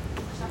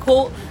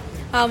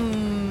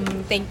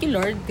 thank you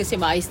Lord kasi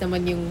maayos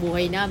naman yung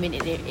buhay namin.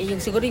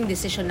 Yung siguro yung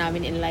decision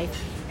namin in life,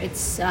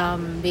 it's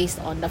based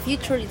on the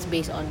future, it's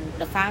based on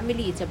the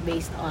family, it's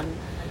based on,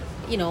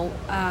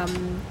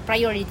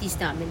 priorities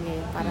namin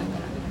ngayon. Parang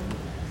gano'n.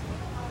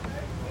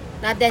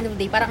 Na at the end of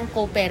the day, parang ang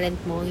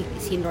co-parent mo,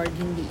 si Lord,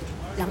 hindi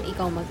lang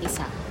ikaw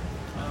mag-isa.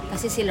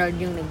 Kasi si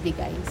Lord yung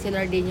nagbigay. Si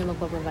Lord din yung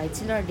magpaprovide.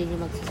 Si Lord din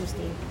yung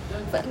magsusustain.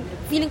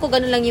 Feeling ko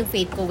ganun lang yung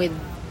faith ko with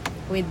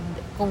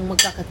kung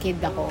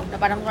magkakakid ako.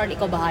 Na parang Lord,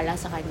 ikaw bahala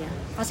sa kanya.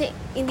 Kasi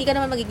hindi ka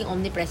naman magiging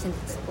omnipresent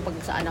kapag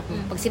sa anak mo.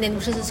 Pag sinend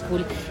mo siya sa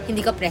school,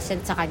 hindi ka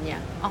present sa kanya.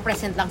 Ang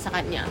present lang sa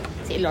kanya,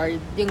 si Lord,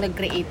 yung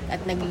nag-create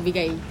at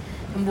nagbigay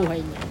ng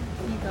buhay niya.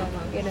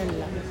 Ganun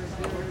lang.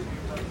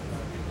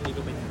 Hindi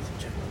ko pa inisip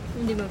siya.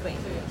 Hindi mo pa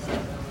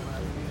inisip.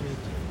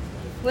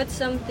 What's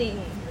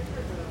something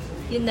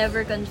you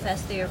never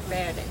confessed to your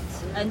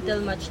parents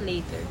until much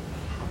later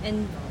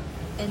and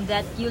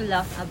that you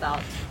laugh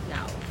about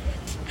now?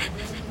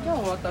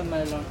 Yung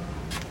watermelon.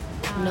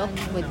 Nope,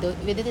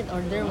 we didn't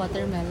order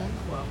watermelon.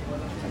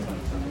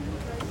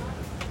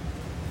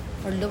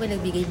 Although may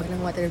nagbigay ba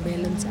ng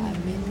watermelon sa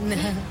amin?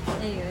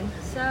 Ayun.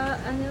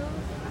 Sa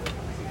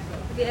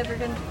have you ever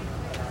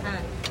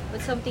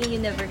what's something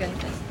you never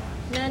confessed?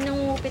 Na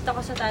nangungupit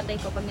ako sa tatay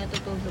ko pag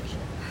natutulog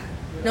siya.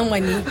 Ng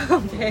mani?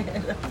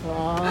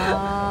 Wow.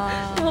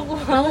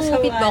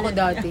 Nangungupit ba ako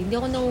dati? Hindi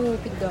ako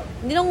nangungupit dati.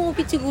 Hindi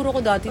nangungupit siguro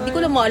ako dati. Hindi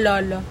ko lang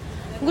maalala.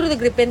 Siguro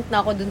nag-repent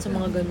na ako dun sa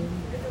mga ganun.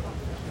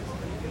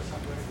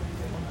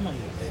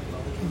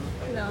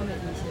 Wala akong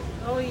mag-isip.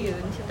 Oo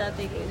yun. Sa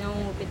tatay ko,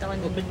 nangungupit ako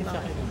ng Open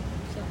sa akin.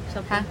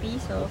 sa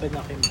piso. Open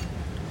na kayo.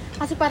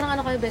 Kasi parang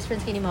kayo best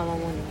friends kayo ni mama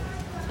mo, no?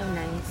 So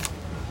nice.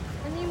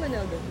 Ano yung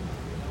monogamy?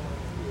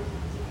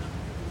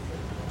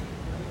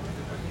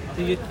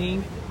 Do you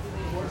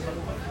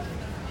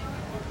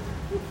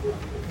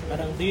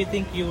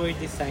think you were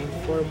designed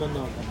for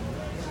monogamy?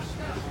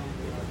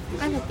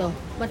 Ano to?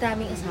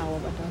 Madaming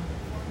asawa ba to?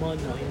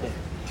 Hindi.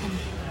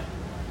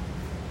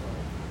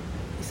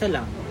 Isa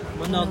lang.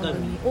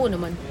 Monogamy. Oo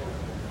naman.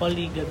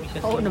 Polygamy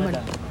kasi Oo naman.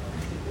 madami.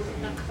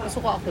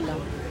 Gusto ko ako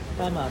lang.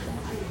 Tama ba?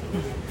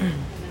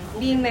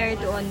 Being married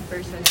to one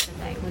person at a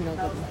time.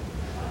 Monogamy.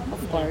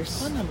 Of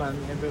course. Oo naman,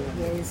 everyone.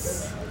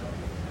 Yes.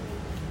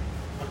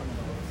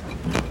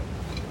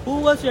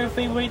 Who was your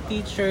favorite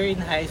teacher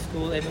in high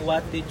school and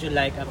what did you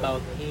like about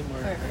him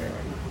or her?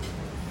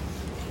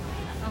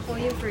 Ako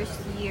yung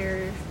first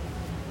year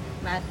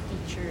math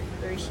teacher,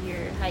 first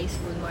year high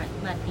school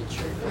math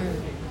teacher.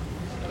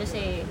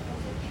 Kasi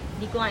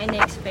di ko nga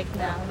ina-expect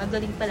na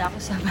magaling pala ako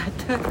sa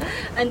math.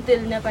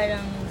 Until na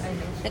parang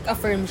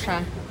Nag-affirm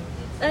siya.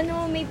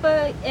 May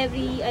pa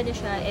every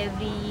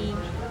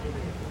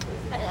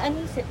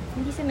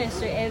hindi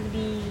semester,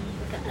 every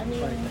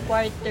yung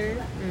quarter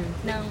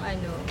ng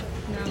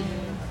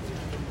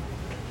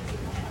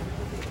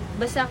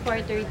basta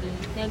quarterly,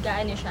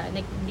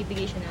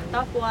 nagbibigay siya ng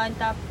top 1,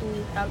 top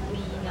 2, top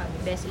 3 na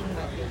best in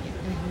math.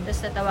 Tapos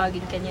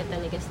tatawagin kanya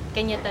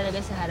talaga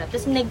sa harap.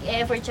 Tapos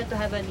nag-effort siya to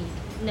have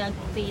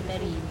nag-create a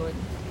ribbon.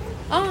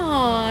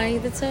 Ay,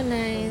 that's so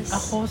nice.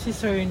 Ako si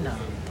Sir na.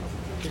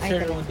 Si Ay,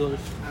 Sir talaga?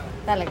 Rodolph.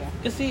 Talaga?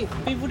 Kasi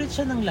favorite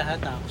siya ng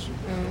lahat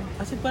actually.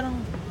 Kasi parang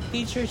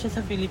teacher siya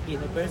sa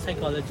Filipino pero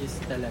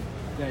psychologist talaga.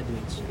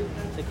 Graduate siya.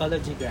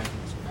 Psychology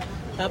graduate siya.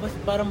 Tapos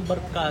parang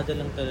barkada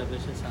lang talaga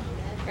siya sa akin.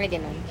 Or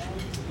ganun.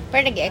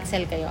 Pero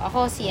nag-excel kayo.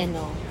 Ako si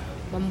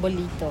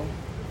Mambolito.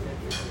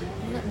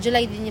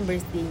 July din yung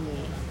birthday niya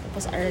eh.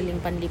 Tapos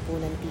araling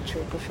panlipunan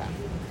teacher ko siya.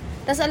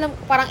 Tapos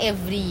parang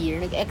every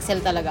year,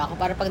 nag-excel talaga ako.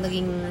 Para pag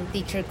naging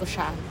teacher ko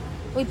siya,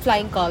 with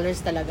flying colors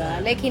talaga.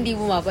 Like, hindi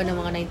bumaba ng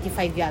mga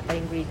 95 yata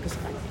yung grade ko sa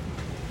kanya.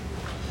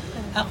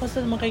 Ako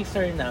sa mga kay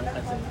Sir Nang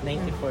kasi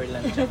 94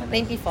 lang siya.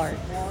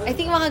 94. I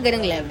think mga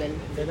ganang level.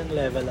 Ganang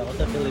level ako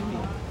sa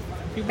Filipino.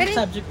 Favorite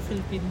subject ko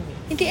Filipino eh.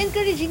 Hindi,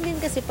 encouraging din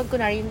kasi pag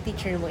kunwari yung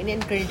teacher mo,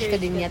 in-encourage ka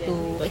din niya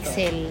to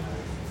excel.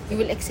 You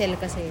will excel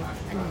kasi.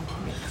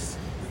 Next?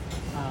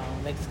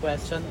 Next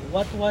question.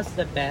 What was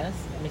the best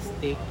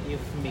mistake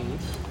you've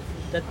made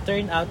that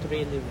turned out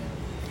really well?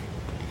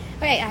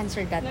 Okay, I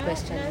answered that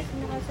question.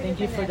 Thank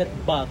you for that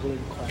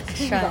boggling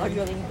question.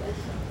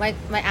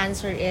 My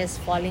answer is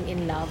falling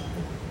in love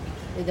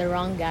with the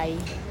wrong guy.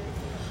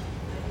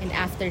 And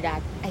after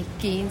that, I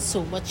gained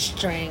so much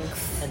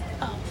strength.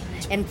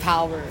 And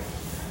power.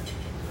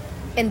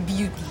 And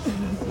beauty.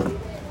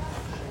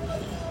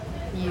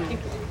 You.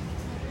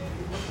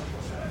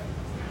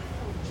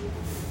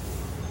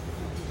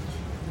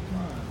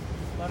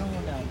 Parang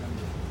wala lang.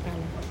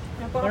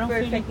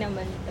 Napaka-perfect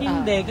naman.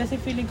 Hindi, kasi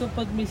feeling ko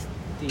pag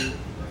mistake,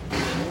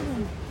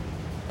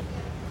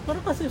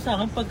 parang kasi sa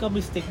akin pagka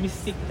mistake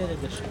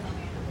talaga siya.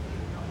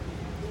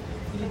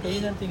 Feeling ko,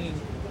 yun ang tingin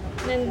ko.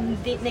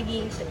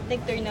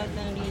 nag-turn out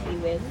ng really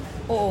well.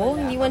 Oo,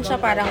 hindi man siya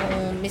parang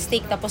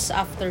mistake tapos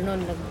after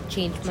nun,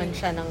 nag-change man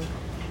siya ng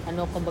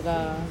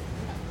kumbaga,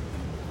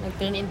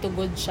 nag-turn into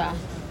good siya.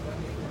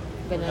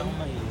 Wala Ganun. akong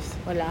maisip.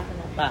 Wala.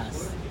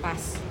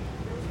 Pass.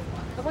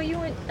 Ako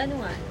yung,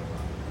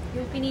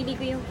 yung pinili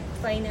ko yung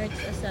fine arts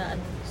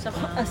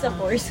as a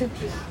course.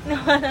 Na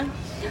parang,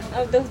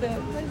 out of the,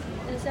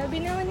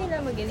 sabi naman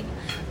nila magaling.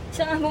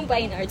 Isa nga mong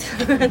fine arts.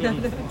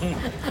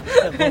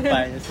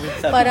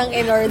 Parang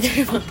in order.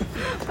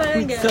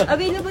 Parang gano'n.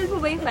 Available po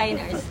ba yung fine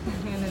arts?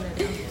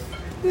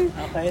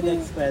 Okay,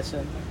 next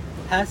question.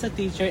 Has a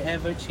teacher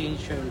ever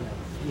changed your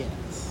life?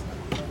 Yes.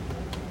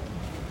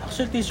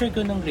 Actual teacher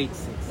ko nung grade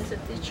 6. Has a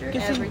teacher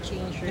ever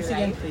changed your Kasi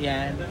life? ganito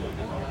yan.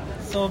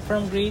 So,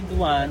 from grade 1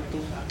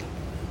 to...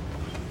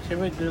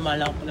 Siyempre,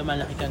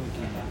 lumalaki kang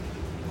grade.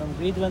 From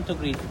grade 1 to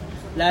grade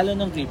 2. Lalo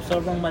nung grade,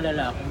 sobrang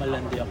malala ako,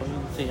 malandi ako.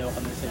 Yung sayaw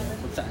kami sa inyo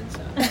kung saan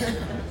sa.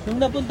 Nung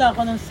napunta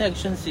ako ng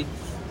section 6,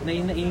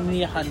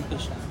 nainiyakan ko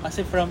siya.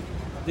 Kasi from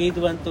grade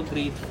 1 to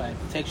grade 5,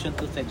 section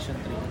 2, section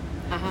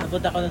 3.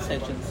 Napunta ako ng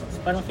section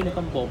 6. Parang feeling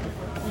kang bobo.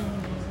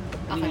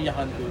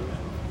 Iniyakan ko yun.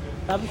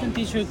 Tapos yung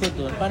teacher ko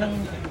doon, parang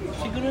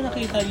siguro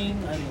nakita niya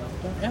yung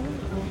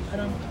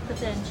parang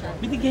Potential.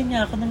 binigyan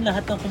niya ako ng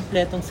lahat ng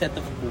kompletong set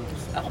of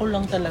books. Ako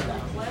lang talaga.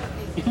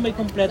 Yung may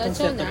kompletong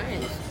set of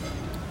books.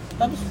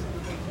 Tapos,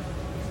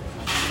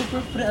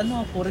 super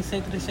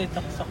recite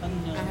ako sa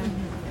kanya.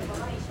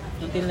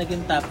 Until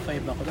naging top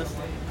 5 ako. Tapos,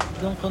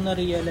 doon ko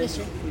na-realize.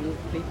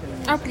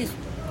 Please.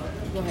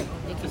 Go ahead.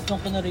 Tapos, doon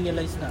ko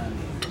na-realize na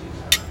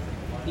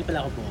hindi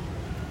pala ako po.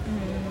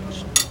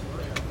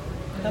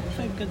 Top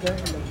 5 ka,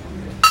 girl.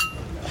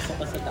 Ako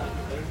ka sa top.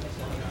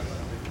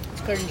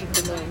 Encouraging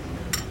to know.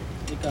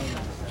 Ikaw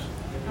na.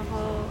 Ako,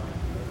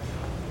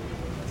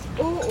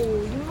 oo,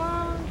 yung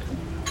mga,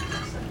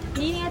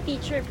 hindi nga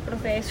teacher,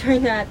 professor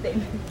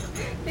natin.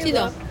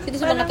 Sino? Sino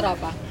sa mga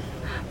tropa?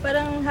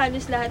 Parang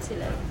halos lahat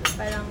sila.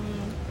 Parang,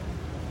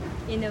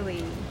 in a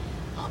way.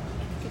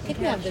 Can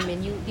you have the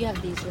menu? Do you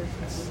have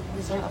desserts?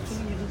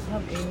 Actually, we don't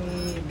have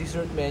any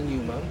dessert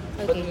menu, ma'am.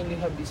 But Okay. we only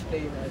have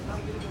display na.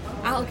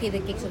 Okay, the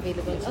cake's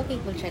available. Okay,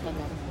 we'll check on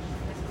that.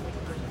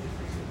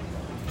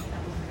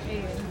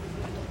 Ayun.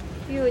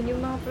 Yun,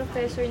 yung mga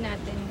professor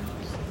natin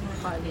sa mga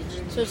college.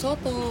 Sir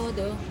Soto,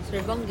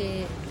 Sir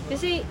Bangge,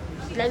 Kasi,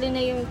 lalo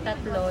na yung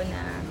tatlo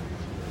na,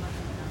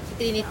 si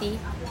Trinity.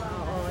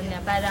 oo,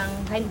 na parang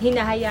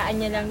hinahayaan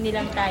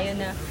nilang tayo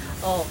na,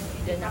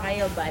 doon na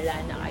kayo, bala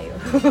na kayo.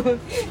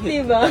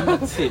 Diba?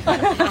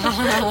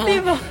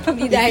 Diba?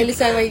 Hindi dahil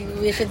sa may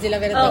mission sila,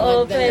 pero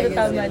Oo, tamad pero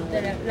talaga tamad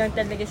sila. lang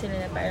talaga sila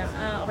na parang,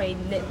 okay.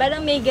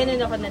 Parang may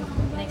ganun ako na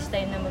next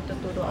time na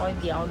magtuturo ako,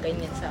 hindi ako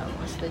ganyan sa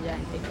mga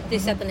estudyante ko. To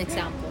set an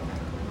example.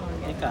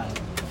 Ikaw.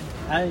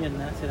 Yun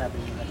na. Sinabi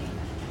mo na.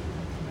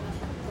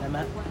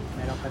 Tama?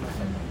 Meron ka na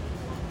sa.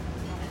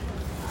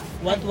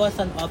 What was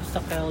an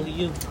obstacle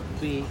you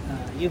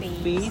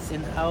faced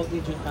and how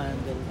did you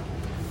handle it?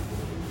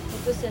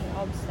 It was an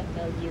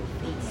obstacle you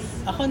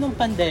face. Ako nung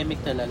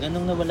pandemic talaga,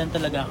 nung nawalan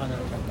talaga ako ng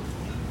trabaho.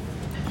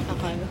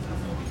 Okay.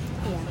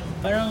 Yeah.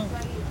 Parang,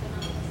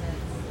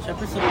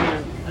 syempre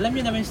super, alam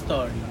niyo naman yung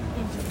story.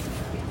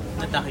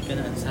 Natake ka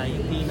ng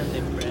anxiety, ng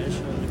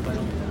depression,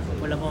 parang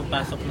wala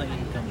pumapasok na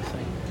income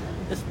sa'yo.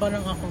 Tapos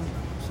parang ako,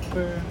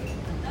 super,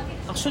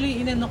 actually,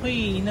 inano ko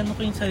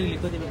yung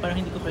sarili ko, di ba? Parang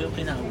hindi ko kayo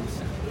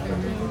kinausap.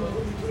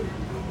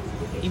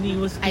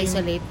 Iniwas ko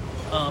Isolate.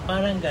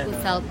 Parang gano'n.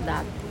 Who felt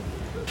that?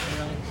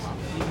 Parang,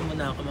 hindi mo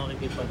na ako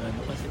makikipag-ano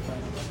kasi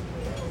parang,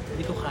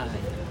 hindi ko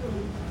kaya.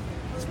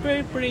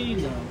 Pray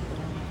lang.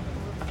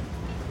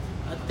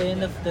 At the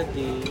end of the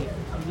day,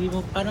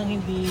 nung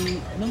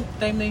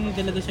time na yun, hindi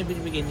talaga siya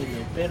binibigyan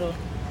nila. Pero,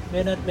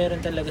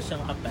 meron talaga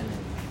siyang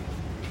kapalit.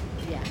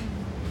 Yeah.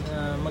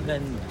 Na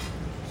maganda.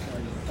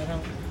 Sorry.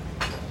 Parang,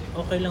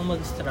 okay lang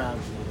mag-struggle,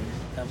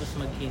 tapos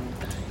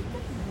maghintay.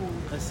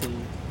 Kasi,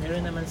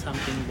 meron naman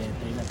something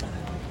better na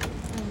parang,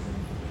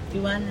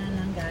 tiwala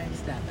lang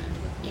guys, dapat.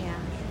 Yeah.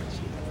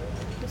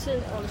 It's an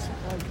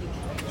obstacle you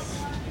face.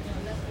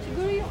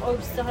 Siguro yung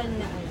obstacle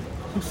na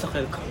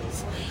Obstacle ko.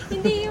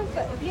 hindi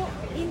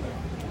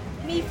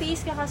may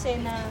face ka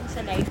kasi na sa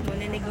life mo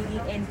na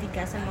nagiging envy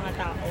ka sa mga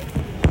tao.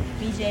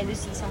 May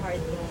jealousy sa heart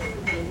mo.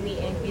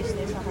 May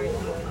enviousness sa heart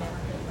mo na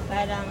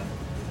parang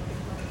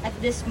at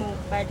this moment,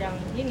 parang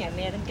yun nga,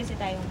 meron kasi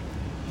tayong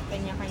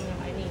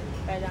kanya-kanyang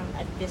parang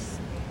at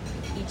this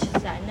age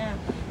sana,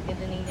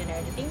 ganito na yung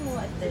nararating mo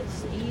at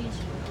this age,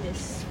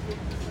 this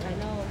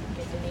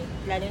ganito na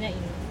lalo na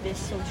in this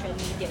social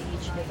media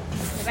age, diba?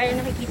 Na parang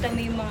nakikita mo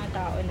yung mga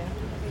tao na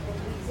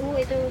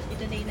ito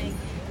na yung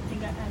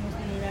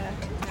nila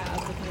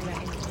naabot nila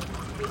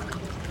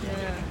na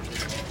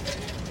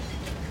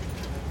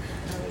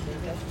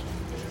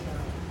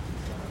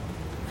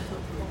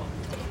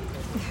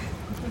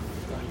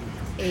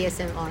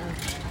ASMR.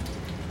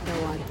 The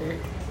water.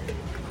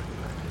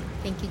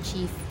 Thank you,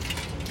 Chief.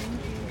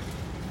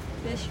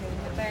 That's yun,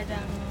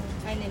 parang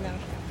lang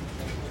siya.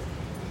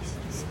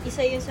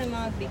 Isa yun sa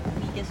mga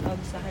biggest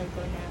obstacle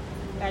ko na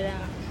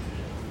parang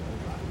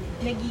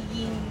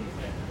nagiging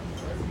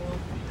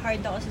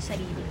hard ako sa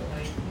sarili ko.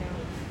 Na,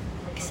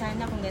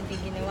 sana kung ganito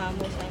yung ginawa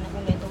mo, sana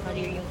kung ganito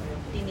career yung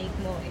tinake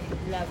mo,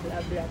 blah,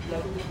 blah, blah,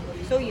 blah.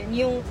 So yun,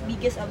 yung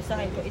biggest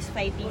obstacle ko is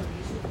fighting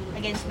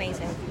against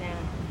myself na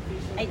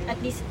at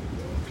least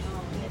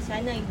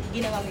sana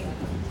ginawa mo yung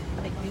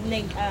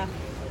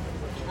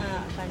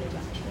paano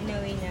ba? In a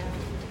way na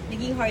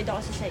naging hard ako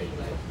sa sarili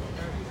ko.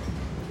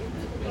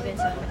 Even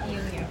sa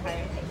yung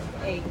parang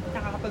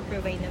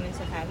nakakapag-provide naman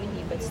sa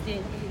family, but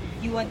still,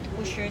 you want to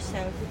push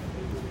yourself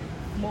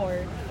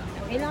more.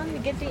 Kailangan mo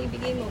ganito yung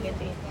ibigay mo,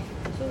 ganito yun.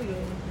 So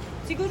yun,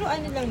 siguro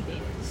lang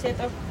din, set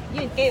up,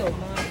 yun, kayo,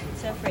 mga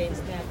sa friends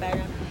na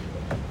parang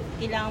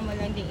kailangan mo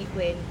lang din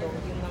ikwento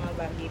yung mga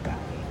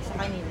bagay-bagay sa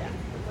kanila.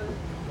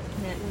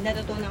 Na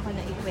natutunan ko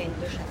na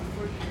ikwento siya,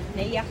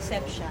 na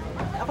i-accept siya.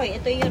 Okay,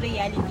 ito yung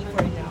reality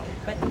for now,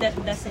 but that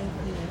doesn't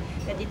mean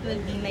that it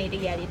will be my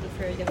reality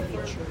for the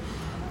future.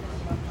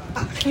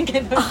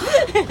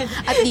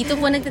 At dito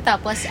po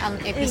nagtatapos ang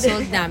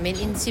episode namin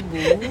in Cebu.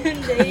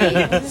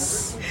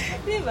 Yes.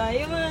 Diba?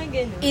 Yung mga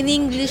ganun. In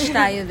English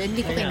tayo,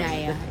 hindi ko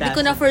kinaya. Hindi ko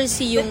na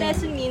foresee yung... That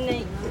doesn't mean na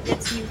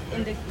that's you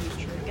in the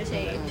future.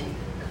 Kasi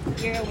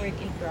you're a work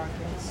in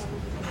progress.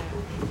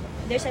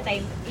 There's a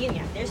time, yun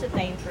nga, there's a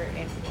time for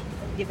everything.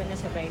 Di ba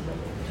nasa Bible?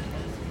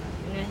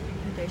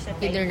 There's a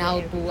time You learn for how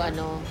everything.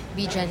 to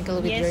be gentle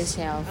with Yes.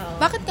 yourself.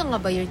 Oo. Bakit ka nga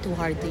ba you're too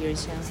hard to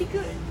yourself?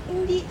 Siguro,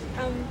 hindi,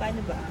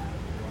 paano ba?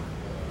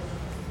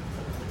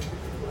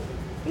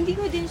 Hindi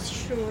ko din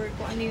sure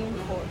kung ano yung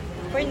core.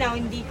 For now,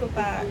 hindi ko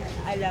pa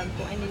alam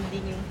kung ano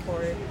din yung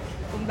core.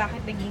 Kung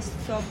bakit naging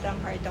sobrang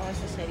hard ako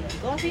sa sarili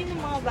ko. Kasi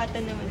yung mga bata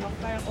naman ako,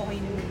 parang okay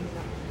naman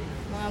na.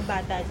 Mga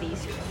bata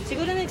days ko.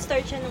 Siguro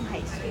nag-start siya nung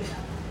high school.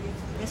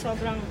 Na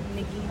sobrang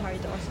naging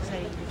hard ako sa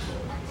sarili ko.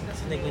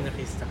 Kasi naging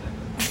nakista ka.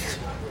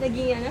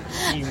 Naging ano?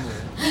 Emo.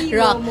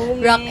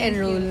 Rock and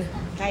roll.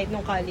 Kahit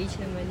nung college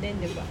naman din,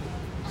 di ba?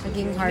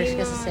 Naging harsh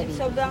ka sa sarili.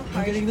 Sobrang Ang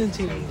harsh galing ng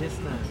changes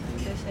na.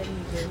 sa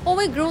sarili. Oh,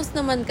 may growth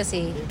naman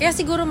kasi. Kaya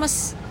siguro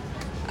mas,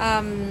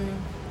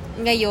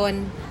 ngayon,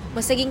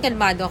 mas naging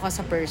kalmado ako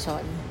sa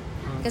person.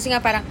 Kasi nga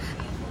parang,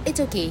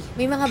 it's okay.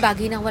 May mga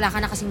bagay na wala ka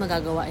na kasing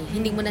magagawa eh.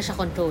 Hindi mo na siya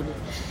control.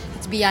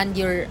 It's beyond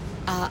your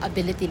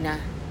ability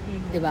na.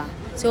 Diba?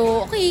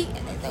 So, okay,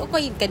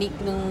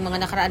 nung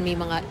mga nakaraan, may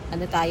mga,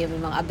 may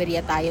mga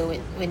aberya tayo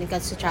when it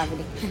comes to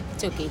traveling.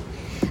 It's okay.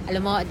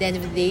 Alam mo, at the end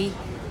of the day,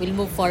 we'll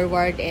move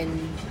forward and,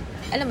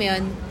 alam mo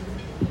yun,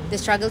 the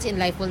struggles in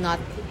life will not,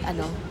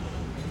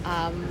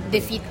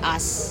 defeat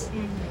us.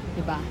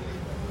 Diba?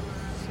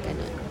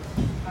 Ganun.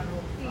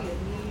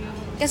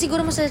 Kasi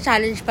siguro mas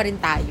challenge pa rin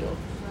tayo.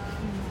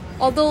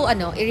 Although,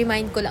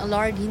 i-remind ko lang,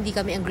 Lord, hindi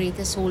kami ang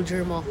greatest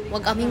soldier mo.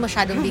 Huwag kaming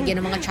masyadong bigyan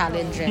ng mga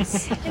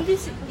challenges.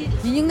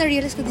 Yun yung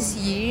na-realize ko this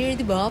year,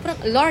 di ba? Parang,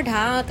 Lord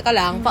ha, taka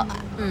lang,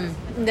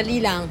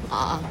 dali lang.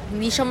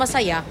 Hindi siya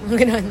masaya.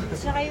 Ganun.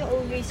 Saka you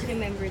always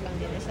remember lang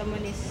din na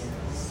someone is,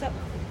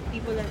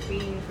 people are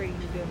praying for you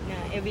na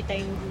every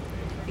time you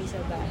face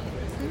a battle.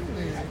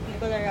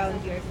 People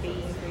around you are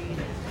praying for you.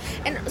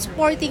 And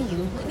supporting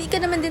you, hindi ka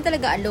naman din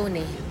talaga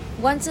alone eh.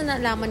 Once na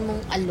nalaman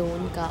mong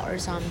alone ka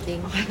or something,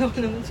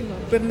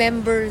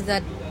 remember that,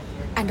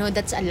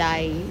 that's a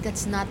lie.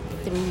 That's not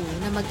true.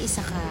 Na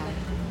mag-isa ka.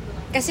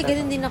 Kasi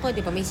ganun din ako,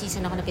 di ba? May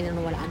season ako na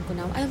pinanawalaan ko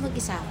na, ay,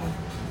 mag-isa ako.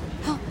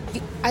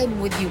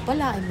 I'm with you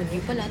pala.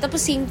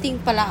 Tapos same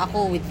thing pala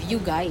ako with you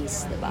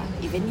guys, di ba?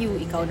 Even you,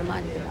 ikaw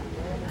naman, di ba?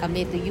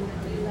 Kami to you.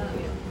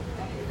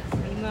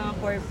 May mga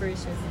core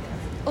person ka.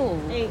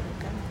 Oh. May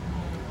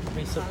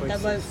support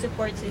Double system.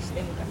 support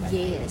system ka.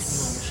 Yes.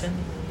 Emotion.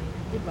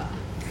 Di ba?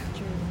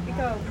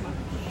 Ikaw,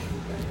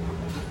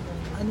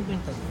 Ano ba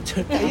yung tanong?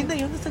 Ayun na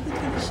yun, nasagot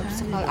ko na siya.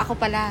 Ako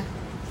pala.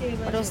 sino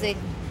ba? What was the...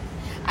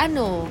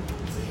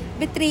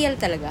 betrayal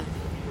talaga.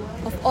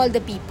 Of all the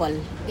people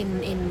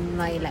in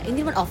my life.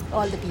 Hindi naman of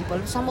all the people.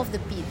 Some of the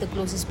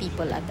closest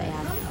people that I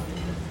have.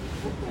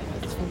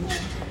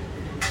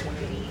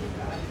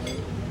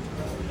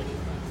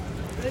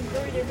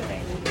 Nag-order ba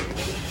tayo?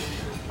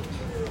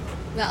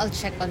 I'll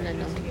check on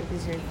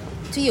dessert.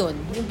 So yun,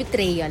 yung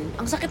betrayal.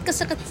 Ang sakit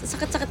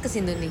kasi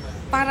nun eh.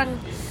 Parang,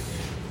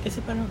 Kasi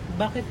parang,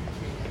 bakit?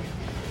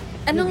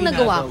 anong Yung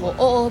nagawa ginagawa?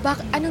 ko? Oo,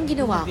 anong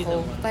ginawa Yung ko?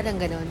 ginawa? Parang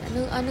ganon.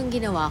 Anong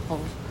ginawa ko?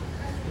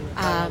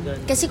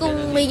 Talagang Kasi kung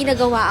ganun may yung-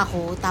 ginagawa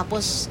ako,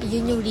 tapos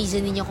yun yung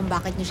reason niyo kung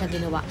bakit niyo siya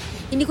ginawa,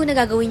 hindi ko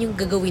nagagawin yung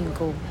gagawin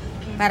ko.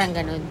 Parang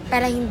ganon.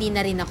 Para hindi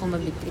na rin ako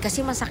mabitray.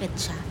 Kasi masakit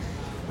siya.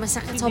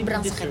 Masakit, Hindi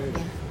sobrang mo sakit deserve.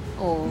 niya.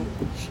 Oo.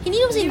 Hindi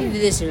naman kasi hindi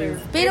deserve.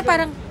 Pero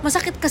parang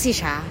masakit kasi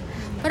siya.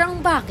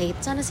 Parang bakit?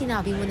 Sana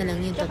sinabi mo na lang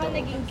yung Tsaka totoo.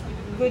 naging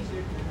good,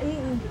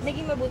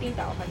 naging mabuting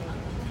tao ka naman.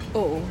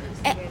 Oo.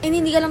 And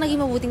hindi ka lang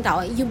naging mabuting tao.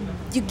 You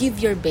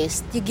give your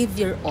best. You give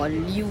your all.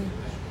 You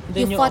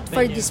Then you fought open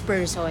for your- this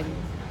person.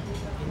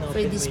 Inopen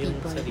For these mo yung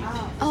people. sarili.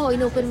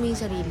 Inopen mo yung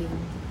sarili mo.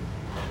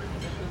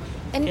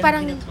 And Kaya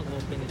parang, hindi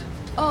nag-open lang.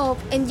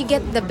 and you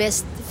get the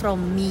best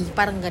from me.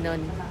 Parang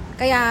ganon.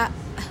 Kaya,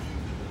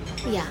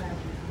 yeah.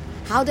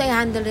 How do I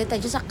handle it? I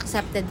just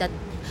accepted that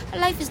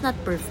life is not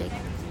perfect.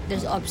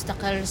 There's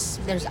obstacles,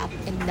 there's up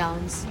and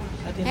downs.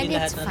 At And hindi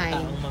lahat it's ng fine.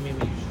 taong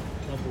mamimili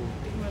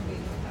mabuti.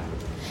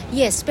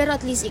 Yes, pero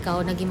at least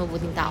ikaw, naging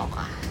mabuting tao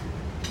ka.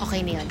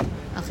 Okay na yun.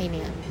 Okay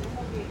na yun.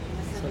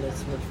 So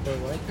let's move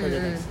forward for the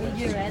next Would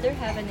you question. rather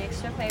have an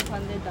extra $500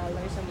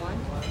 a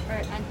month or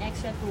an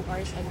extra 2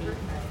 hours a day?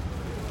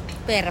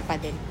 Pera pa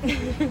din.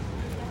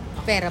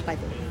 Pera pa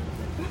din.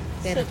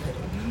 Pera pa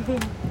din.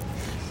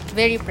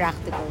 Very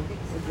practical,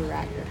 would you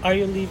rather. Are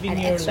you living An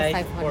your extra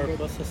life 500.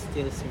 purpose or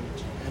still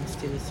searching? I'm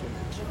still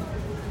searching.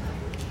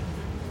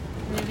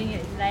 Living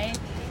your life?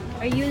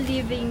 Are you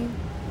living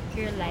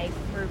your life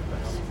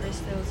purpose or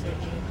still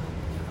searching?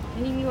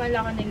 Naniniwala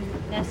ko na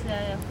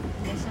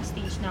nasa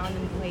stage na ako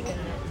ng buhay ko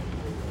na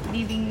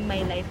living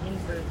my life in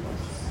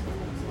purpose.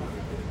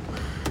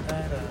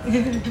 Tara.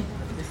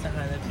 At least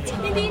nahanap niyo.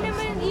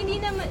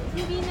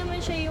 Hindi naman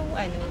siya yung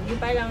yung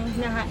parang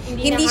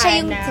Hindi siya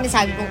yung nahanap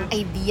sinasabi na kong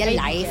ideal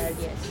life.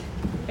 yes.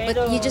 But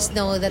you just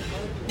know that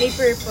may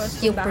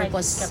purpose yung kung bakit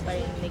purpose. ka pa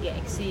rin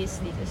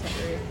nag-exist dito sa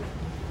earth.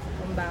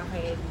 Kung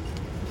bakit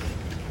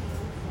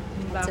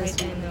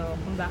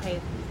kung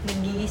bakit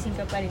nagigising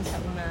ka pa rin sa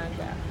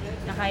umaga.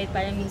 Na kahit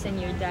parang minsan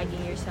you're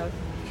dragging yourself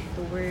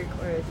to work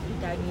or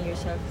dragging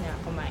yourself na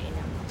kumain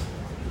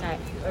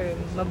or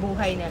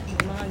mabuhay na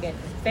mga ganun.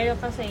 Pero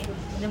kasi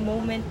the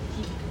moment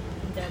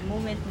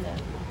na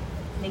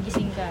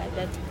nagising ka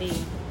that day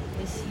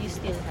is you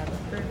still have a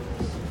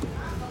purpose.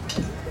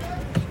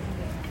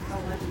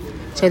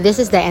 So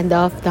this is the end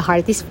of the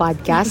Hearties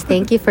podcast.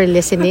 Thank you for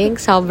listening.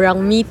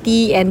 Sobrang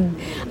meaty and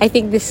I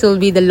think this will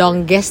be the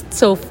longest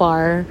so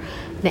far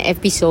na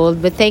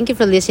episode. But thank you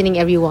for listening,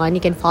 everyone.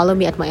 You can follow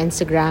me at my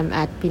Instagram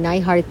at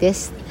Pinay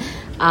Heartist.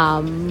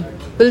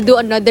 We'll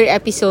do another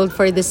episode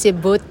for the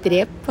Cebu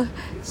trip.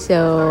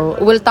 So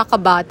we'll talk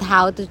about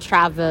how to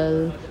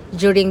travel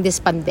during this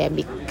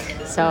pandemic.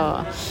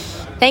 So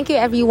thank you,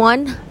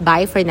 everyone.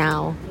 Bye for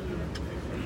now.